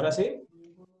 ¿Ahora sí?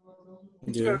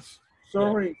 Yes.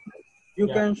 Sorry, you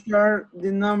can share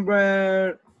the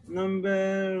number,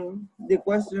 the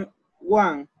question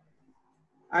 1.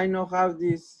 I don't have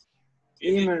this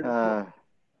email.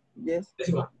 Yes.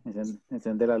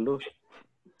 Encender la luz.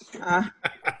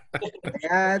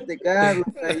 Cállate, Carlos,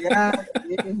 cállate.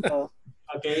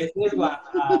 Ok, this one.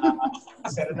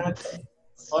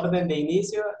 Orden de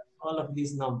inicio, all of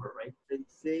this number, right?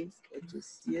 26,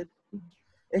 87.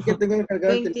 Es que tengo que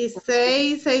cargar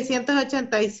 26,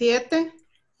 687.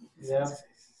 Yeah.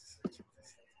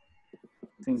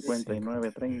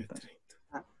 5930.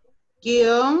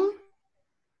 Guión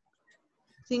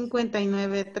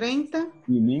 5930.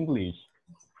 In English.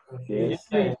 Yes.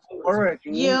 Correct.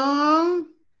 Young.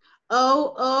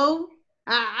 Oh.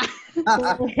 Ah.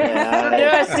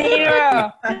 Zero,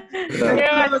 zero.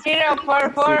 Zero, zero,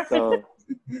 4. So,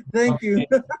 Thank you.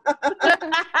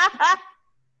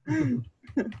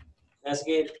 That's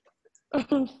good.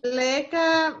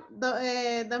 Leca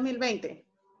 2020.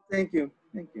 Thank you.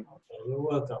 Thank you. Okay, you're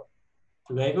welcome.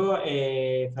 Luego,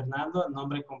 Fernando,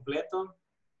 nombre completo,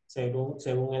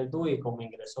 según el DUI, como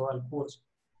ingresó al curso.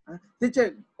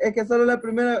 Teacher, es que solo la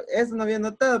primera, eso no había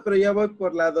notado, pero ya voy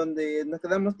por la donde nos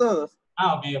quedamos todos.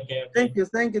 Ah, ok. Thank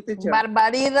you, teacher.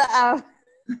 Barbaridad.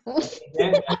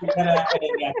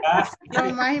 Lo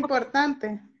más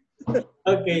importante.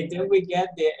 Okay, then we get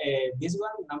this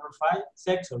one, number 5,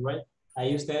 sexo, right?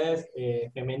 Ahí ustedes,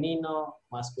 femenino,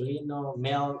 masculino,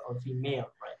 male o female,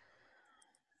 right?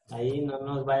 Ahí no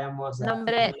nos vayamos a...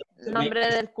 Nombre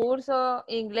del curso,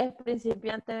 inglés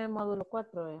principiante, módulo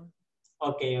 4.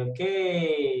 Ok.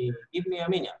 Give me a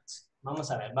minute.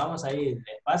 Vamos a ver, vamos a ir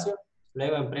despacio.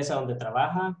 Luego, empresa donde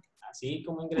trabaja, así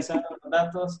como ingresaron los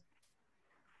datos.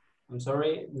 I'm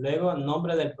sorry. Luego,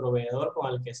 nombre del proveedor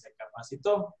con el que se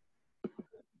capacitó,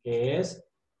 que es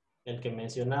el que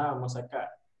mencionábamos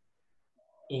acá.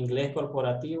 Inglés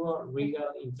corporativo,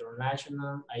 Regal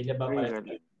International, ahí les va a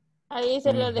aparecer. Ahí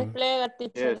se lo despliega,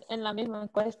 teacher, en la misma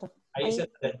encuesta. Ahí se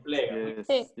despliega.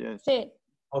 Sí.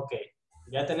 Ok.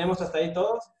 ¿Ya tenemos hasta ahí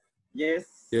todos?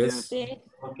 Yes. Sí.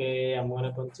 Ok, I'm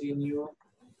gonna continue.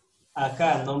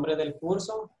 Acá, nombre del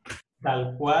curso,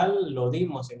 tal cual lo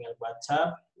dimos en el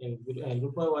WhatsApp, en el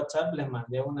grupo de WhatsApp les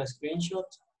mandé un screenshot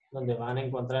donde van a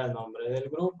encontrar el nombre del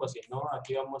grupo, si no,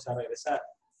 aquí vamos a regresar.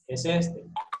 Es este,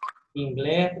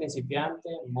 inglés principiante,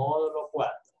 módulo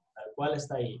 4, tal cual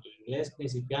está ahí, inglés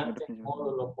principiante,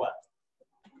 módulo 4.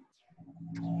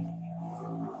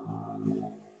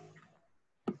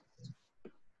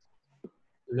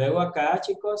 Luego acá,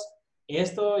 chicos,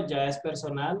 esto ya es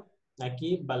personal.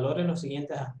 Aquí valoren los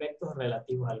siguientes aspectos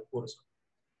relativos al curso.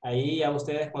 Ahí ya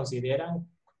ustedes consideran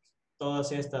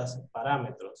todos estos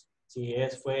parámetros. Si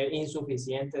fue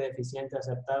insuficiente, deficiente,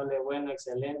 aceptable, bueno,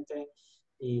 excelente,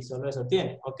 y solo eso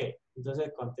tiene. Ok,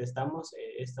 entonces contestamos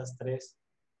estas 3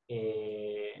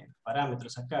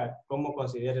 parámetros acá. ¿Cómo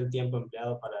considera el tiempo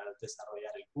empleado para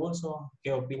desarrollar el curso?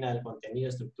 ¿Qué opina del contenido y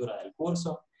estructura del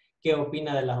curso? ¿Qué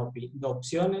opina de las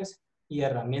opciones y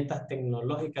herramientas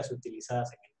tecnológicas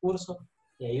utilizadas en el curso?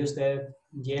 Y ahí usted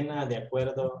llena de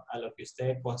acuerdo a lo que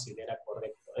usted considera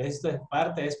correcto. Esto es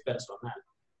personal,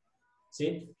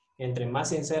 ¿sí? Entre más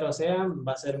sinceros sean,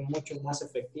 va a ser mucho más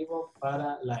efectivo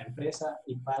para la empresa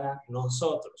y para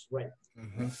nosotros. Bueno.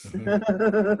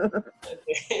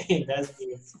 That's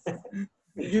good.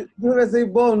 You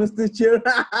receive bonus, teacher.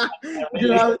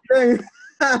 You have 10.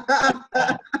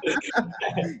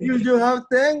 You have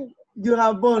 10. You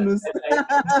have bonus. All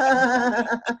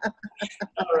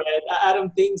right, I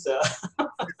don't think so.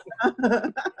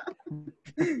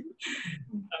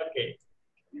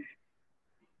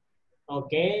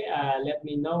 Okay, let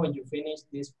me know when you finish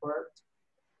this part.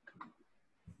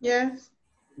 Yes.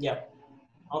 Yeah.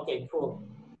 Okay, cool.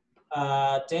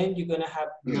 Then you're gonna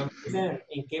have number 10.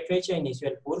 ¿En qué fecha inició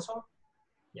el curso?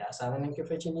 Ya saben en qué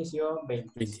fecha inició.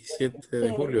 27 de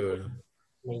julio, ¿verdad?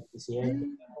 27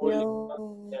 de julio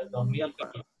del 2020.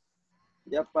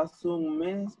 Ya pasó un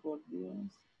mes, por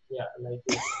Dios. Yeah, like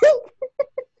this.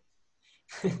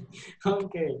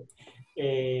 Okay.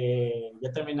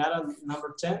 ¿Ya terminaron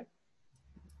number 10?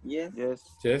 Yes.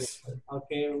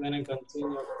 Okay, we're going to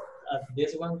continue at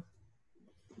this one.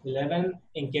 11,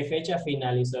 ¿en qué fecha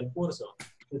finalizó el curso?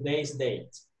 Today's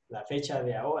date, la fecha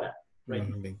de ahora. Right?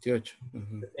 28.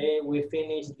 Today we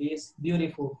finish this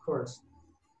beautiful course.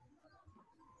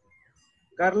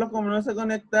 Carlos, como no se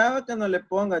conectaba, que no le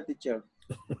ponga, teacher.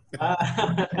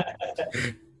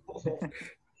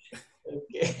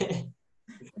 Okay.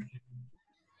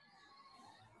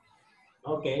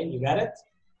 Okay, you got it?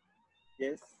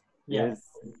 Yes. Yeah.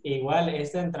 Igual,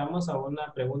 entramos a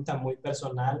una pregunta muy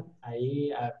personal,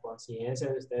 ahí a conciencia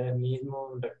de ustedes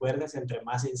mismos. Recuerden, entre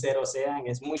más sinceros sean,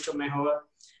 es mucho mejor.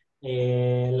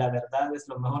 La verdad es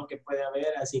lo mejor que puede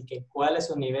haber, así que ¿cuál es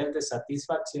su nivel de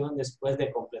satisfacción después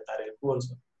de completar el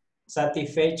curso?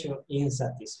 Satisfecho,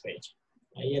 insatisfecho.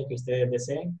 Ahí el que ustedes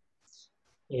deseen.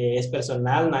 Es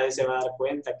personal, nadie se va a dar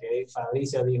cuenta que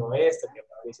Fabricio dijo esto, que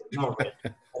Fabricio no,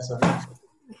 personal.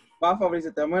 Va,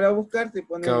 Fabricio, te vamos a ir a buscar si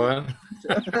pones...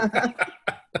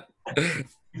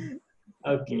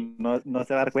 Okay. No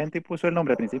se va a dar cuenta y puso el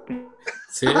nombre al principio.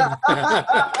 Sí.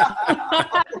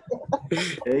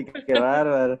 Ey, qué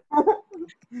bárbaro.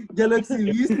 Ya lo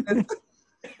exhibiste.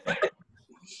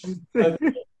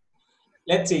 Okay.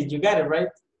 Let's see, you got it, right?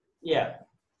 Yeah.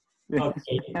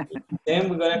 Okay. Then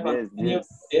we're going to Yes, continue yes.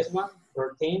 with this one,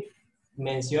 14.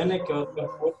 Mencione que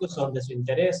otros puntos son de su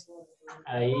interés.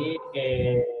 Ahí,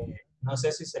 no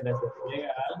sé si se les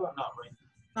despliega algo, no, right?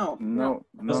 No,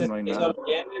 Entonces, no hay eso nada. lo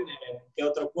tienen, ¿qué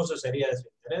otro curso sería de su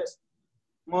interés?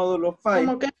 Módulo 5.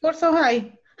 ¿Cómo qué cursos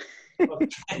hay?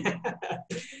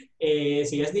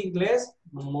 Si es de inglés,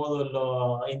 un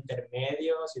módulo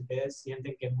intermedio, si ustedes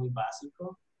sienten que es muy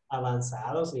básico,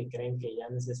 avanzado, si creen que ya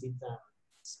necesitan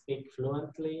speak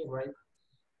fluently, right?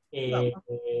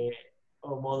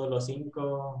 O módulo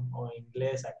 5 o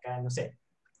inglés acá, no sé.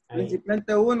 Ahí.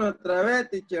 Principiante 1 otra vez,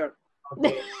 teacher.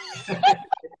 Okay.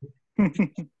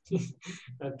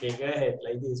 Okay, go ahead,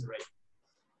 like this, right?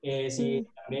 Sí,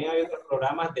 también hay otros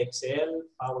programas de Excel,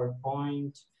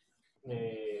 PowerPoint,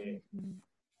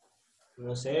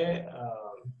 no sé,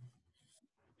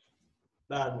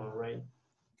 that one, right?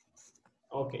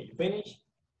 Okay, you finish?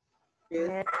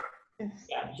 Yes.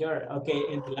 Yeah, sure. Okay,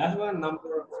 and the last one,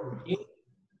 number 14,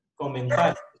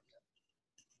 comentar.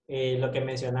 Lo que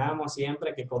mencionábamos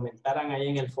siempre, que comentaran ahí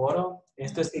en el foro.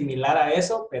 Esto es similar a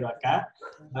eso, pero acá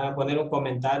van a poner un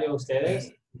comentario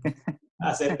ustedes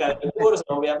acerca del curso,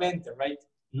 obviamente, right?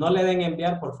 No le den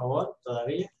enviar, por favor,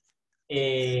 todavía.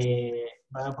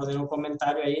 Van a poner un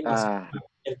comentario ahí, no sé,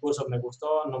 el curso me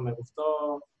gustó, no me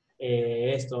gustó,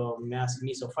 esto me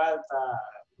hizo falta,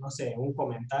 no sé, un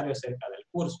comentario acerca del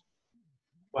curso.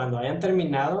 Cuando hayan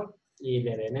terminado y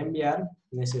le den enviar,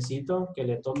 necesito que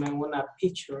le tomen una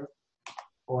picture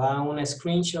o hagan un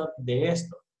screenshot de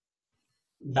esto,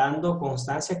 dando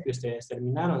constancia que ustedes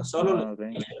terminaron. Solo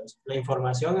la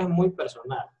información es muy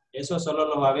personal. Eso solo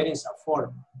lo va a ver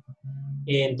INSAFORP.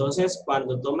 Entonces,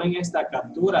 cuando tomen esta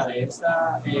captura de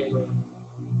esta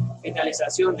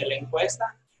finalización de la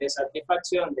encuesta de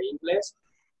satisfacción de inglés,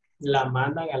 la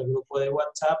mandan al grupo de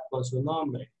WhatsApp con su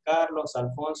nombre, Carlos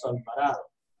Alfonso Alvarado.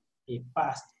 Y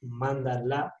manda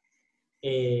la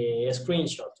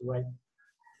screenshot, right?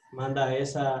 Manda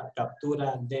esa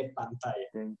captura de pantalla.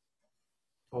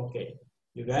 Ok,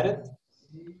 you got it?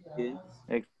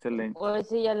 Excelente. Pues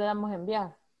sí, ya le damos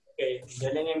enviar. Ok,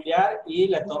 denle en enviar y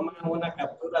le toman una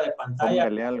captura de pantalla.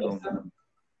 Póngale algo.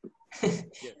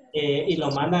 Y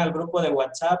lo mandan al grupo de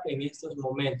WhatsApp en estos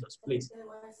momentos, please.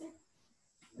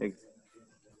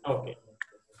 Ok.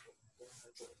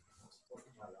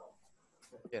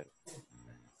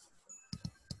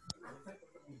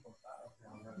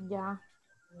 Ya.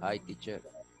 Hi, teacher.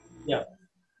 Yeah.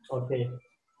 Okay.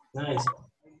 Nice.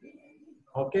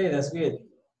 Okay, that's good.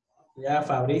 Ya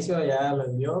Fabricio ya lo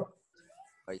envió.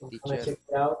 Hi, Check teacher.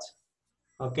 it out.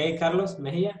 Okay, Carlos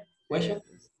Mejía, question.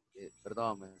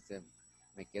 Perdón,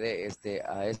 me quedé.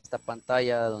 A esta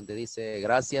pantalla donde dice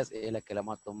gracias, es la que le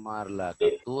vamos a tomar la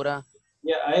captura.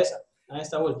 Ya, a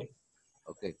esta última.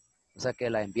 Ok. O sea que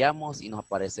la enviamos y nos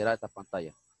aparecerá esta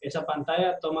pantalla. Esa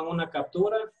pantalla toman una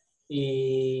captura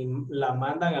y la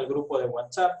mandan al grupo de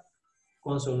WhatsApp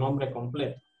con su nombre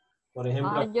completo. Por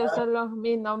ejemplo, Yo solo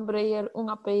mi nombre y un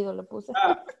apellido le puse.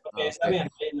 Okay, está bien,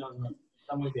 no,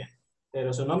 está muy bien.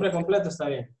 Pero su nombre completo está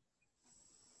bien.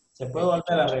 Se puede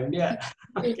volver a reenviar.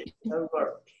 Okay, don't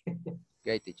worry.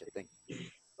 Okay, teacher, thank you.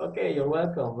 Okay, you're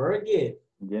welcome. Very good.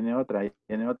 Tiene otra.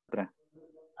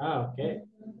 Okay.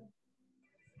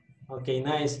 Okay,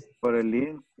 nice. Por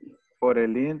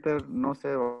el Inter no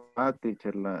se va,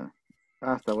 teacher,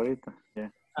 hasta ahorita.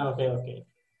 Yeah. Okay.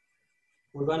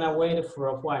 We're gonna wait for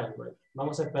a while, right?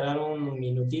 Vamos a esperar un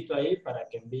minutito ahí para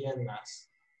que envíen las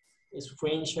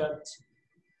screenshots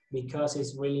because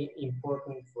it's really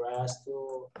important for us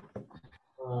to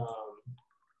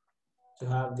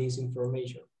have this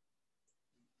information.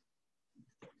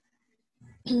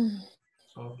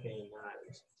 Okay,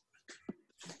 nice.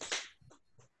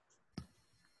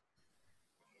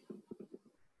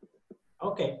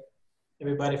 Okay,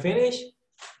 everybody finish?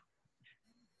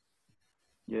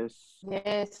 Yes.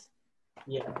 Yes.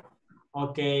 Yeah.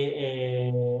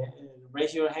 Okay,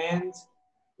 raise your hands.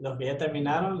 Los que ya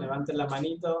terminaron, levanten la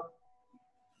manito.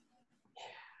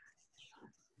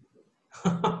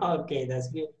 Okay,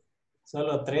 that's good.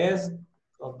 Solo 3.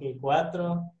 Okay,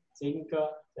 4, 5,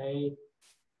 6,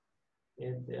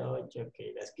 7, 8.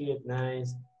 Okay, that's good.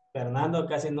 Nice. Fernando,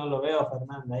 casi no lo veo,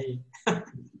 Fernando, ahí.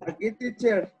 Aquí,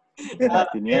 teacher.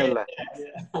 Tiniebla.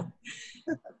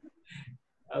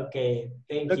 Okay,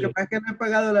 thank you. Lo que pasa es que no he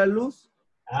pagado la luz.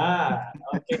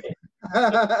 Okay.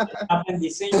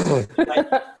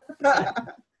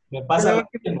 Me pasa lo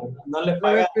mismo, no le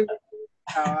paga.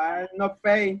 No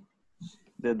pay.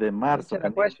 Desde marzo.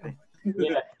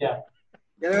 Yeah. Ya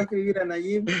le voy a escribir a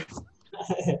Nayib.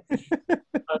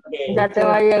 Okay. Ya te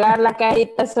va a llegar la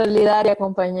cajita solidaria,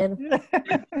 compañero.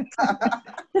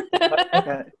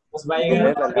 No Nos va a llegar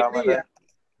Adela le va a mandar.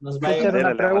 nos va a Teacher, llegar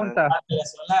una pregunta.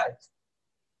 paneles solares.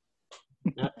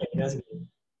 Okay, that's good.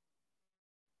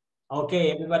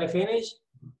 Okay, everybody finish?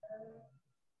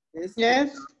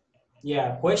 Yes.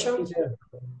 Yeah, questions?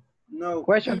 No.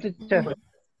 Question, teacher.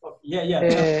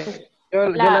 Yeah. Yo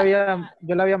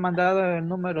le había mandado el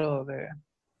número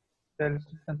del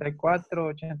 64,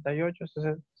 88,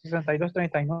 62,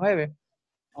 39.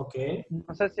 Okay.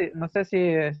 No sé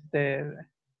si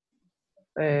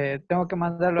tengo que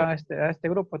mandarlo a este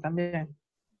grupo también.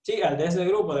 Sí, al de ese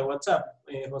grupo de WhatsApp,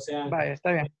 José Ángel. Vale,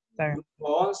 está bien.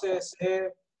 Grupo 11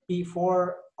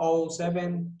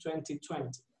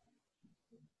 CP407-2020.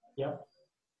 Yep.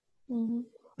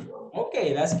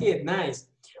 Okay, that's good. Nice.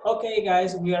 Okay,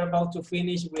 guys, we are about to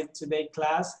finish with today's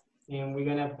class and we're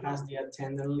gonna pass the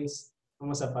attendance list.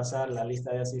 Vamos a pasar la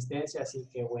lista de asistencia, así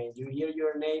que when you hear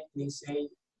your name, please say,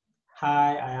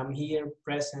 hi, I am here,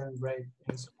 present, ready,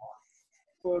 and so on.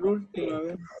 Por última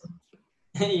vez.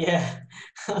 Yeah.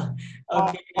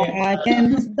 Okay. ¡Qué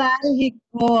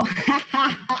nostálgico!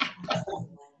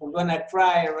 I'm gonna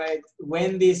cry, right?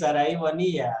 Wendy Sarai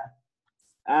Bonilla.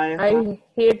 I'm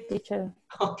here, teacher.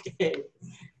 Okay.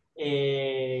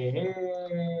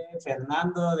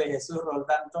 Fernando de Jesús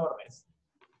Roldán Torres.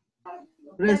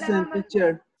 Present,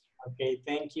 teacher. Okay,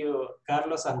 thank you.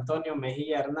 Carlos Antonio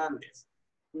Mejía Hernández.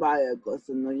 Vaya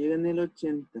cosa, no llega ni el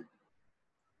 80.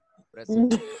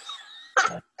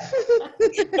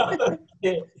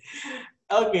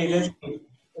 Okay, that's good.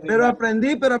 Pero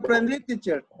aprendí,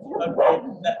 teacher. Okay,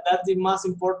 that's the most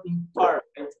important part.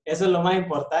 Eso es lo más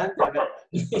importante.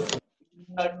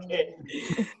 Okay.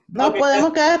 No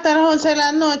podemos quedar hasta las 11 de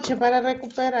la noche para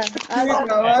recuperar. Sí,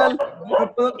 cabal,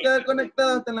 no puedo quedar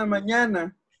conectado hasta la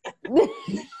mañana.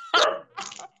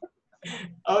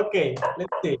 Okay,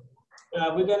 let's see.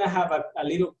 We're going to have a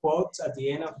little quote at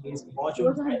the end of this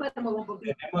module.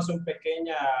 Tenemos una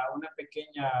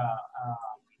pequeña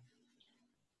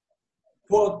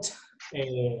quote.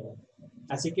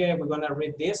 Así que we're going to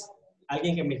read this.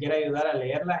 ¿Alguien que me quiera ayudar a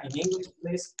leerla en English,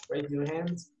 please? Raise your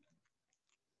hands.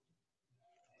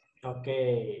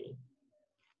 Okay.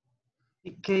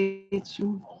 The key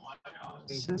to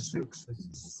success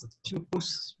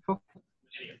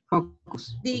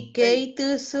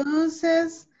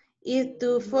is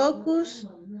to focus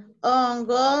on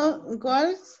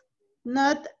goals,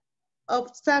 not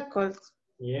obstacles.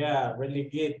 Yeah, really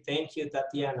good. Thank you,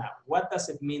 Tatiana. What does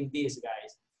it mean, this,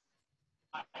 guys?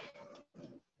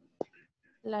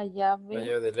 La llave. La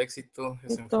llave del éxito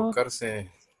es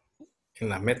enfocarse en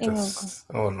las metas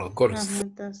o los goals.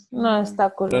 No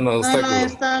obstáculos. No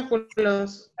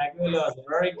obstáculos.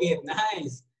 Very good,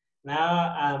 nice.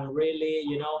 Now I'm really,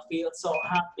 feel so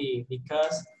happy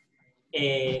because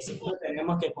siempre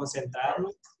tenemos que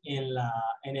concentrarnos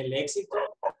en el éxito.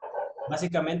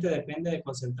 Básicamente depende de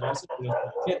concentrarse en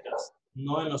nuestras metas,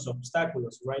 no en los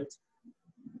obstáculos, right?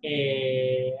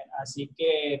 Así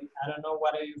que, I don't know,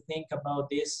 what do you think about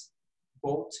this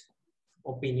quote?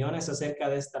 Opiniones acerca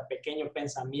de este pequeño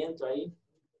pensamiento ahí.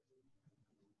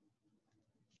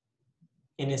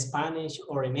 In Spanish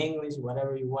or in English,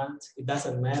 whatever you want, it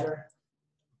doesn't matter.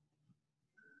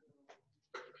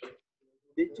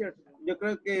 Teacher, yo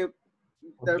creo que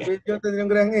tal vez yo tendría un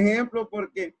gran ejemplo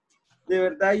porque de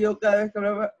verdad yo cada vez que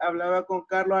hablaba con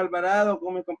Carlos Alvarado,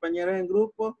 con mis compañeros en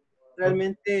grupo,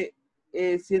 realmente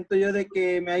siento yo de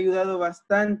que me ha ayudado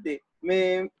bastante.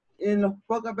 En las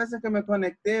pocas veces que me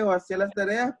conecté o hacía las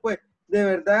tareas, pues de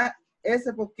verdad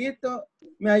ese poquito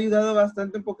me ha ayudado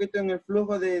bastante un poquito en el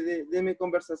flujo de mis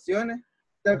conversaciones,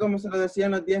 tal como se lo decía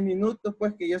en los 10 minutos,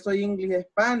 pues que yo soy English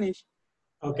Spanish.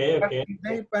 Okay.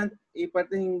 Y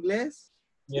parte en inglés.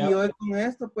 Yeah. Y hoy con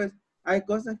esto, pues hay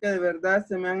cosas que de verdad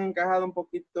se me han encajado un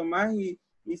poquito más y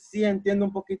sí entiendo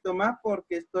un poquito más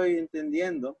porque estoy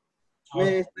entendiendo.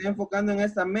 Me estoy enfocando en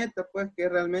esa meta, pues que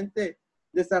realmente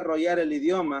desarrollar el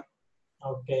idioma.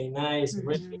 Okay, nice.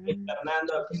 Really good,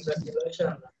 Fernando.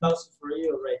 Congratulations. Applause for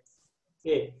you, right?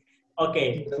 Sí.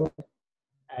 Okay.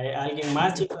 ¿Alguien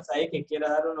más, chicos, ahí que quiera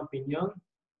dar una opinión?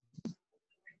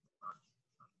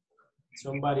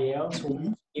 Somebody else who wants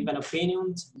to give an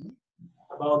opinion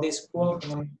about this quote?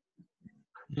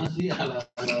 Okay.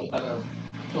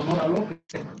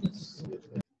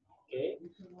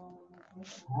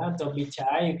 Don't be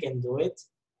shy, you can do it.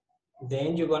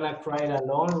 Then you're gonna cry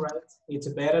alone, right? It's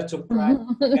better to cry.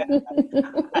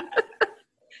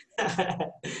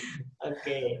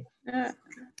 Okay.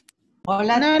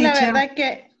 Hola, no, teacher. la verdad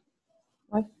que...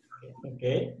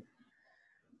 Okay.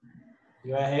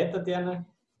 Go ahead, Tatiana.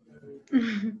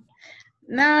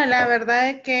 No, la verdad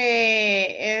es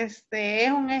que es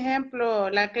un ejemplo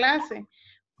la clase,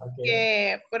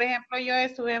 Que, por ejemplo, yo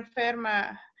estuve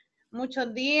enferma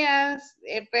muchos días,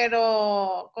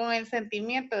 pero con el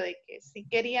sentimiento de que si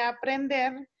quería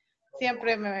aprender,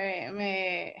 siempre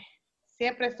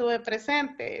siempre estuve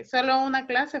presente. Solo una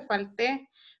clase falté,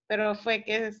 pero fue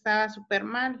que estaba súper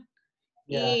mal.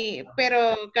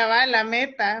 Pero cabal, la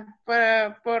meta,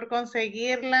 por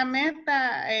conseguir la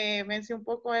meta, vencí un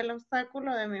poco el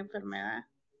obstáculo de mi enfermedad.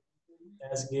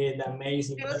 That's good,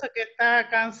 amazing. Incluso que estaba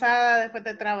cansada después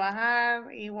de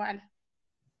trabajar, igual.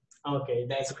 Okay,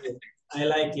 that's good. I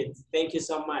like it. Thank you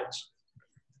so much.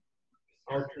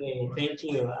 Okay, thank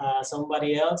you.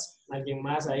 Somebody else? ¿Alguien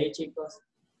más ahí, chicos?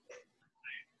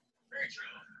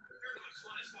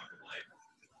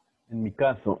 En mi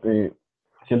caso,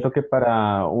 siento que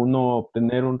para uno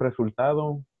obtener un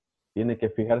resultado, tiene que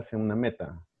fijarse en una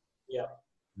meta.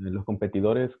 Los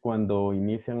competidores cuando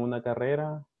inician una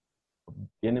carrera,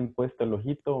 tienen puesto el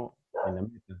ojito en la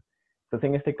meta. Entonces,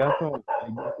 en este caso,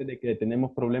 hay veces de que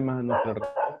tenemos problemas a nuestro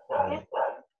alrededor, pero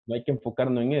no hay que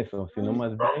enfocarnos en eso, sino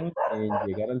más bien en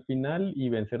llegar al final y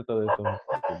vencer todos esos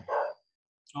obstáculos.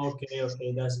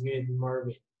 Okay, that's good,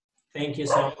 Marvin. Thank you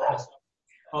so much.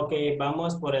 Okay,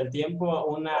 vamos por el tiempo,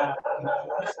 una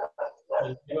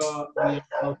y luego we are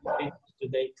going to finish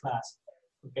today's class.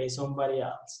 Okay, somebody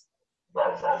else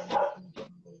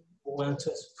who want to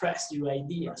express your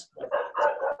ideas,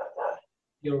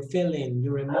 your feeling,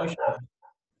 your emotion.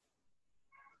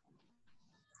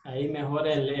 Ahí mejor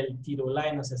el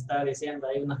Tirulay nos está diciendo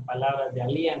ahí unas palabras de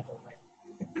aliento.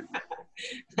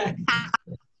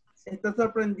 Está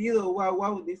sorprendido,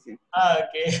 wow, dice.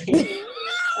 Okay.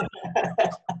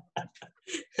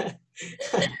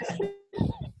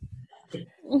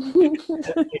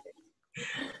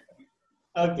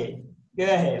 Okay, go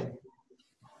ahead.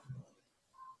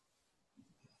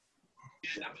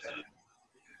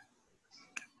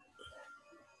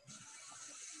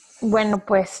 Bueno,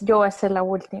 pues yo voy a ser la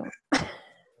última.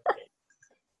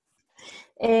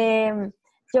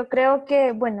 Yo creo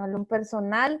que, bueno, en lo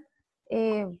personal,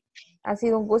 ha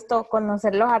sido un gusto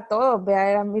conocerlos a todos.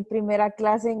 Vea, era mi primera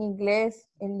clase en inglés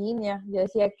en línea. Yo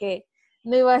decía que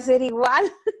no iba a ser igual,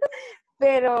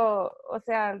 pero, o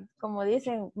sea, como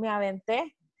dicen, me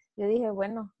aventé. Yo dije,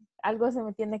 bueno, algo se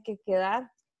me tiene que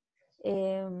quedar.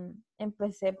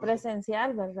 Empecé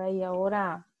presencial, ¿verdad? Y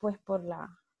ahora, pues, por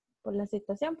la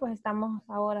situación, pues estamos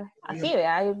ahora así,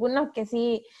 ¿verdad? Hay algunos que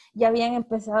sí ya habían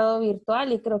empezado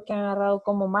virtual y creo que han agarrado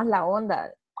como más la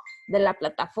onda de la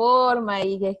plataforma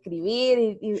y de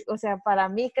escribir, o sea, para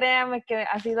mí, créanme que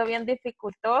ha sido bien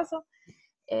dificultoso,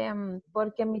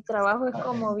 porque mi trabajo es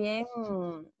como bien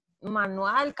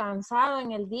manual, cansado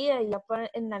en el día y ya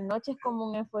en la noche es como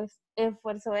un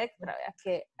esfuerzo extra, ¿verdad?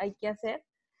 Que hay que hacer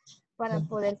para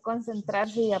poder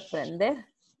concentrarse y aprender.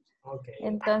 Okay.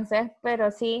 Entonces,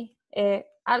 pero sí,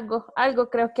 algo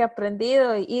creo que he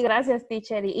aprendido y gracias,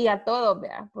 teacher, y a todos,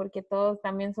 ¿verdad? Porque todos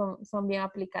también son bien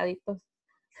aplicaditos.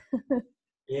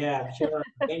 Yeah, sure.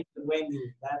 Thank you,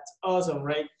 Wendy. That's awesome,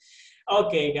 right?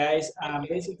 Okay, guys.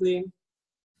 Basically,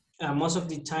 most of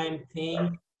the time,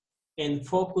 think and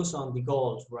focus on the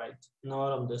goals, right?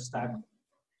 Not on the stack.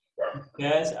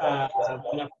 Because I'm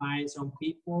gonna find some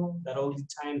people that all the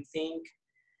time think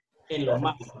en lo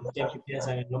malo, siempre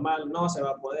piensan en lo malo, no se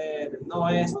va a poder, no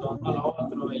esto, no lo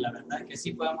otro, y la verdad es que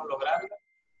sí podemos lograrlo.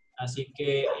 Así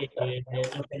que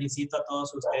los felicito a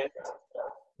todos ustedes,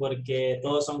 porque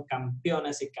todos son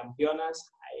campeones y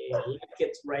campeonas. I like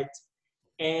it, right?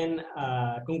 And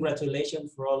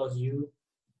congratulations for all of you.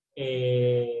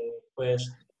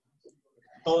 Pues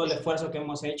todo el esfuerzo que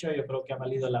hemos hecho, yo creo que ha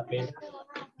valido la pena.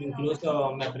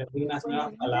 Incluso me aprendí unas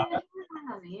nuevas palabras.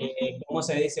 ¿Cómo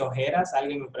se dice ojeras?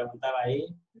 Alguien me preguntaba ahí.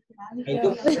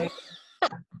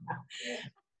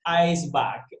 Ice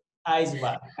back. Ice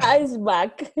back. Ice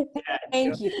back. Yeah,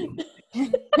 thank you.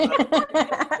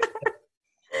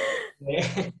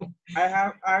 I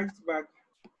have ice back.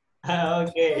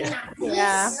 Okay.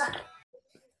 Yeah.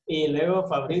 Y luego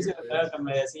Fabricio creo que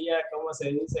me decía cómo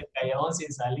se dice callejón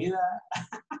sin salida.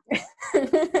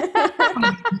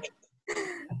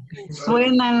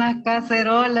 Suenan las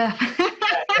cacerolas.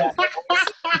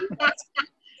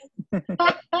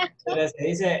 Pero se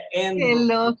dice Qué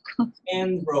loco.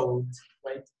 end road,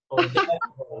 right? O dead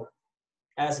road.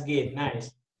 That's good,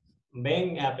 nice.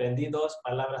 Ven, aprendí 2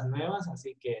 palabras nuevas,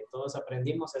 así que todos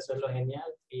aprendimos, eso es lo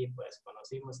genial. Y pues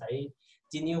conocimos ahí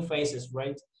the new faces,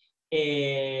 right?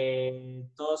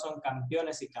 Todos son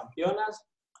campeones y campeonas.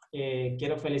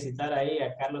 Quiero felicitar ahí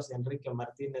a Carlos Enrique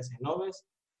Martínez Genoves,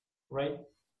 right?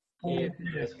 Ángel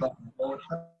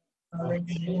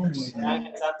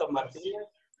Santos Martínez,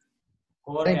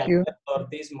 Jorge Thank you. Alberto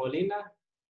Ortiz Molina,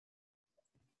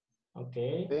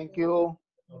 Okay. Thank you.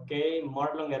 Okay,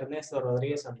 Marlon Ernesto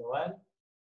Rodríguez Sandoval.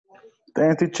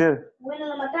 Thanks, teacher.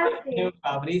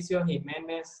 Fabricio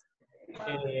Jiménez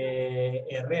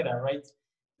Herrera, right?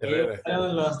 Ellos Herrera.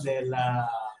 fueron los de la,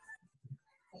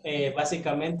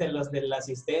 básicamente los de la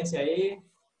asistencia ahí,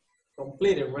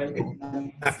 completed, right?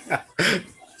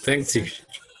 Thanks, you.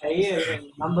 Ahí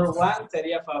el number one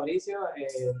sería Fabricio,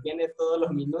 tiene todos los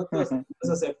minutos,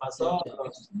 eso se pasó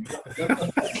los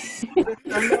minutos.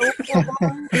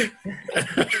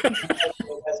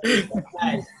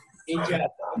 Nice. Good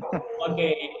job.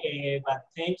 Okay, but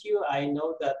thank you. I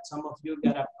know that some of you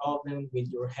got a problem with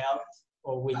your health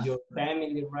or with your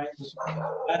family, right?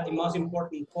 But the most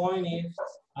important point is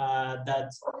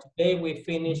that today we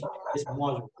finish this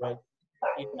module, right?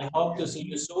 And I hope to see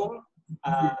you soon.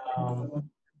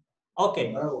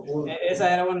 Okay, esa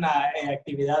era una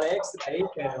actividad extra ahí,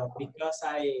 pero because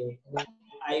I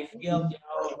feel, you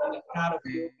know, really proud of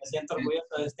you, me siento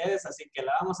orgulloso de ustedes, así que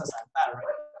la vamos a saltar,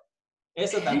 right?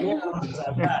 Eso también lo vamos a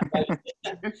saltar, ¿vale?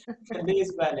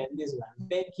 This one.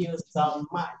 Thank you so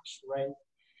much, right?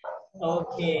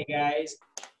 Okay, guys.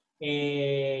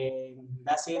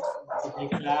 That's it for the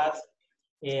class.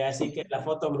 Así que la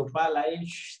foto grupal ahí,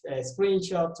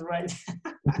 screenshot, right?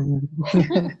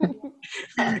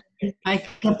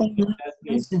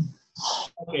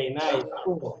 Okay, nice.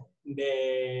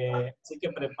 Así que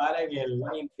preparen el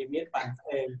imprimir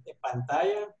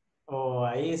pantalla o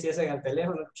ahí si es en el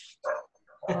teléfono.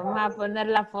 Vamos a poner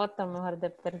la foto mejor de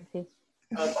perfil.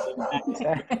 Okay, nice.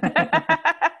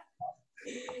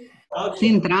 Okay.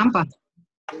 Sin trampa.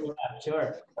 Yeah,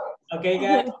 sure. Okay,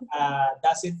 guys,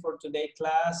 that's it for today's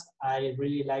class. I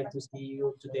really like to see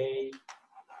you today.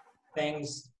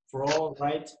 Thanks for all,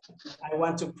 right? I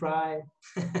want to cry,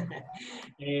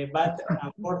 but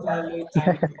unfortunately,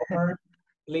 time is over.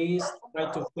 Please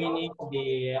try to finish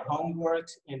the homework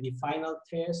and the final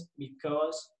test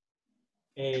because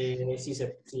si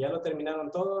ya lo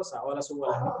terminaron todos, ahora subo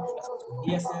las notas, sus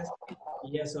 10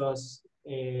 y esos,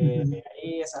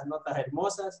 ahí esas notas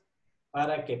hermosas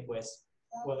para que pues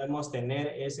podamos tener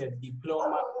ese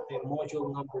diploma de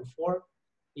module number 4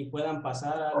 y puedan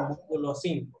pasar al módulo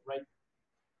 5, right?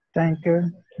 Thank you.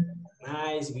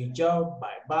 Nice, good job.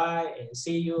 Bye bye and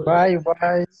see you. Bye, later.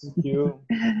 bye. Thank you.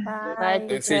 Bye,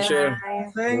 Thanks, teacher.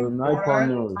 Good night,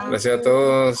 partners. Gracias a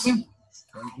todos.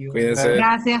 Cuídense.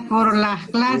 Gracias por las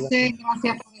clases,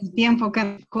 gracias por el tiempo que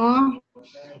dedicó.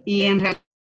 Y en realidad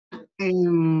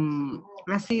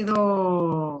ha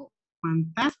sido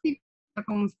fantástico estar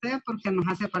con usted porque nos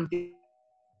hace participar,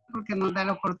 porque nos da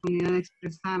la oportunidad de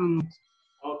expresarnos.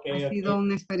 Okay, Ha sido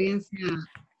una experiencia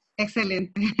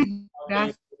excelente.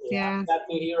 Okay, yeah, Gracias. glad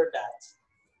to hear that.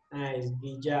 Nice,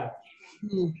 good job.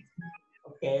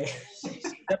 Okay.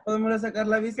 Ya podemos sacar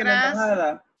la visa a la Gracias.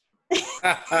 embajada.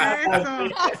 Eso.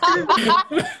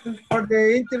 For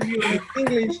the interview in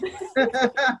English.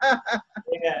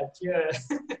 Yeah, sure.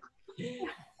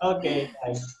 Okay,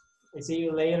 guys. I'll see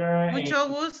you later. Mucho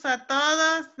gusto a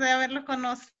todos de haberlos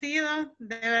conocido.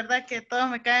 De verdad que todos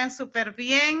me caen súper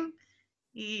bien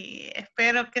y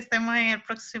espero que estemos en el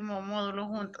próximo módulo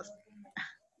juntos.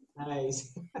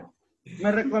 Nice.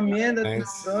 Me recomiendo.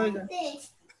 Thanks. Oiga.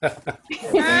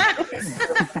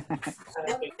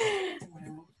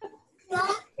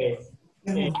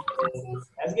 Okay.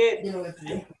 That's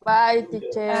good. Bye,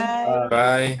 teacher.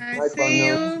 Bye. I see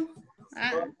you.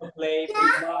 To play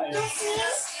bye.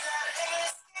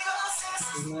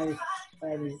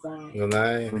 Good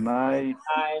night. Good night.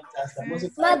 Hasta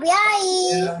música.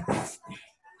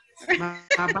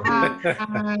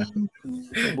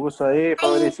 Un gusto ahí,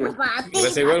 Fabricio.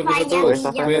 Gracias igual, gusto a todos.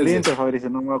 Estás Cuídense. pendiente, Fabricio,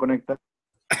 no me voy a conectar.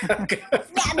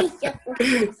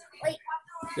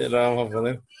 Ya la vamos a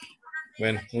poner.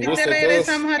 Bueno, un Y gusto te a todos.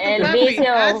 regresamos a tu El papi. vicio,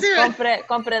 Ah, sí,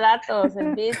 compre datos,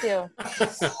 el vicio.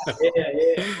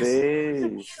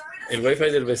 Sí, El wifi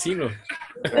del vecino.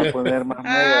 voy a poner más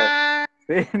megas. Ah,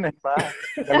 Sí, no es fácil.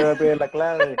 Ya le voy a pedir la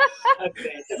clave.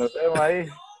 Nos vemos ahí.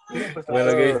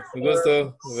 Bueno, ok, un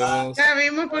gusto. Nos vemos. ya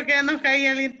vimos por qué nos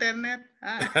caía el internet.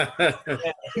 Ah.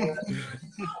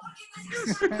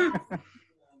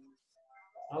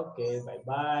 Okay, bye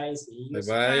bye. See you. Bye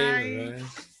bye. Bye bye.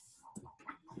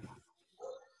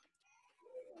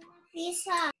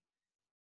 Pizza.